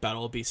 players than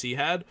Battle of BC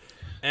had.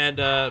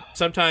 And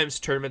sometimes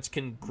tournaments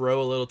can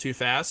grow a little too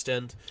fast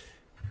and,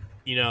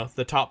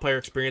 the top player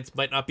experience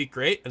might not be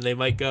great and they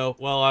might go,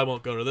 well, I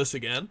won't go to this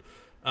again.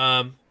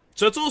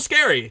 So it's a little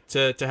scary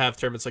to have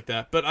tournaments like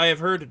that. But I have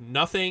heard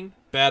nothing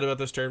bad about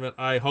this tournament.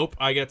 I hope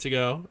I get to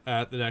go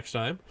at the next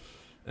time.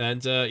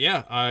 And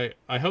I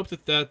hope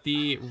that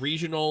the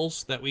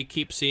regionals that we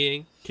keep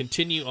seeing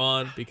continue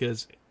on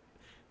because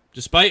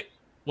despite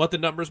what the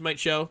numbers might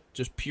show,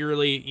 just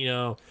purely,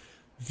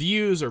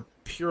 views or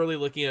purely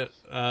looking at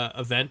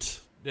event,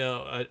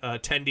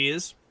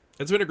 attendees,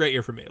 it's been a great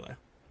year for Melee.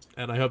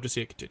 And I hope to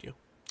see it continue.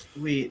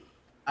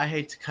 I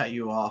hate to cut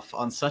you off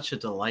on such a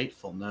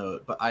delightful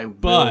note, but I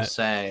will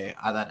say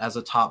that as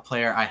a top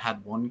player, I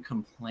had one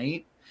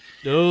complaint.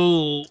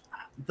 No.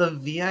 The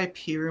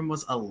VIP room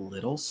was a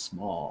little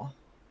small.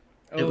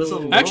 It Oh. was a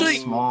little Actually,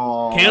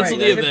 small. cancel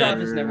the Tipped event.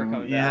 Off is never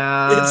coming back.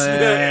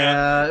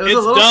 Yeah, it was It's a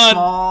little done.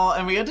 small,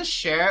 and we had to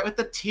share it with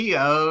the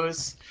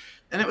TOs.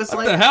 And it was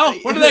What the hell?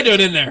 What are they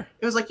doing in there?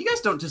 It was like, you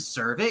guys don't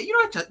deserve it.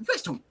 You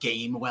guys don't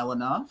game well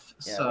enough.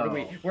 Yeah, so what are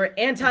we? We're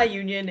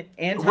anti-union,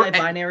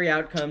 anti-binary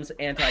outcomes,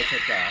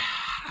 anti-Tipped Off.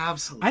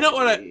 absolutely. I don't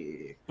want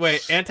to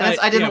wait.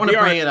 I didn't want to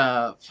bring it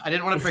up. I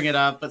didn't want to bring it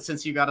up, but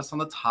since you got us on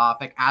the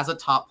topic, as a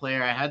top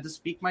player, I had to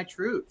speak my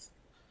truth.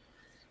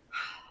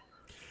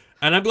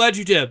 And I'm glad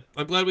you did.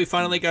 I'm glad we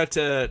finally got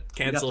to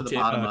cancel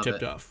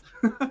Tipped Off.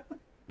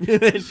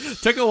 It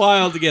took a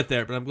while to get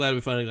there, but I'm glad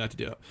we finally got to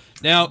do it.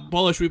 Now,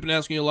 Polish, we've been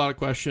asking you a lot of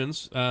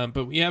questions,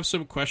 but we have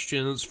some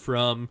questions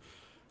from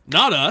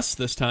not us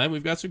this time.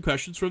 We've got some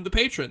questions from the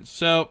patrons.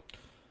 So,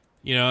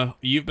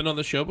 you've been on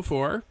the show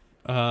before.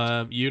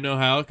 You know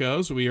how it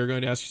goes. We are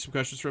going to ask you some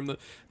questions from the.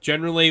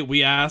 Generally,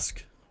 we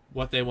ask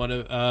what they want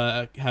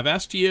to have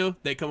asked to you.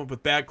 They come up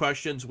with bad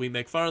questions. We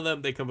make fun of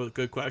them. They come up with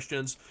good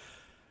questions.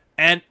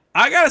 And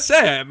I gotta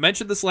say, I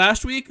mentioned this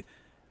last week.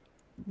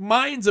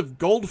 Minds of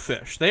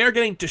goldfish. They are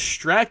getting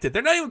distracted.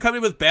 They're not even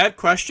coming with bad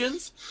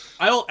questions.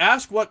 I will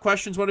ask what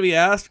questions want to be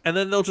asked, and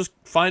then they'll just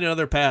find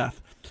another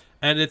path.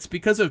 And it's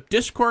because of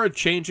Discord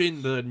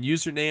changing the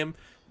username.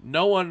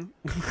 No one,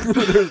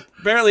 there's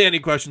barely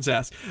any questions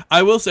asked.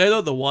 I will say,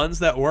 though, the ones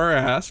that were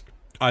asked,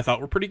 I thought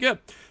were pretty good.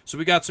 So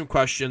we got some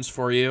questions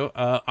for you.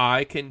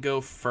 I can go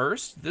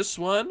first. This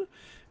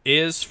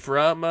one's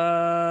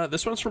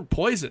from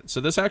Poison. So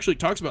this actually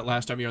talks about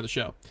last time you were on the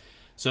show.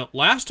 So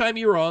last time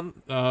you were on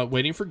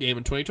Waiting for Game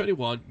in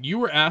 2021, you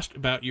were asked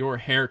about your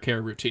hair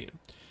care routine.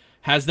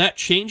 Has that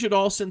changed at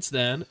all since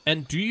then?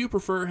 And do you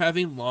prefer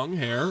having long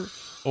hair,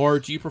 or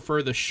do you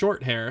prefer the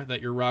short hair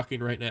that you're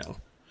rocking right now?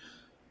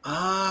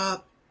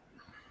 That's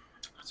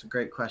a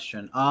great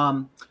question.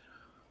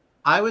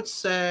 I would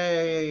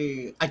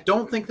say I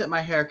don't think that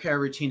my hair care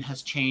routine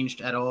has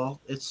changed at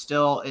all. It's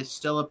still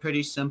a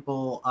pretty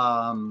simple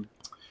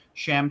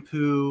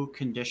shampoo,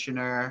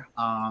 conditioner.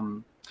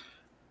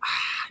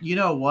 You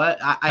know what?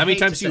 How many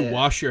times do you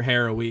wash your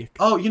hair a week?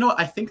 Oh, you know what?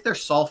 I think they're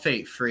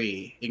sulfate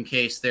free in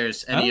case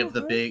there's any of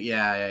the big.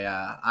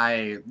 Yeah.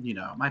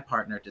 My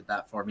partner did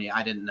that for me.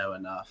 I didn't know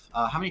enough.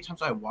 How many times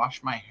do I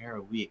wash my hair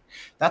a week?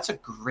 That's a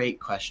great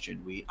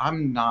question.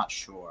 I'm not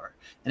sure,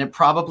 and it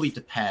probably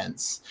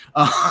depends.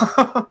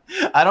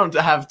 I don't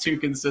have too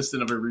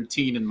consistent of a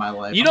routine in my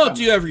life. You don't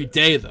do every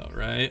day though,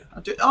 right?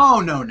 Oh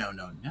no.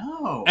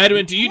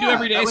 Edwin, do you do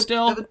every day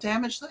still? That would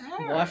damage the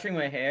hair. Washing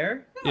my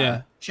hair?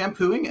 Yeah.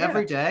 Shampooing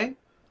every day?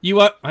 You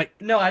what?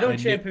 No, I don't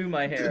shampoo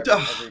my hair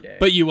every day.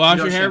 But you wash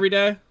your hair every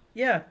day?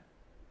 Yeah.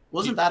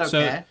 Wasn't that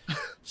okay?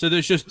 So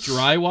there's just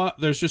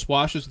there's just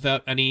washes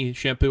without any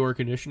shampoo or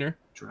conditioner?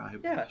 Dry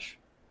Yeah. wash.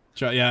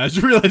 Yeah, I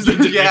just realized that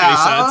didn't make any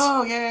sense.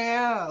 Oh,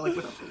 yeah. Like,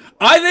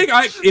 I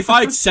think if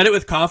I said it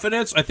with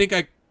confidence, I think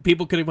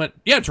people could have went,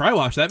 yeah, dry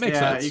wash. That makes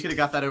sense. Yeah, you could have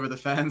got that over the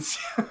fence.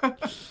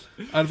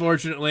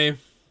 Unfortunately,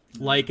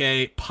 like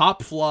a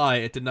pop fly,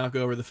 it did not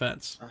go over the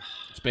fence.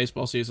 It's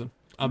baseball season.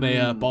 I'm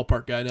a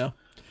ballpark guy now.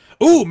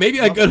 Ooh, maybe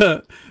I go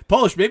to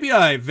Polish. Maybe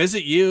I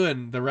visit you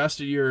and the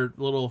rest of your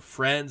little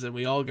friends, and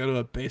we all go to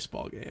a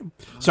baseball game.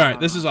 Sorry,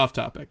 this is off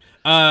topic.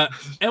 And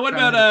what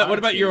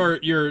about your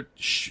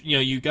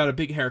you got a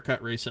big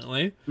haircut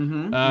recently?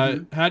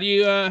 How do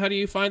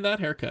you find that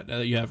haircut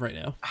that you have right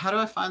now? How do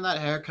I find that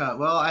haircut?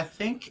 Well, I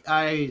think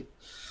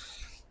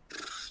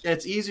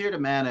it's easier to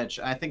manage.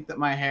 I think that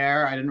my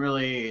hair,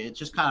 it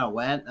just kind of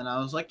went, and I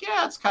was like,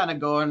 yeah, it's kind of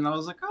going. And I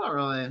was like, I don't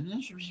really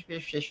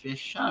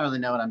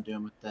know what I'm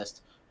doing with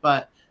this.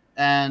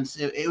 And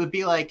it would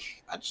be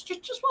like, I just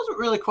wasn't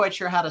really quite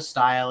sure how to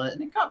style it.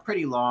 And it got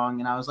pretty long,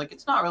 and I was like,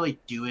 it's not really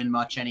doing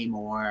much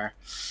anymore.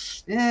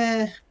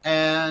 And,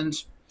 I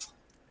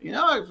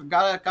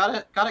got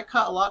it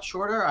cut a lot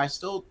shorter. I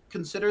still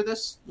consider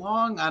this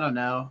long. I don't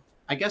know.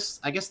 I guess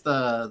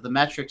the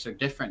metrics are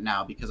different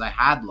now because I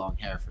had long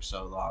hair for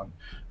so long.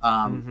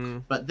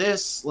 But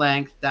this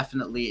length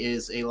definitely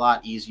is a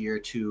lot easier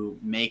to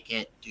make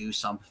it do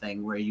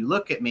something where you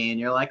look at me and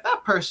you're like,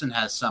 that person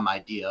has some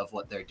idea of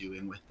what they're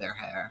doing with their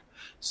hair.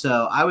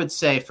 So I would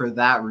say for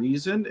that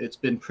reason, it's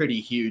been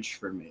pretty huge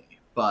for me.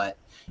 But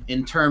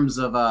in terms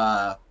of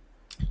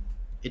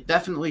it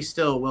definitely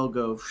still will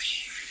go.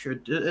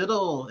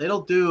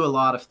 It'll do a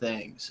lot of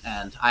things,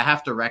 and I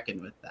have to reckon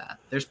with that.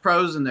 There's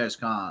pros and there's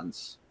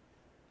cons.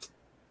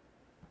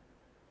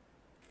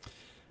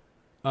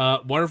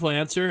 Wonderful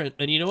answer,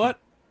 and you know what?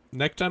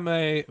 Next time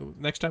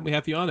we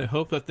have you on, I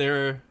hope that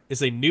there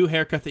is a new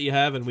haircut that you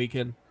have, and we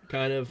can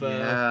kind of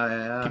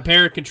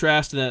compare and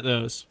contrast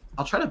those.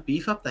 I'll try to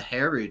beef up the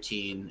hair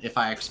routine if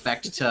I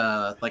expect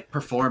to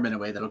perform in a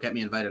way that'll get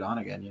me invited on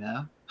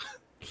again.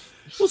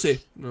 We'll see.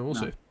 We'll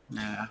see.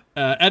 Yeah.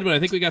 Edwin, I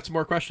think we got some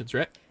more questions,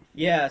 right?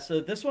 Yeah,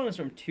 so this one is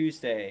from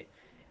Tuesday.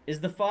 Is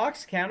the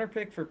Fox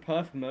counterpick for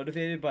Puff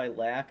motivated by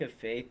lack of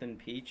faith in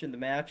Peach in the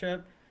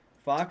matchup?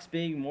 Fox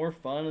being more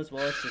fun as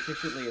well as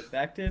sufficiently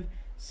effective?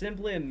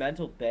 Simply a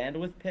mental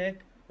bandwidth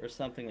pick? Or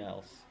something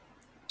else?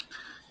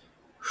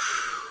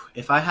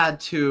 If I had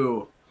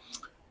to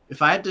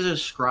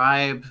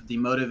describe the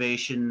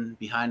motivation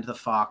behind the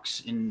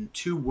Fox in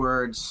 2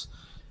 words,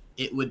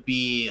 it would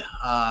be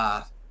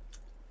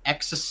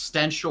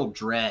existential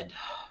dread.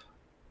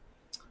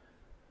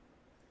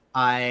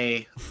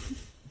 I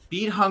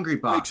beat Hungry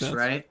Box,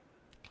 right?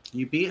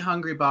 You beat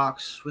Hungry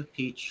Box with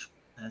Peach,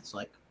 and it's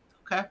like,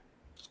 okay,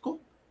 it's cool.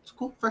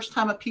 First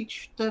time a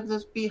Peach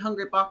does beat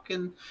Hungry Box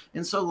in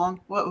so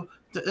long. Whoa,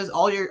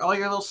 all your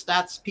little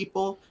stats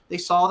people, they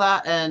saw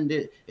that, and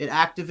it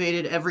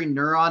activated every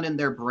neuron in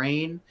their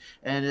brain,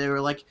 and they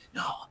were like,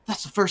 no,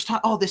 that's the first time.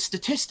 Oh, this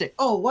statistic.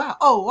 Oh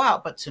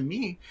wow. But to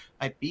me,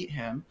 I beat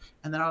him,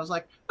 and then I was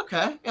like,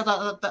 okay, yeah,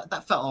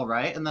 that felt all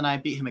right. And then I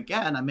beat him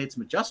again. I made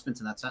some adjustments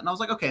in that set, and I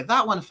was like, okay,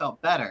 that one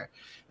felt better.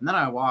 And then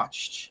I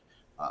watched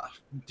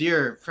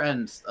dear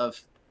friends of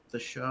the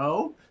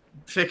show,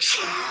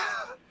 Fiction.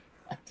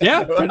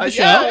 Yeah, friend of the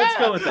show. Yeah, let's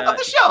go with that. Of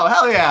the show,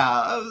 hell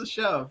yeah, of the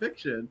show,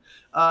 Fiction.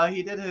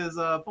 He did his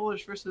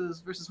Polish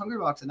versus Hungry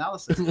Box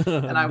analysis,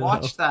 and I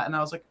watched that, and I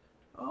was like,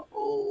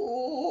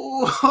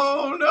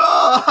 oh no,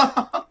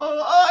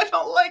 I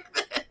don't like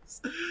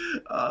this.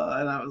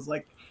 And I was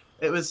like,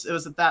 it was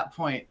at that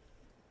point,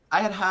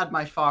 I had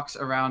my Fox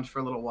around for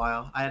a little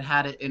while. I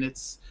had it in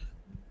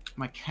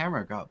my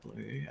camera got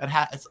blurry.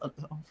 It's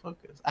on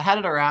focus. I had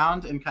it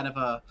around in kind of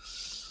a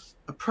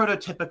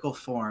prototypical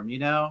form,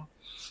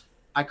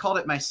 I called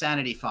it my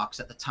sanity Fox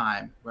at the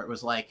time, where it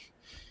was like,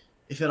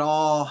 if it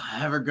all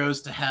ever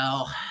goes to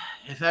hell,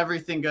 if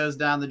everything goes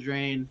down the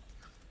drain,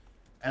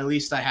 at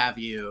least I have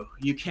you.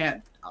 You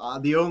can't.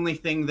 The only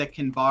thing that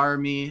can bar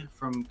me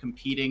from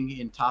competing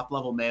in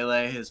top-level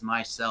Melee is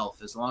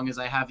myself, as long as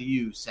I have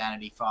you,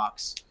 Sanity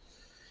Fox.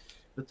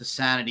 But the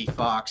Sanity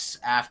Fox,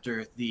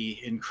 after the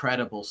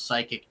incredible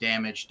psychic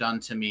damage done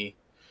to me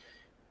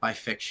by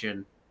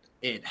Fiction,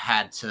 it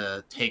had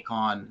to take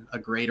on a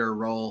greater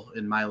role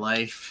in my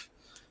life.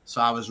 So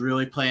I was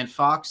really playing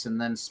Fox,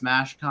 and then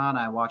SmashCon,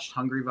 I watched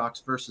Hungry Box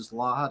versus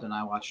Lod, and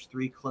I watched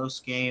 3 close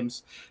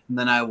games, and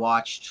then I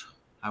watched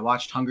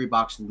Hungry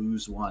Box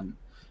lose one,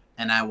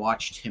 and I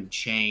watched him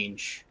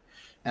change,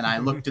 and I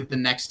looked at the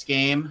next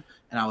game,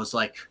 and I was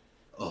like,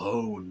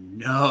 oh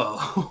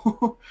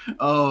no,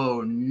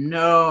 oh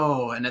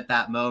no, and at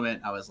that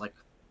moment, I was like,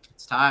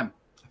 it's time,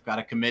 I've got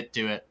to commit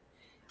to it,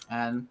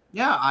 and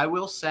yeah, I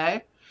will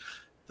say,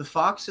 the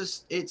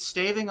Fox it's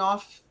staving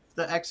off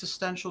the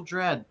existential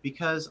dread,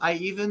 because I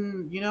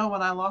even, when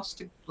I lost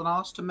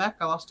to Mech,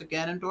 I lost to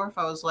Ganondorf,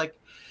 I was like,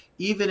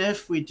 even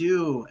if we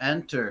do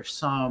enter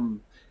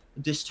some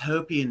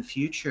dystopian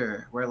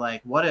future where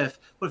what if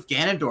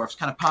Ganondorf's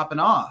kind of popping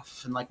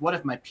off, and what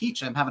if my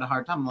Peach, I'm having a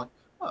hard time, I'm like,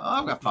 oh,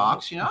 I've got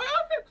Fox,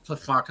 play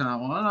Fox on that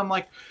one. And I'm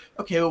like,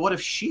 okay, well, what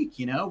if Sheik,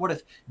 you know? What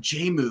if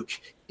Jmook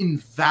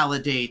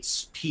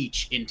invalidates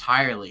Peach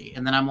entirely?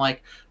 And then I'm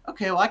like,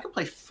 okay, well, I could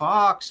play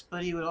Fox,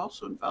 but he would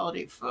also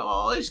invalidate Phil.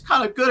 Oh, he's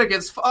kind of good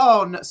against...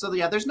 Oh, no. So,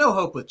 yeah, there's no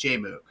hope with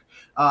Jmook.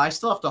 I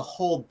still have to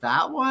hold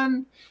that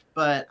one,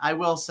 but I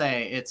will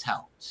say it's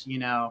helped, you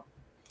know?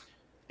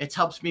 It's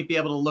helped me be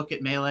able to look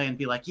at Melee and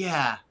be like,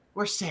 yeah,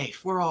 we're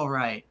safe. We're all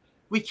right.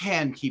 We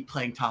can keep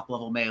playing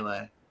top-level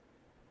Melee.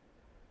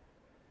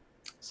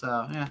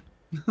 So, yeah.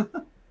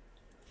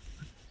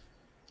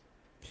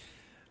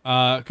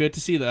 Good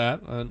to see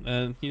that.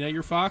 And you know,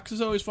 your Fox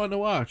is always fun to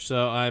watch,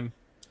 so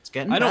It's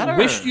getting I better. don't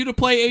wish you to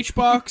play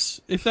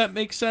H-Box, if that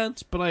makes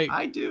sense, but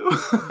I do.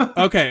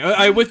 Okay,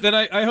 I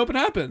hope it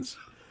happens.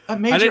 A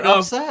major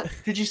upset?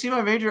 Did you see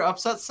my major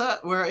upset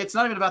set? Where it's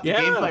not even about the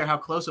gameplay or how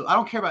close it was. I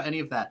don't care about any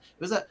of that.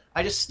 It was that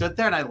I just stood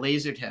there and I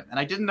lasered him, and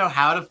I didn't know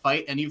how to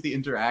fight any of the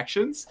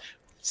interactions,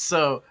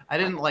 so I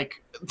didn't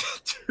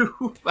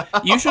do well.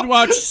 You should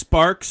watch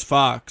Sparks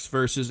Fox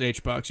versus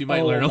H-Box. You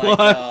might learn a lot.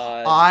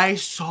 God. I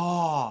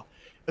saw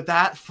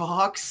that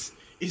Fox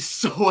is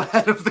so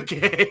ahead of the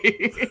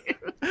game.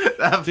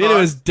 Dude, it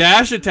was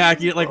dash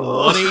attacking at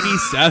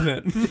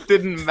 187. It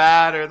didn't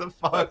matter. The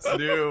Fox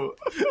knew.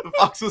 The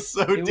Fox was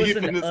so It deep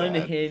was in his an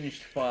head.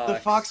 unhinged Fox. The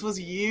Fox was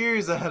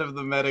years ahead of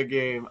the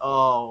metagame.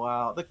 Oh,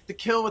 wow. The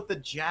kill with the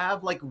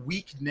jab,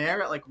 weak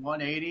nair at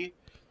 180.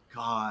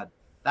 God,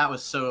 that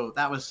was so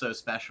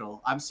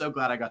special. I'm so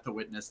glad I got to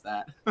witness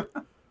that.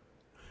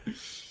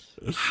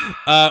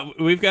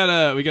 We got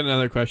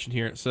another question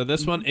here. So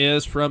this one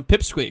is from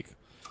Pipsqueak.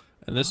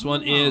 And this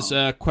one is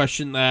a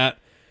question that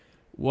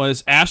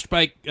was asked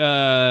by,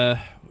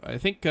 I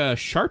think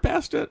Sharp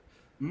asked it.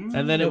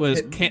 And then it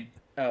was... you're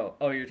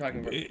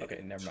talking about...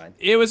 Okay, never mind.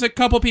 It was a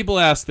couple people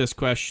asked this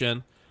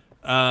question.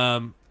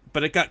 But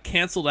it got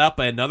canceled out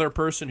by another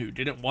person who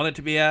didn't want it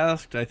to be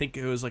asked. I think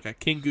it was like a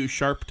Kingu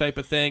Sharp type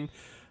of thing.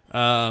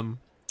 So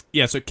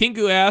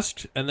Kingu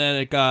asked, and then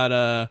it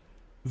got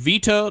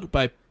vetoed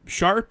by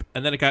Sharp,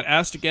 and then it got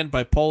asked again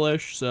by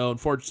Polish. So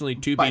unfortunately,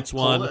 two beats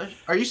one.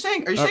 Are you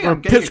saying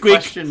I'm getting Pipsqueak. a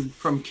question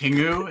from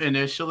Kingu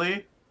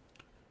initially?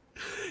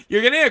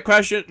 You're getting a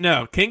question.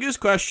 No, Kingu's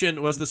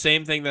question was the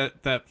same thing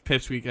that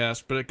Pipsqueak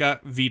asked, but it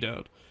got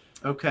vetoed.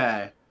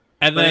 Okay,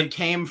 and but then it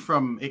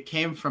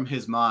came from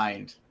his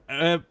mind.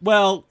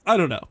 Well, I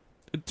don't know.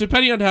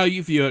 Depending on how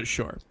you view it,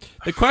 sure.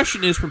 The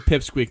question is from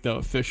Pipsqueak, though,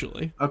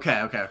 officially.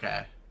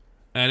 Okay.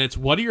 And it's,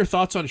 what are your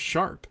thoughts on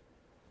Sharp?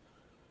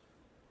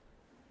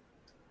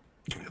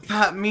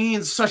 That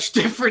means such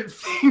different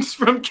things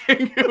from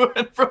Kingu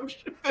and from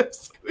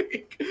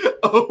Pipsqueak.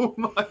 Oh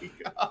my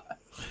god.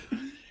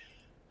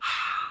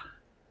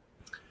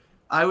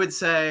 I would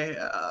say,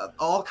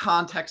 all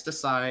context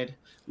aside,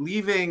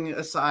 leaving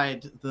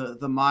aside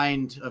the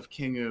mind of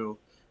Kingu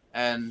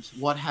and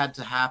what had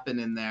to happen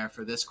in there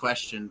for this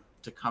question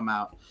to come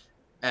out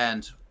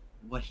and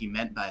what he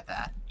meant by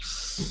that,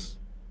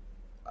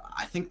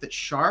 I think that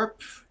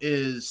Sharp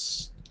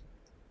is...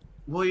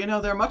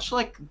 Well, they're much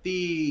like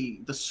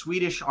the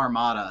Swedish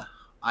Armada,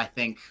 I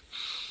think,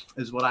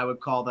 is what I would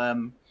call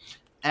them.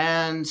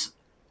 And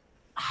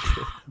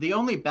the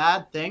only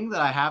bad thing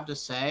that I have to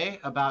say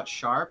about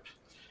Sharp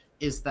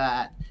is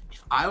that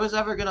if I was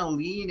ever going to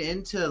lean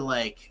into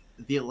the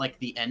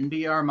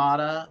NB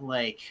Armada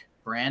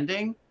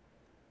branding,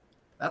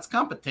 that's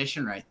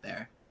competition right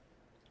there.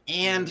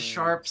 And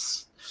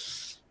Sharp's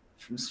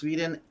from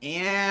Sweden,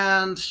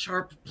 and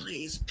Sharp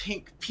plays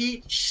Pink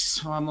Peach.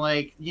 So I'm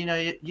like,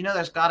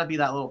 there's got to be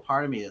that little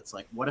part of me that's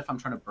like, what if I'm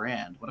trying to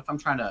brand? What if I'm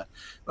trying to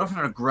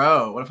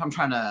grow? What if I'm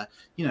trying to,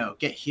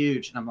 get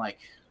huge? And I'm like,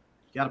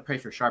 you got to pray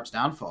for Sharp's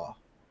downfall.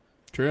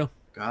 True.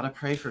 Gotta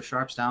pray for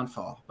Sharp's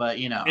downfall. But,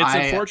 it's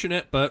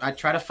unfortunate, but... I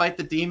try to fight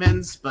the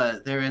demons,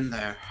 but they're in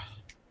there.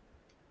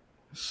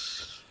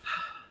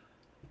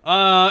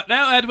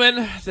 Now,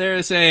 Edwin,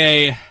 there's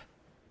a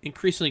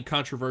increasingly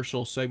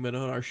controversial segment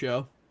on our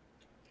show.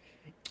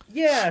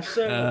 Yeah,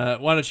 so...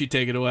 why don't you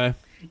take it away?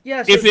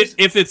 Yeah, so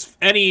if it's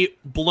any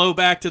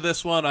blowback to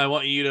this one, I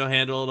want you to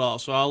handle it all.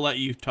 So I'll let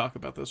you talk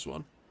about this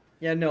one.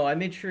 Yeah, no, I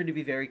made sure to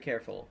be very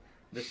careful.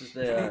 This is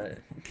the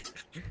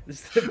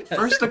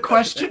First a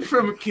question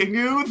from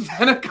Kingu,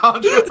 then a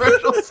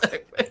controversial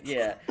segment.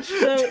 Yeah.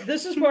 So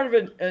this is part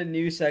of a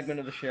new segment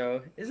of the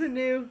show. Is it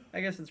new?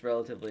 I guess it's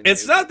relatively new.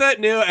 It's not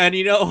that new, and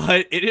you know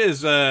what? It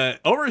is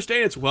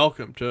overstaying its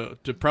welcome to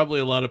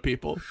probably a lot of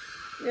people.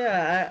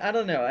 Yeah, I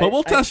don't know. But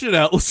we'll test it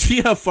out. We'll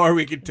see how far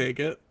we can take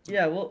it.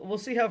 Yeah, we'll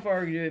see how far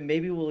we can do it.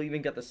 Maybe we'll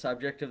even get the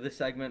subject of the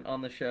segment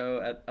on the show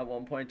at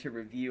one point to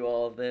review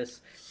all of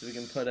this, so we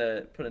can put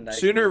a nice...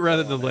 Sooner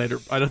rather than later.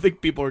 I don't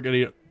think people are going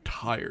to get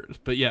tired,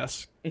 but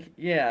yes.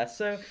 Yeah,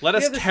 so... Let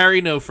us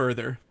tarry no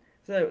further.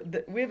 So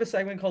we have a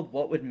segment called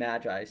What Would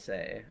Magi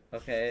Say?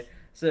 Okay?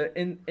 So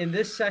in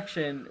this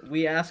section,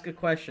 we ask a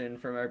question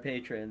from our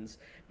patrons,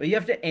 but you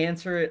have to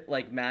answer it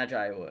like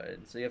Magi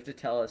would. So you have to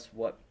tell us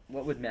what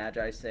would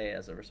Magi say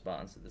as a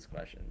response to this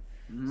question.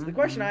 So the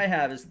question I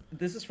have is,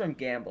 this is from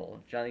Gamble,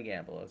 Johnny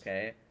Gamble,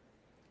 okay?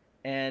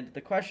 And the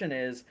question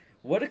is,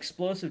 What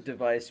explosive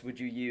device would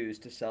you use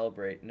to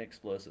celebrate an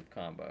explosive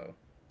combo?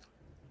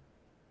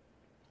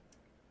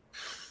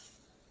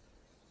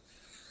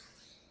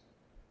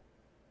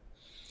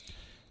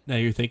 Now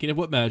you're thinking of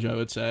what Magi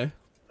would say.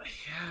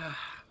 Yeah.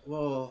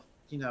 Well,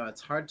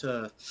 it's hard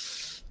to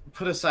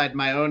put aside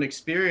my own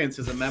experience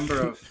as a member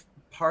of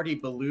Party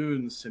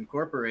Balloons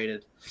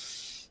Incorporated.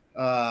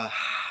 But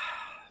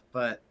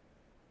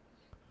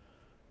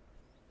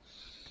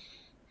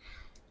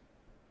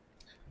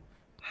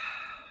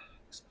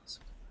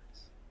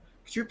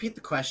could you repeat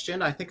the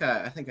question? I think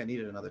I need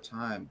it another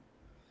time.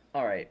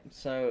 All right.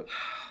 So,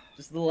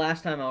 this is the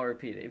last time I'll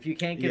repeat it. If you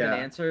can't give an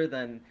answer,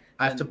 then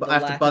I have to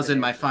buzz in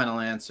my final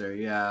answer.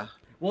 Yeah.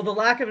 Well, the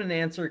lack of an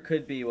answer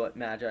could be what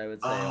Magi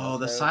would say. Oh,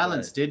 the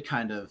silence did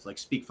kind of like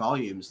speak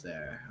volumes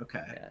there.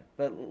 Okay. Yeah,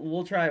 but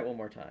we'll try it one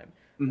more time.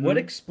 Mm-hmm. What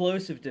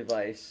explosive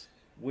device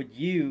would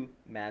you,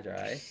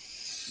 Magi,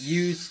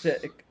 use to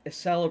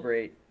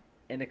celebrate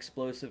an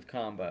explosive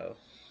combo?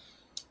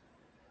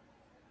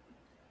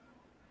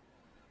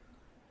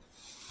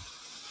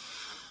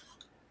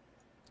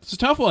 It's a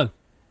tough one.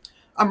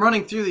 I'm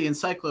running through the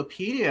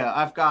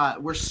encyclopedia.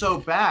 We're so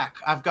back.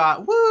 I've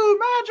got, woo,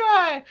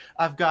 Magi.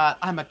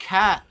 I'm a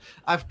cat.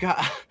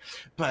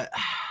 But I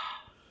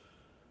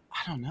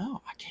don't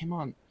know. I came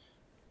on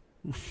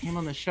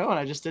the show and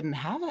I just didn't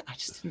have it.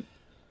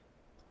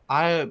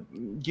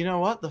 You know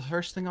what? The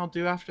first thing I'll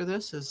do after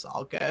this is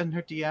I'll get in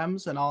her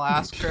DMs and I'll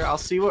ask her. I'll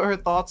see what her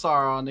thoughts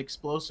are on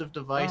explosive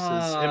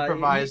devices,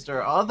 improvised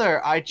or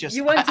other.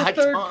 You went to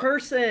third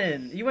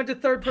person. You went to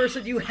third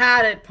person. You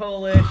had it,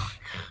 Polish.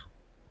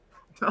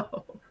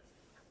 No.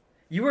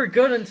 You were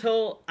good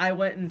until I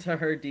went into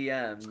her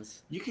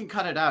DMs. You can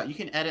cut it out. You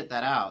can edit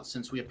that out.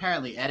 Since we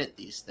apparently edit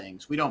these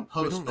things, we don't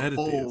post the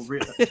full.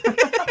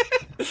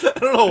 I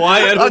don't know why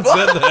Edwin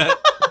said that.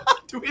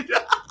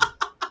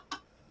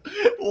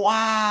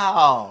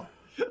 Wow.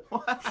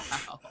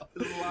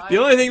 The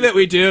only thing that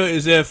we do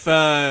is if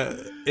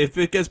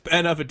it gets bad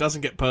enough, it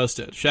doesn't get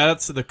posted.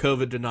 Shoutouts to the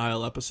COVID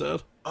denial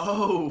episode.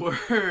 Oh,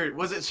 word.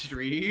 Was it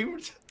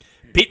streamed?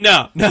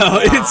 No,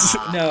 it's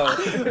no.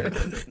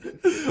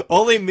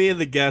 Only me and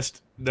the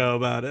guest know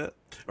about it,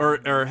 or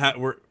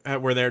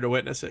we're there to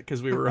witness it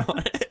because we were on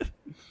it.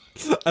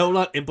 I will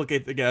not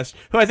implicate the guest,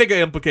 who I think I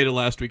implicated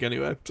last week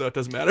anyway, so it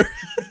doesn't matter.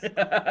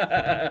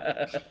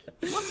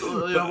 What's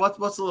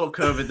a little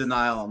COVID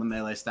denial on the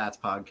Melee Stats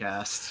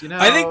podcast?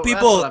 I think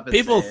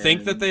people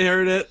think that they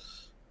heard it.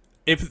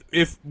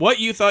 If what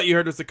you thought you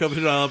heard was the COVID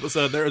denial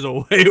episode, there is a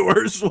way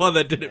worse one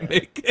that didn't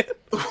make it.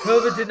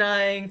 COVID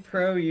denying,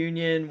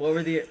 pro-union. What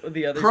were the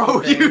other?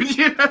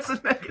 Pro-union.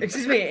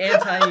 Excuse me,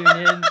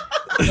 anti-union.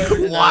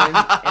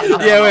 Wow.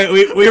 Yeah,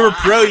 wait, we were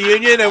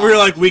pro-union and we were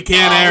like, we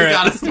can't air it.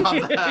 Gotta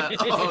stop that.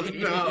 Oh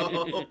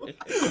no.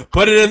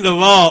 Put it in the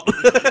vault.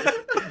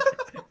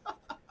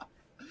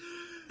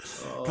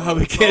 God,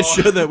 we can't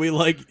show that we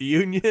like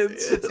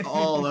unions. It's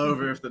all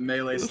over if the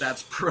Melee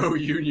Stats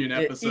pro-union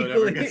episode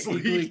ever gets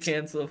leaked. Equally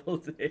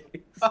cancelable days.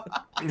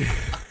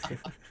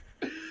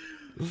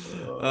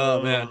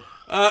 Oh man.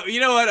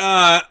 You know what?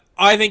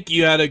 I think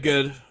you had a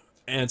good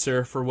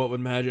answer for what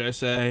would Magi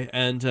say,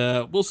 and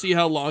we'll see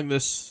how long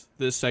this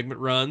segment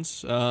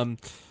runs.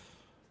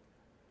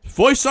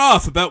 Voice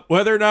off about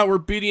whether or not we're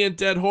beating a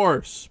dead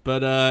horse,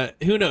 but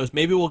who knows?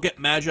 Maybe we'll get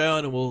Magi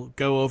on and we'll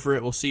go over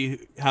it. We'll see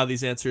how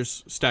these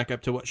answers stack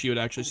up to what she would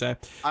actually say.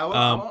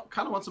 I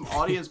kind of want some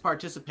audience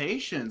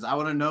participations. I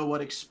want to know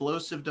what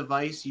explosive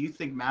device you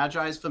think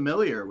Magi is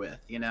familiar with.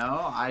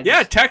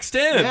 Text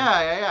in.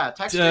 Yeah.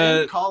 Text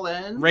in, call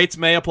in. Rates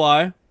may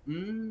apply.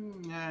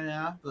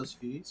 Yeah. Those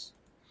fees.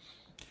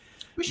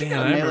 We should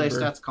get a Melee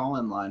Stats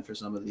call-in line for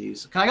some of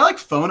these. Can I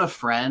phone a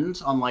friend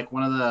on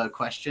one of the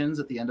questions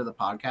at the end of the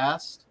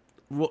podcast?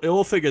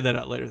 We'll figure that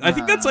out later. I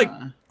think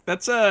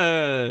that's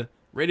a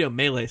Radio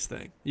Melee's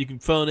thing. You can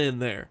phone in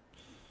there.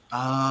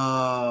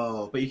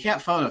 Oh, but you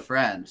can't phone a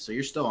friend, so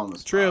you're still on the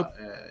spot. True.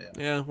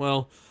 Yeah.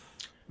 Well,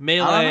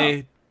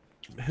 Melee.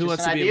 Who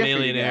wants to be a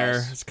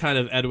millionaire? It's kind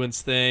of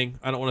Edwin's thing.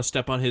 I don't want to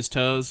step on his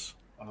toes.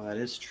 Oh, that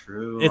is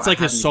true. It's like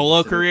his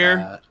solo career.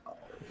 That.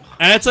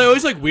 And it's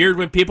always weird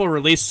when people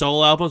release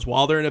solo albums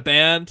while they're in a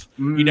band.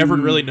 You never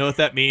really know what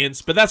that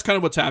means, but that's kind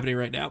of what's happening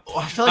right now. Well,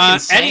 I feel like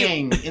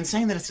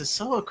insane that it's his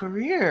solo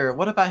career.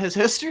 What about his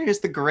history as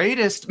the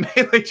greatest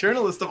Melee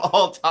journalist of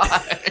all time?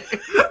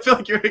 I feel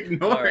like you're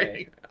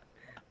ignoring.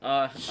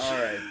 All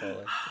right,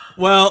 Polish.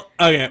 Well,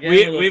 okay,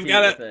 we've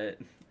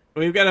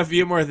got a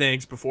few more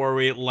things before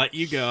we let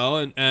you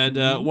go,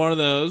 and one of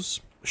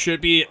those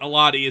should be a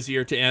lot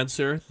easier to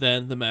answer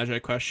than the Magi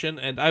question,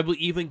 and I will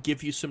even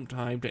give you some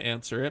time to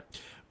answer it.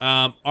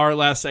 Our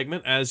last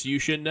segment, as you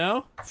should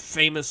know,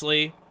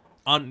 famously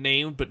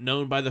unnamed but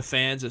known by the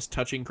fans as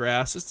Touching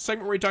Grass, is the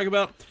segment where we talk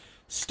about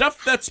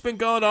stuff that's been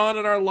going on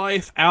in our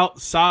life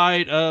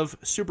outside of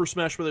Super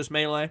Smash Bros.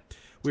 Melee.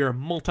 We are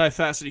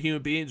multifaceted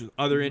human beings with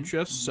other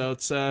interests, so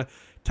it's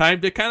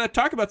time to kind of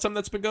talk about something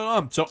that's been going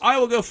on. So I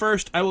will go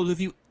first. I will give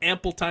you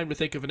ample time to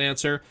think of an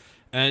answer.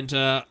 And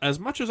as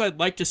much as I'd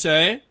like to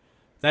say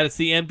that it's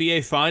the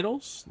NBA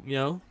Finals,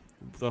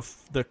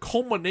 the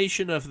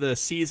culmination of the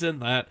season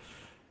that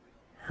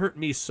hurt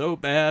me so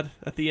bad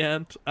at the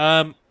end.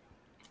 I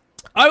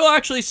will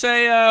actually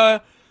say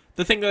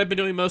the thing that I've been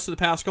doing most of the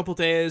past couple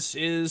days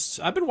is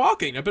I've been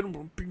walking. I've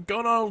been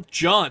going on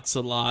jaunts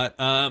a lot.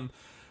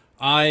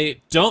 I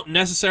don't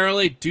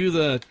necessarily do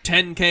the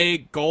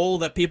 10K goal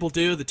that people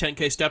do, the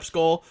 10K steps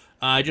goal.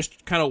 I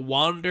just kind of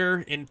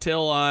wander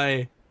until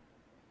I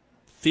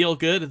feel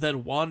good and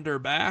then wander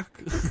back,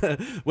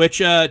 which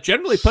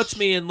generally puts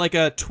me in like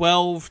a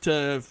 12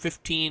 to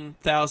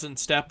 15,000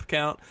 step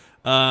count,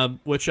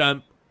 which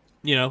I'm,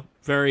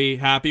 very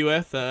happy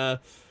with.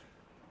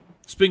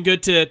 It's been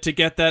good to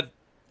get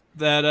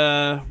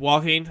that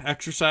walking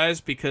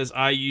exercise because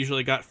I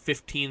usually got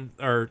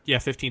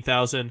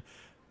 15,000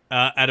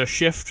 at a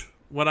shift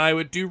when I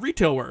would do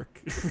retail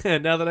work.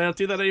 And now that I don't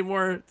do that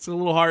anymore, it's a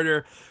little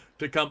harder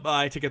to come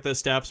by to get those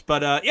steps.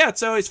 But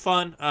it's always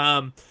fun.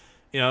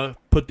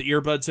 Put the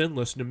earbuds in,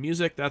 listen to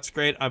music. That's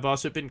great. I've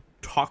also been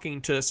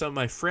talking to some of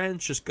my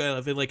friends, just kind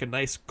of in like a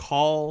nice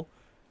call.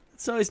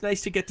 It's always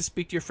nice to get to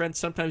speak to your friends.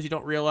 Sometimes you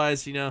don't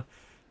realize, it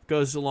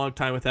goes a long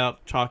time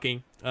without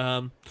talking.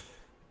 So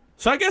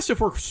I guess if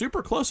we're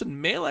super close in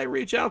Melee,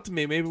 reach out to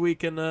me. Maybe we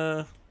can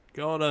go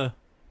on a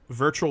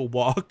virtual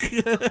walk.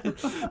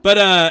 But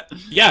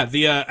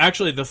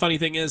actually the funny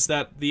thing is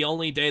that the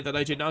only day that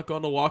I did not go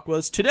on a walk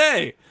was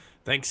today,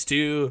 thanks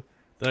to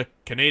the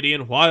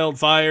Canadian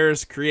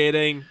wildfires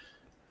creating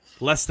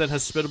less than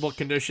hospitable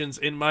conditions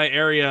in my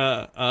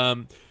area.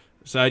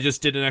 So I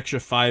just did an extra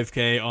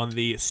 5K on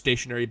the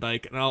stationary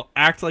bike, and I'll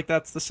act like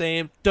that's the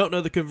same. Don't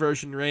know the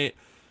conversion rate,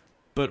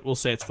 but we'll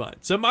say it's fine.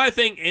 So my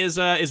thing is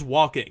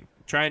walking,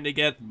 trying to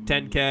get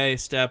 10K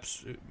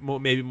steps,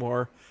 maybe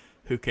more.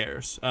 Who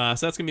cares? So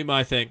that's going to be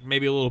my thing.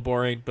 Maybe a little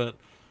boring, but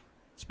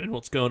it's been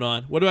what's going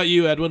on. What about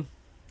you, Edwin?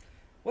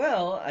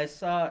 Well,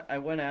 I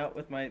went out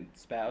with my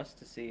spouse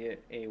to see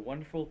a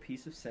wonderful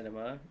piece of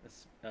cinema,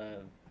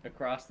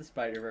 Across the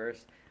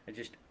Spider-Verse. I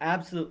just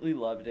absolutely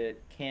loved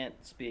it. Can't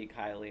speak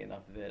highly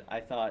enough of it. I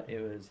thought it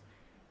was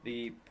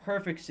the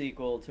perfect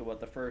sequel to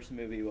what the first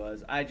movie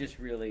was. I just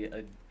really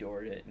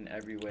adored it in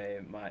every way.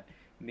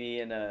 Me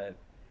and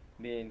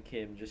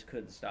Kim just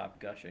couldn't stop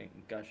gushing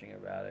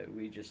about it.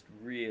 We just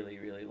really,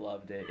 really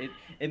loved it.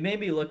 It made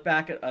me look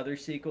back at other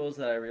sequels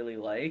that I really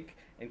like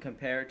and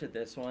compare it to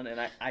this one, and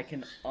I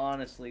can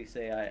honestly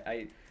say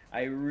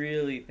I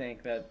really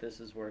think that this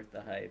is worth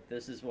the hype.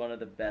 This is one of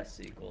the best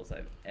sequels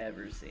I've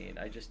ever seen.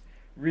 I just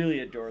really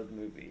adore the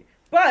movie.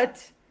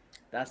 But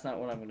that's not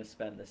what I'm going to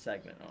spend this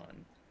segment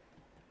on.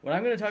 What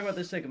I'm going to talk about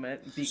this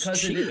segment,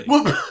 because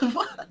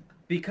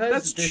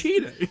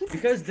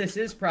this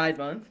is Pride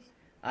Month,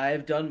 I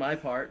have done my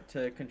part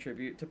to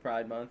contribute to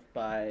Pride Month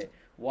by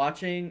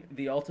watching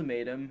The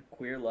Ultimatum,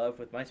 Queer Love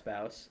with my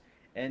spouse.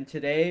 And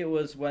today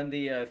was when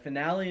the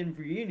finale and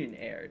reunion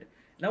aired.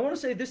 And I want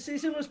to say this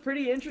season was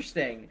pretty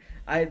interesting.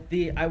 I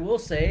will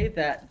say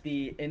that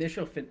the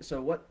initial so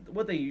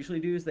what they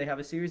usually do is they have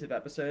a series of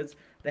episodes.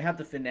 They have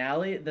the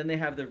finale, then they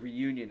have the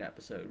reunion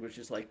episode, which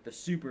is like the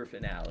super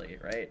finale,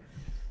 right?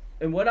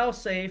 And what I'll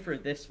say for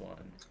this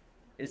one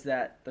is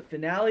that the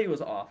finale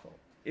was awful.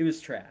 It was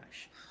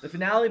trash. The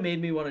finale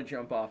made me want to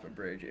jump off a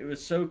bridge. It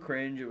was so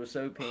cringe. It was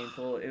so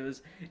painful. It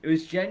was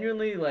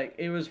genuinely like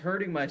it was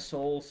hurting my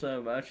soul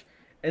so much.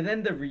 And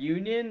then the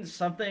reunion,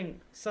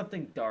 something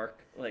dark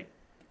like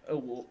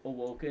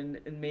awoken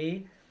in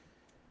me.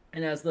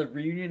 And as the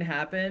reunion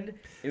happened,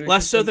 it was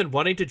less so than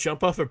wanting to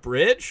jump off a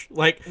bridge,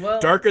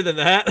 darker than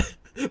that.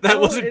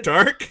 Wasn't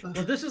dark. Well,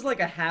 this is like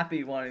a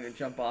happy wanting to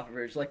jump off a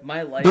bridge. Like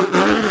my life is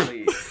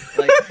complete.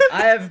 Like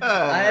I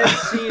have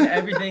seen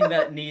everything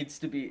that needs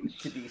to be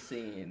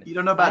seen. You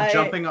don't know about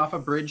jumping off a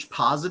bridge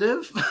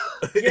positive?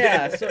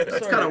 Yeah, so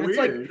that's kind of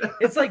weird.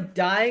 It's like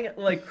dying,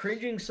 like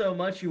cringing so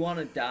much you want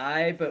to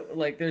die, but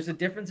like there's a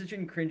difference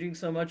between cringing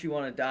so much you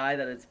want to die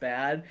that it's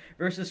bad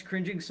versus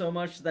cringing so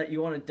much that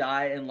you want to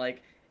die and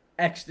like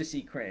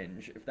ecstasy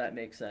cringe, if that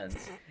makes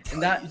sense.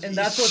 And that's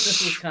what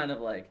this was kind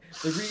of like.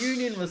 The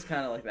reunion was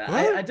kind of like that.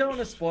 I don't want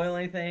to spoil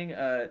anything,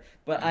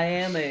 but I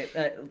am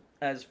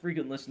as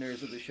frequent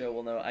listeners of the show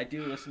will know, I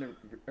do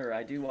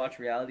watch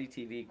reality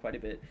TV quite a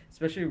bit,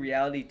 especially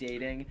reality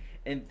dating.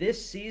 And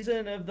this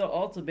season of The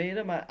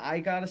Ultimatum, I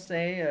gotta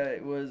say,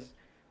 it was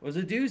a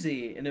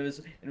doozy, and it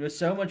was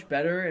so much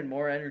better and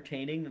more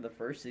entertaining than the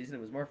first season.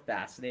 It was more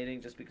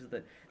fascinating just because of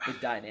the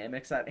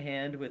dynamics at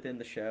hand within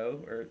the show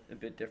are a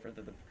bit different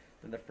than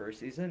the first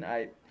season.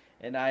 Not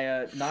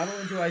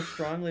only do I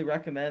strongly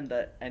recommend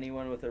that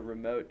anyone with a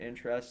remote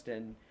interest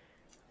in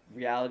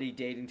reality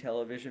dating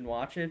television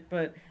watch it,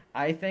 but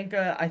I think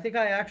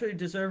I actually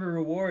deserve a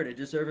reward. I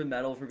deserve a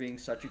medal for being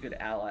such a good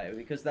ally,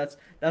 because that's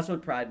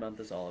what Pride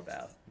Month is all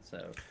about.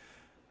 So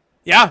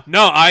yeah,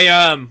 no,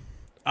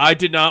 I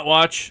did not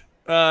watch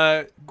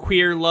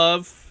Queer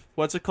Love.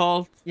 What's it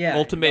called? Yeah,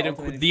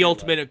 The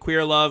Ultimate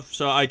Queer Love.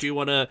 So I do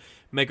want to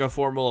make a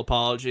formal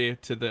apology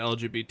to the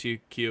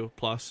LGBTQ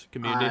plus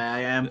community.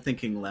 I am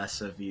thinking less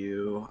of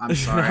you. I'm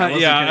sorry.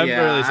 I'm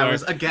really sorry. I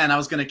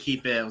was going to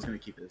keep it. A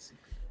secret.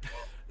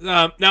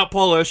 Now,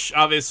 Polish,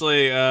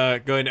 obviously,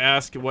 going to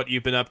ask what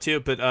you've been up to,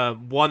 but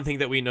one thing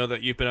that we know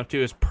that you've been up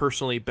to is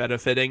personally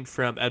benefiting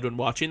from Edwin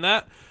watching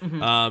that.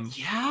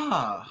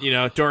 Yeah. You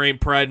know, during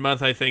Pride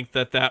Month, I think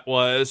that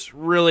was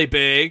really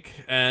big,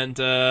 and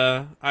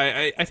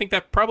I think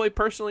that probably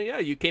personally, yeah,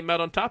 you came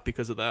out on top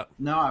because of that.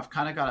 No, I've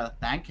kind of got to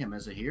thank him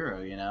as a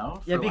hero, you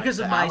know? Yeah, for, because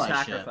like, of the my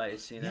allyship.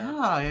 sacrifice, you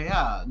know.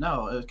 Yeah.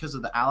 No, because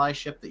of the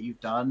allyship that you've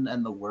done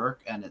and the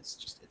work, and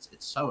it's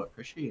so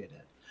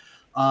appreciated.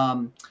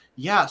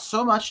 Yeah,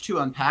 so much to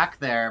unpack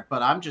there,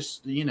 but I'm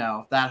just,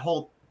 that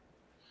whole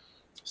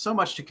so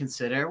much to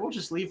consider. We'll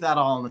just leave that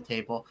all on the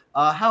table.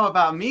 How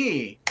about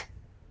me?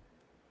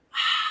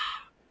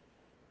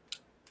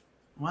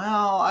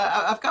 Well,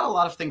 I've got a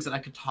lot of things that I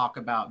could talk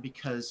about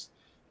because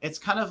it's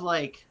kind of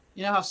like,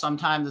 you know how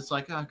sometimes it's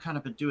like, oh, I've kind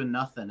of been doing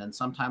nothing, and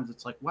sometimes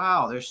it's like,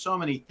 wow, there's so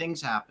many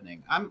things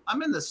happening.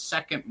 I'm in the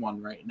second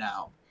one right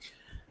now,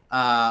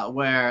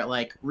 where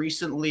like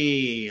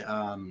recently,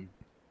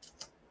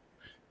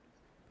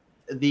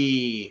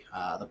 the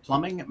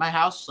plumbing at my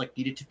house like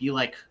needed to be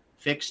like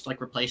fixed,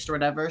 like replaced or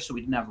whatever, so we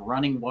didn't have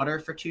running water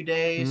for 2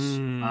 days.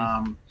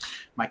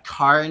 My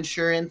car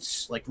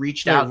insurance like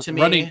reached out to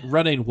me.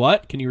 Running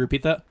what? Can you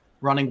repeat that?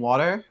 Running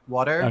water.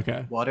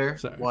 Okay. Water.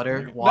 Sorry. Water.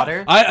 Okay.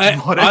 Water.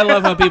 No, Water. I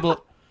love how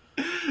people.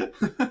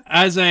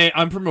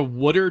 I'm from a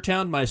wooder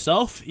town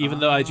myself, even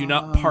though I do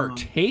not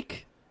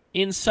partake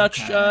in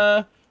such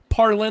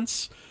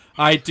parlance.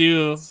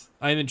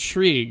 I'm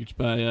intrigued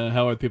by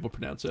how other people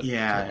pronounce it.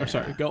 Yeah.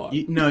 Sorry, go on.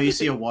 You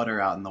see a water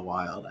out in the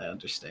wild. I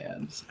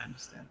understand.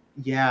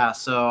 Yeah,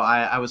 so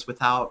I was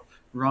without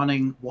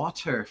running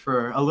water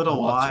for a little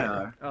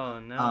while. Oh,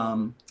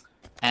 no.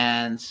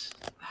 And,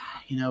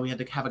 we had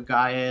to have a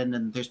guy in,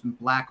 and there's been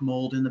black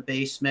mold in the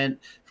basement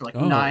for like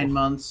 9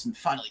 months, and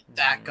finally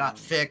that got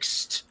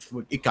fixed.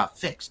 It got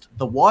fixed.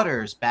 The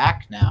water's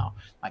back now.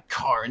 My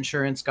car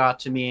insurance got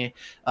to me,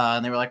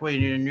 and they were like, "Wait,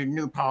 you need a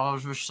new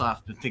polish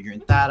stuff." Been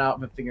figuring that out.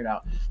 Been figuring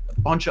out a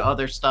bunch of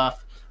other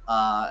stuff,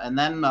 and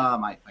then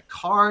my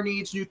car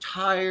needs new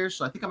tires,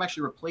 so I think I'm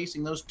actually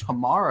replacing those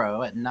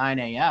tomorrow at 9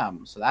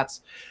 a.m. So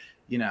that's,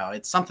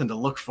 it's something to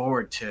look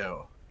forward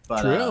to.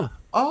 But, True.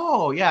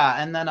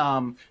 And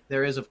then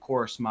there is, of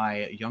course,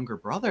 my younger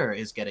brother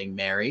is getting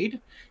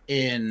married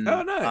in.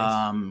 Oh,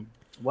 nice.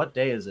 What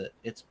day is it?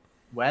 It's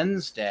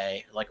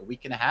Wednesday, like a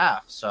week and a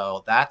half.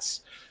 So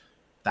that's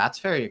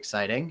very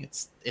exciting.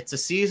 It's a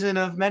season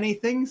of many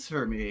things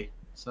for me.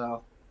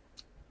 So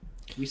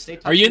we stay.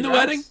 Are you in the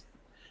wedding?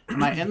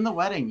 Am I in the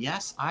wedding?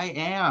 Yes, I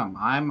am.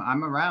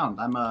 I'm around.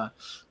 I'm a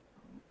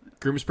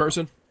groom's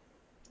person.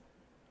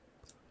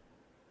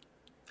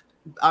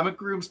 I'm a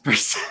groom's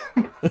person.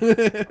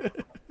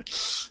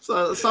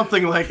 So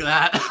something like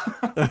that.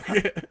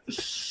 Okay.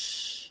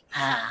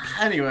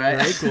 Anyway,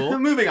 very cool.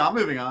 moving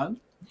on.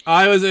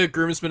 I was a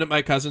groomsman at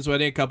my cousin's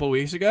wedding a couple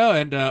weeks ago,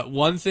 and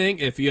one thing,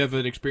 if you have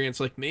an experience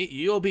like me,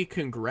 you'll be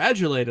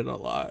congratulated a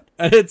lot.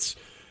 And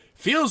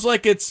feels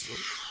like it's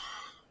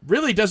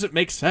really doesn't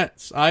make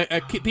sense.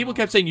 People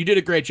kept saying you did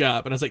a great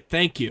job, and I was like,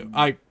 thank you.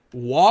 I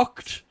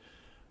walked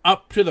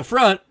up to the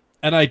front,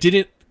 and I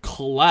didn't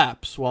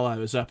collapse while I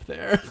was up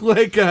there.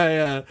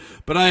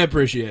 But I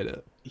appreciate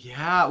it.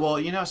 Yeah,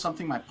 well,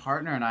 something my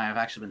partner and I have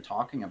actually been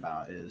talking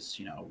about is,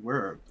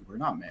 we're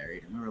not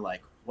married, and we were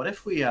like, what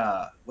if we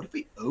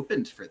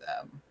opened for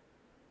them,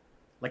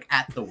 like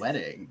at the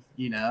wedding,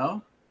 Yeah.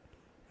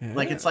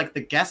 Like it's like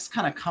the guests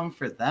kind of come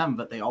for them,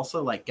 but they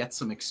also like get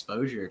some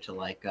exposure to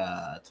like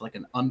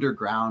an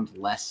underground,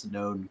 less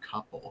known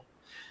couple.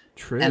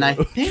 True. And I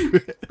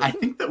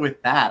think that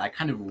with that, I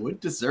kind of would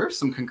deserve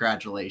some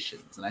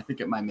congratulations, and I think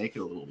it might make it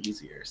a little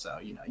easier. So,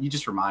 you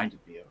just reminded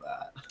me of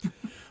that.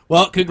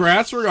 Well,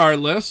 congrats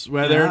regardless,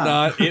 whether or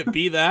not it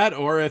be that,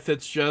 or if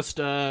it's just,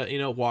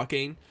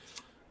 walking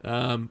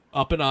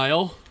up an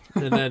aisle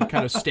and then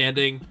kind of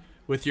standing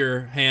with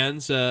your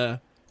hands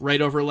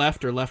right over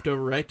left or left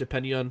over right,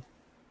 depending on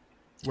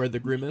where the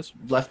groom is.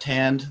 Left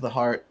hand, the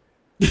heart.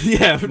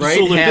 Yeah.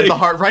 Right hand, the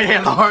heart. Right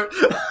hand, the heart.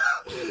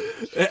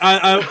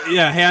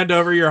 Hand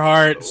over your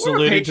heart,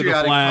 saluting to the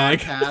flag.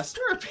 Podcast.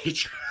 We're a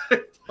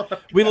patriotic podcast.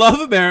 We love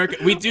America.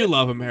 We do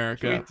love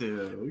America.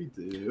 We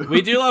do.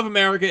 We do love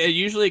America. It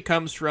usually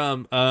comes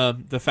from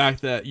the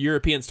fact that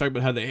Europeans talk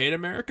about how they hate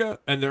America,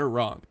 and they're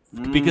wrong.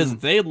 Because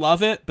they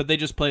love it, but they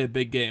just play a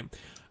big game.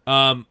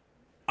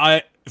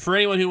 For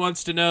anyone who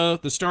wants to know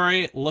the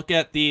story, look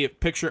at the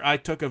picture I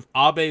took of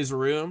Abe's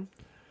room.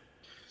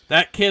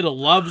 That kid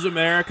loves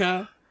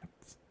America.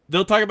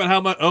 They'll talk about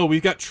how much,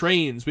 we've got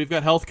trains, we've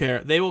got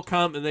healthcare. They will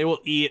come and they will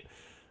eat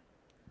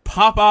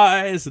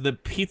Popeyes and the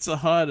Pizza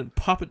Hut and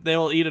they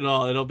will eat it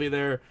all. It'll be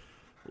their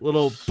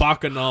little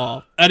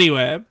bacchanal.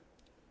 Anyway,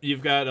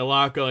 you've got a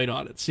lot going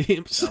on, it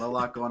seems. Got a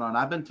lot going on.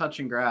 I've been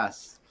touching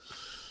grass.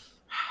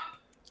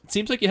 It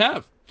seems like you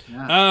have.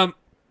 Yeah.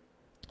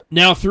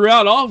 Now,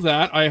 throughout all of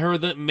that, I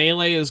heard that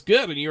Melee is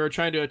good, and you are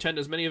trying to attend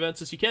as many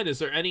events as you can. Is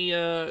there any,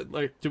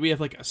 do we have,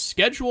 a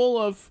schedule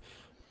of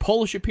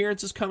Polish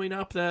appearances coming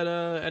up that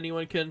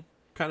anyone can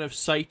kind of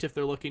cite if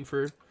they're looking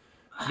for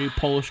new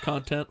Polish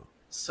content?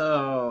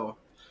 So,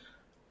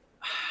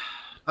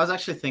 I was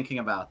actually thinking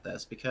about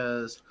this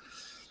because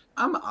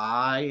I'm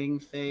eyeing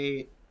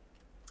Fate.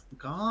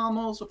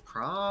 Gommels are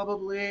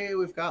probably.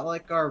 We've got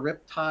like our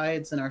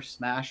Riptides and our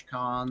Smash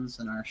Cons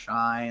and our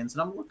Shines,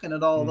 and I'm looking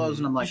at all those,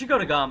 and I'm You like, should go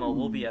to Gommel.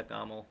 We'll be at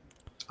Gommel.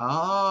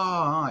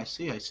 oh, I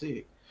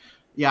see.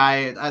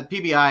 Yeah,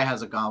 PBI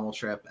has a Gommel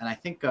trip, and I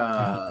think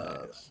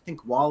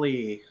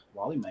Wally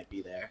might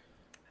be there.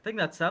 I think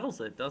that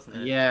settles it, doesn't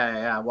it?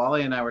 Yeah.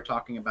 Wally and I were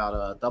talking about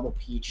a double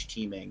peach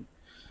teaming,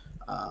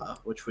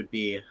 which would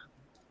be.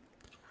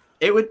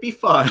 It would be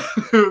fun.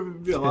 It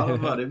would be a lot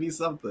of fun. It'd be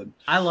something.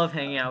 I love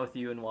hanging out with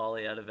you and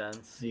Wally at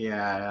events.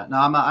 Yeah. No,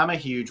 I'm a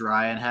huge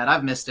Ryan head.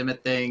 I've missed him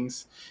at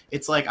things.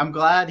 It's like I'm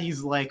glad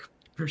he's like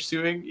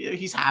pursuing.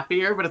 He's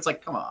happier, but it's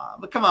like come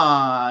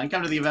on,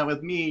 come to the event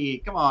with me.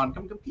 Come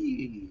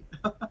compete.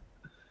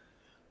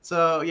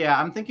 So yeah,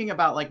 I'm thinking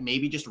about like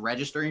maybe just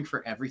registering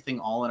for everything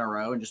all in a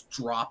row and just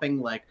dropping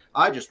like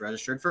I just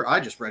registered for,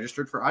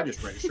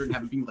 and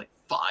having been like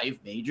 5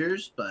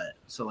 majors. But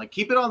so like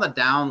keep it on the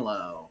down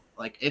low.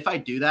 Like if I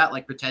do that,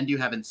 like pretend you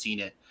haven't seen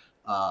it.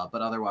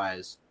 But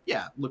otherwise,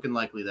 yeah, looking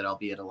likely that I'll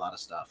be at a lot of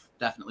stuff.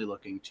 Definitely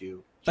looking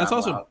to That's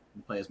awesome. Out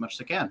and play as much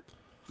as I can.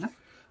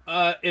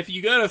 Yeah. If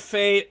you go to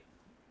Fate,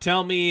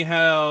 tell me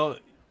how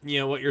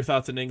what your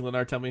thoughts in England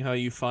are. Tell me how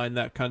you find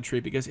that country,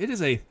 because it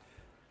is a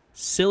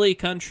silly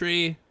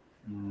country,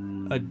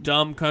 a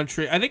dumb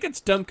country. I think it's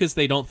dumb because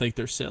they don't think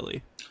they're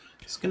silly.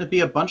 It's gonna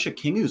be a bunch of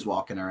Kingus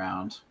walking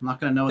around. I'm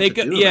not gonna know what to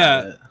do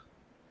about it.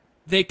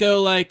 They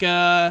go like,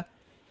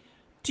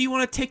 do you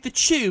want to take the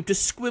tube to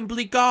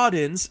Squimbly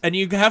Gardens? And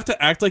you have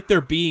to act like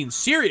they're being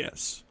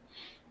serious.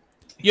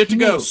 You have to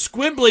go,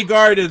 Squimbly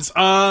Gardens,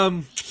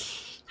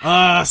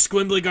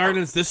 Squimbly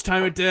Gardens this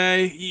time of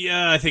day?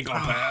 Yeah, I think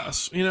I'll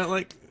pass.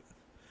 Like...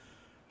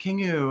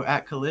 Kingu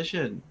at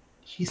Collision.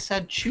 He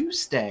said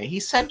Tuesday.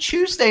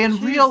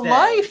 In real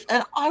life.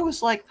 And I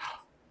was like,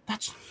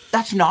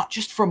 that's not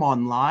just from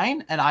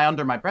online. And I,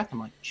 under my breath, I'm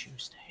like,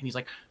 Tuesday. And he's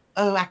like,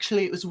 oh,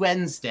 actually, it was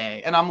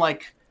Wednesday. And I'm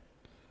like,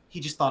 he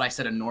just thought I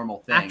said a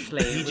normal thing.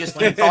 Actually, he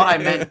thought I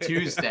meant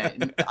Tuesday.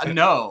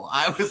 No,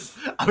 I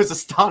was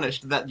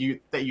astonished that you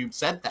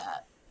said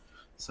that.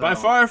 So, by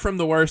far from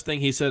the worst thing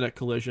he said at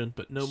Collision,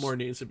 but no more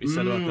needs to be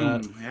said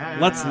about that. Yeah.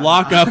 Let's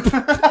lock up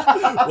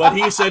what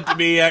he said to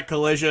me at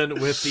Collision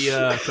with the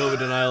COVID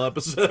denial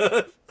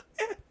episode.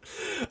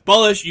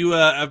 Bullish, you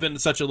have been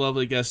such a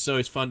lovely guest. It's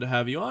always fun to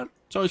have you on.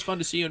 It's always fun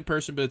to see you in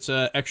person, but it's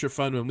extra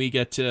fun when we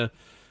get to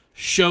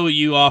show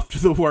you off to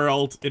the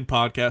world in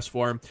podcast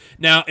form.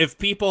 Now, if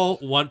people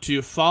want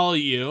to follow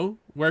you,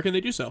 where can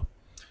they do so?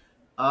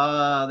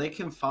 They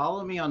can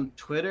follow me on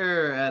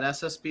Twitter at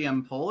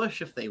SSBM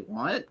Polish if they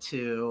want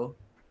to.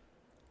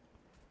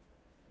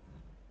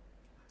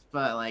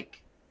 But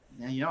like,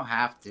 yeah, you don't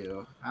have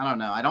to. I don't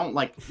know. I don't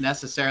like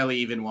necessarily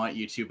even want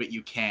you to, but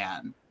you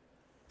can.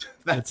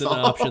 That's an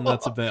option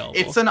that's available.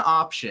 It's an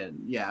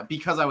option, yeah,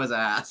 because I was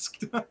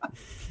asked.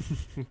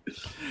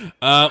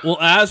 Well,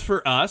 as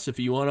for us, if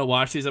you want to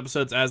watch these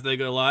episodes as they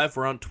go live,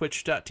 we're on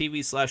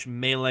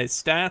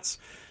twitch.tv/MeleeStats.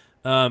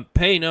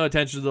 Pay no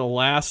attention to the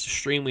last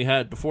stream we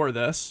had before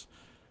this.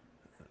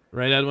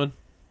 Right, Edwin?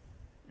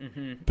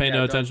 Mm-hmm. Pay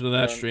no attention to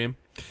that stream.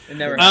 It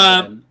never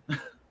happened.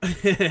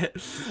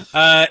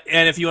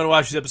 And if you want to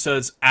watch these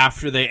episodes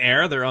after they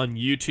air, they're on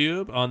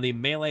YouTube on the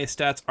Melee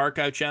Stats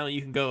Archive channel.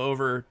 You can go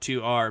over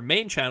to our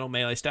main channel,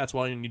 Melee Stats,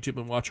 while you're on YouTube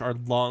and watch our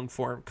long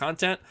form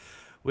content.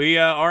 We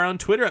are on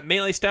Twitter at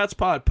Melee Stats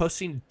Pod,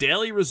 posting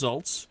daily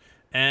results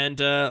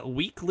and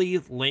weekly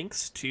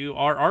links to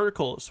our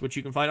articles, which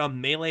you can find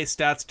on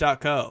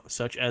meleestats.co,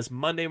 such as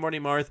Monday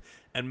Morning Marth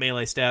and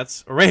Melee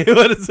Stats. Wait,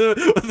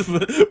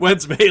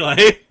 when's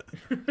Melee?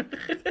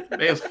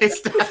 Melee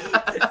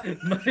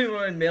Stats. Monday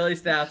Morning Melee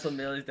Stats on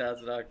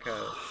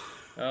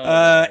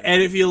meleestats.co.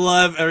 And if you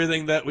love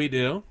everything that we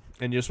do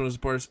and you just want to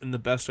support us in the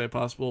best way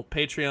possible,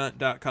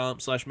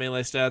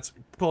 patreon.com/meleestats.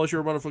 Polish,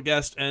 you're a wonderful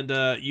guest, and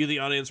you, the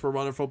audience, were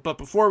wonderful. But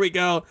before we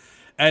go,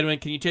 Edwin,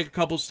 can you take a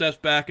couple steps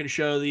back and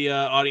show the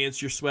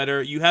audience your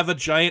sweater? You have a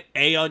giant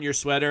A on your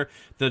sweater.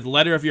 The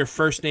letter of your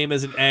first name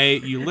is an A.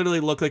 You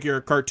literally look like you're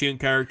a cartoon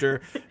character.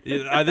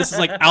 This is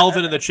like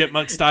Alvin and the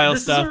Chipmunk style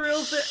stuff.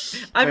 This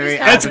is a real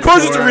thing. Of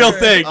course it's a real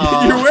thing.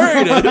 You're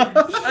wearing it.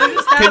 I've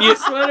just had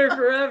this sweater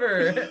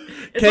forever.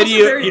 It's also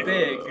very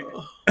big.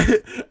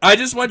 I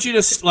just want you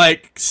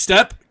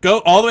to go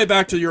all the way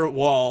back to your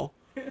wall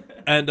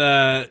and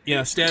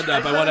stand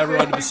up. I want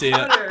everyone to see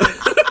it.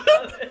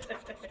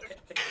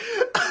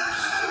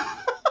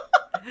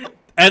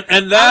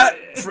 And that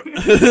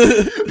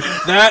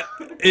that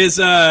is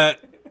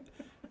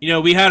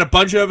we had a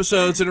bunch of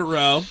episodes in a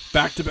row,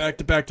 back to back,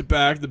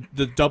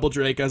 the double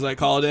Drake as I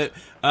called it.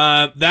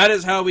 That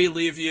is how we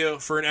leave you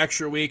for an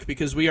extra week,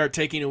 because we are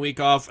taking a week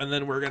off and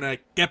then we're gonna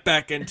get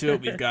back into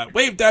it. We've got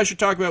Wave Dash to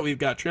talk about, we've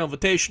got Trail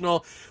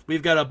Invitational,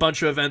 we've got a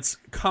bunch of events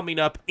coming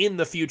up in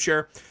the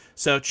future.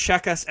 So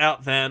check us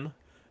out then,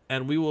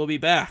 and we will be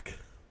back.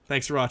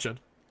 Thanks for watching.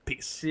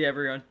 Peace. See you,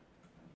 everyone.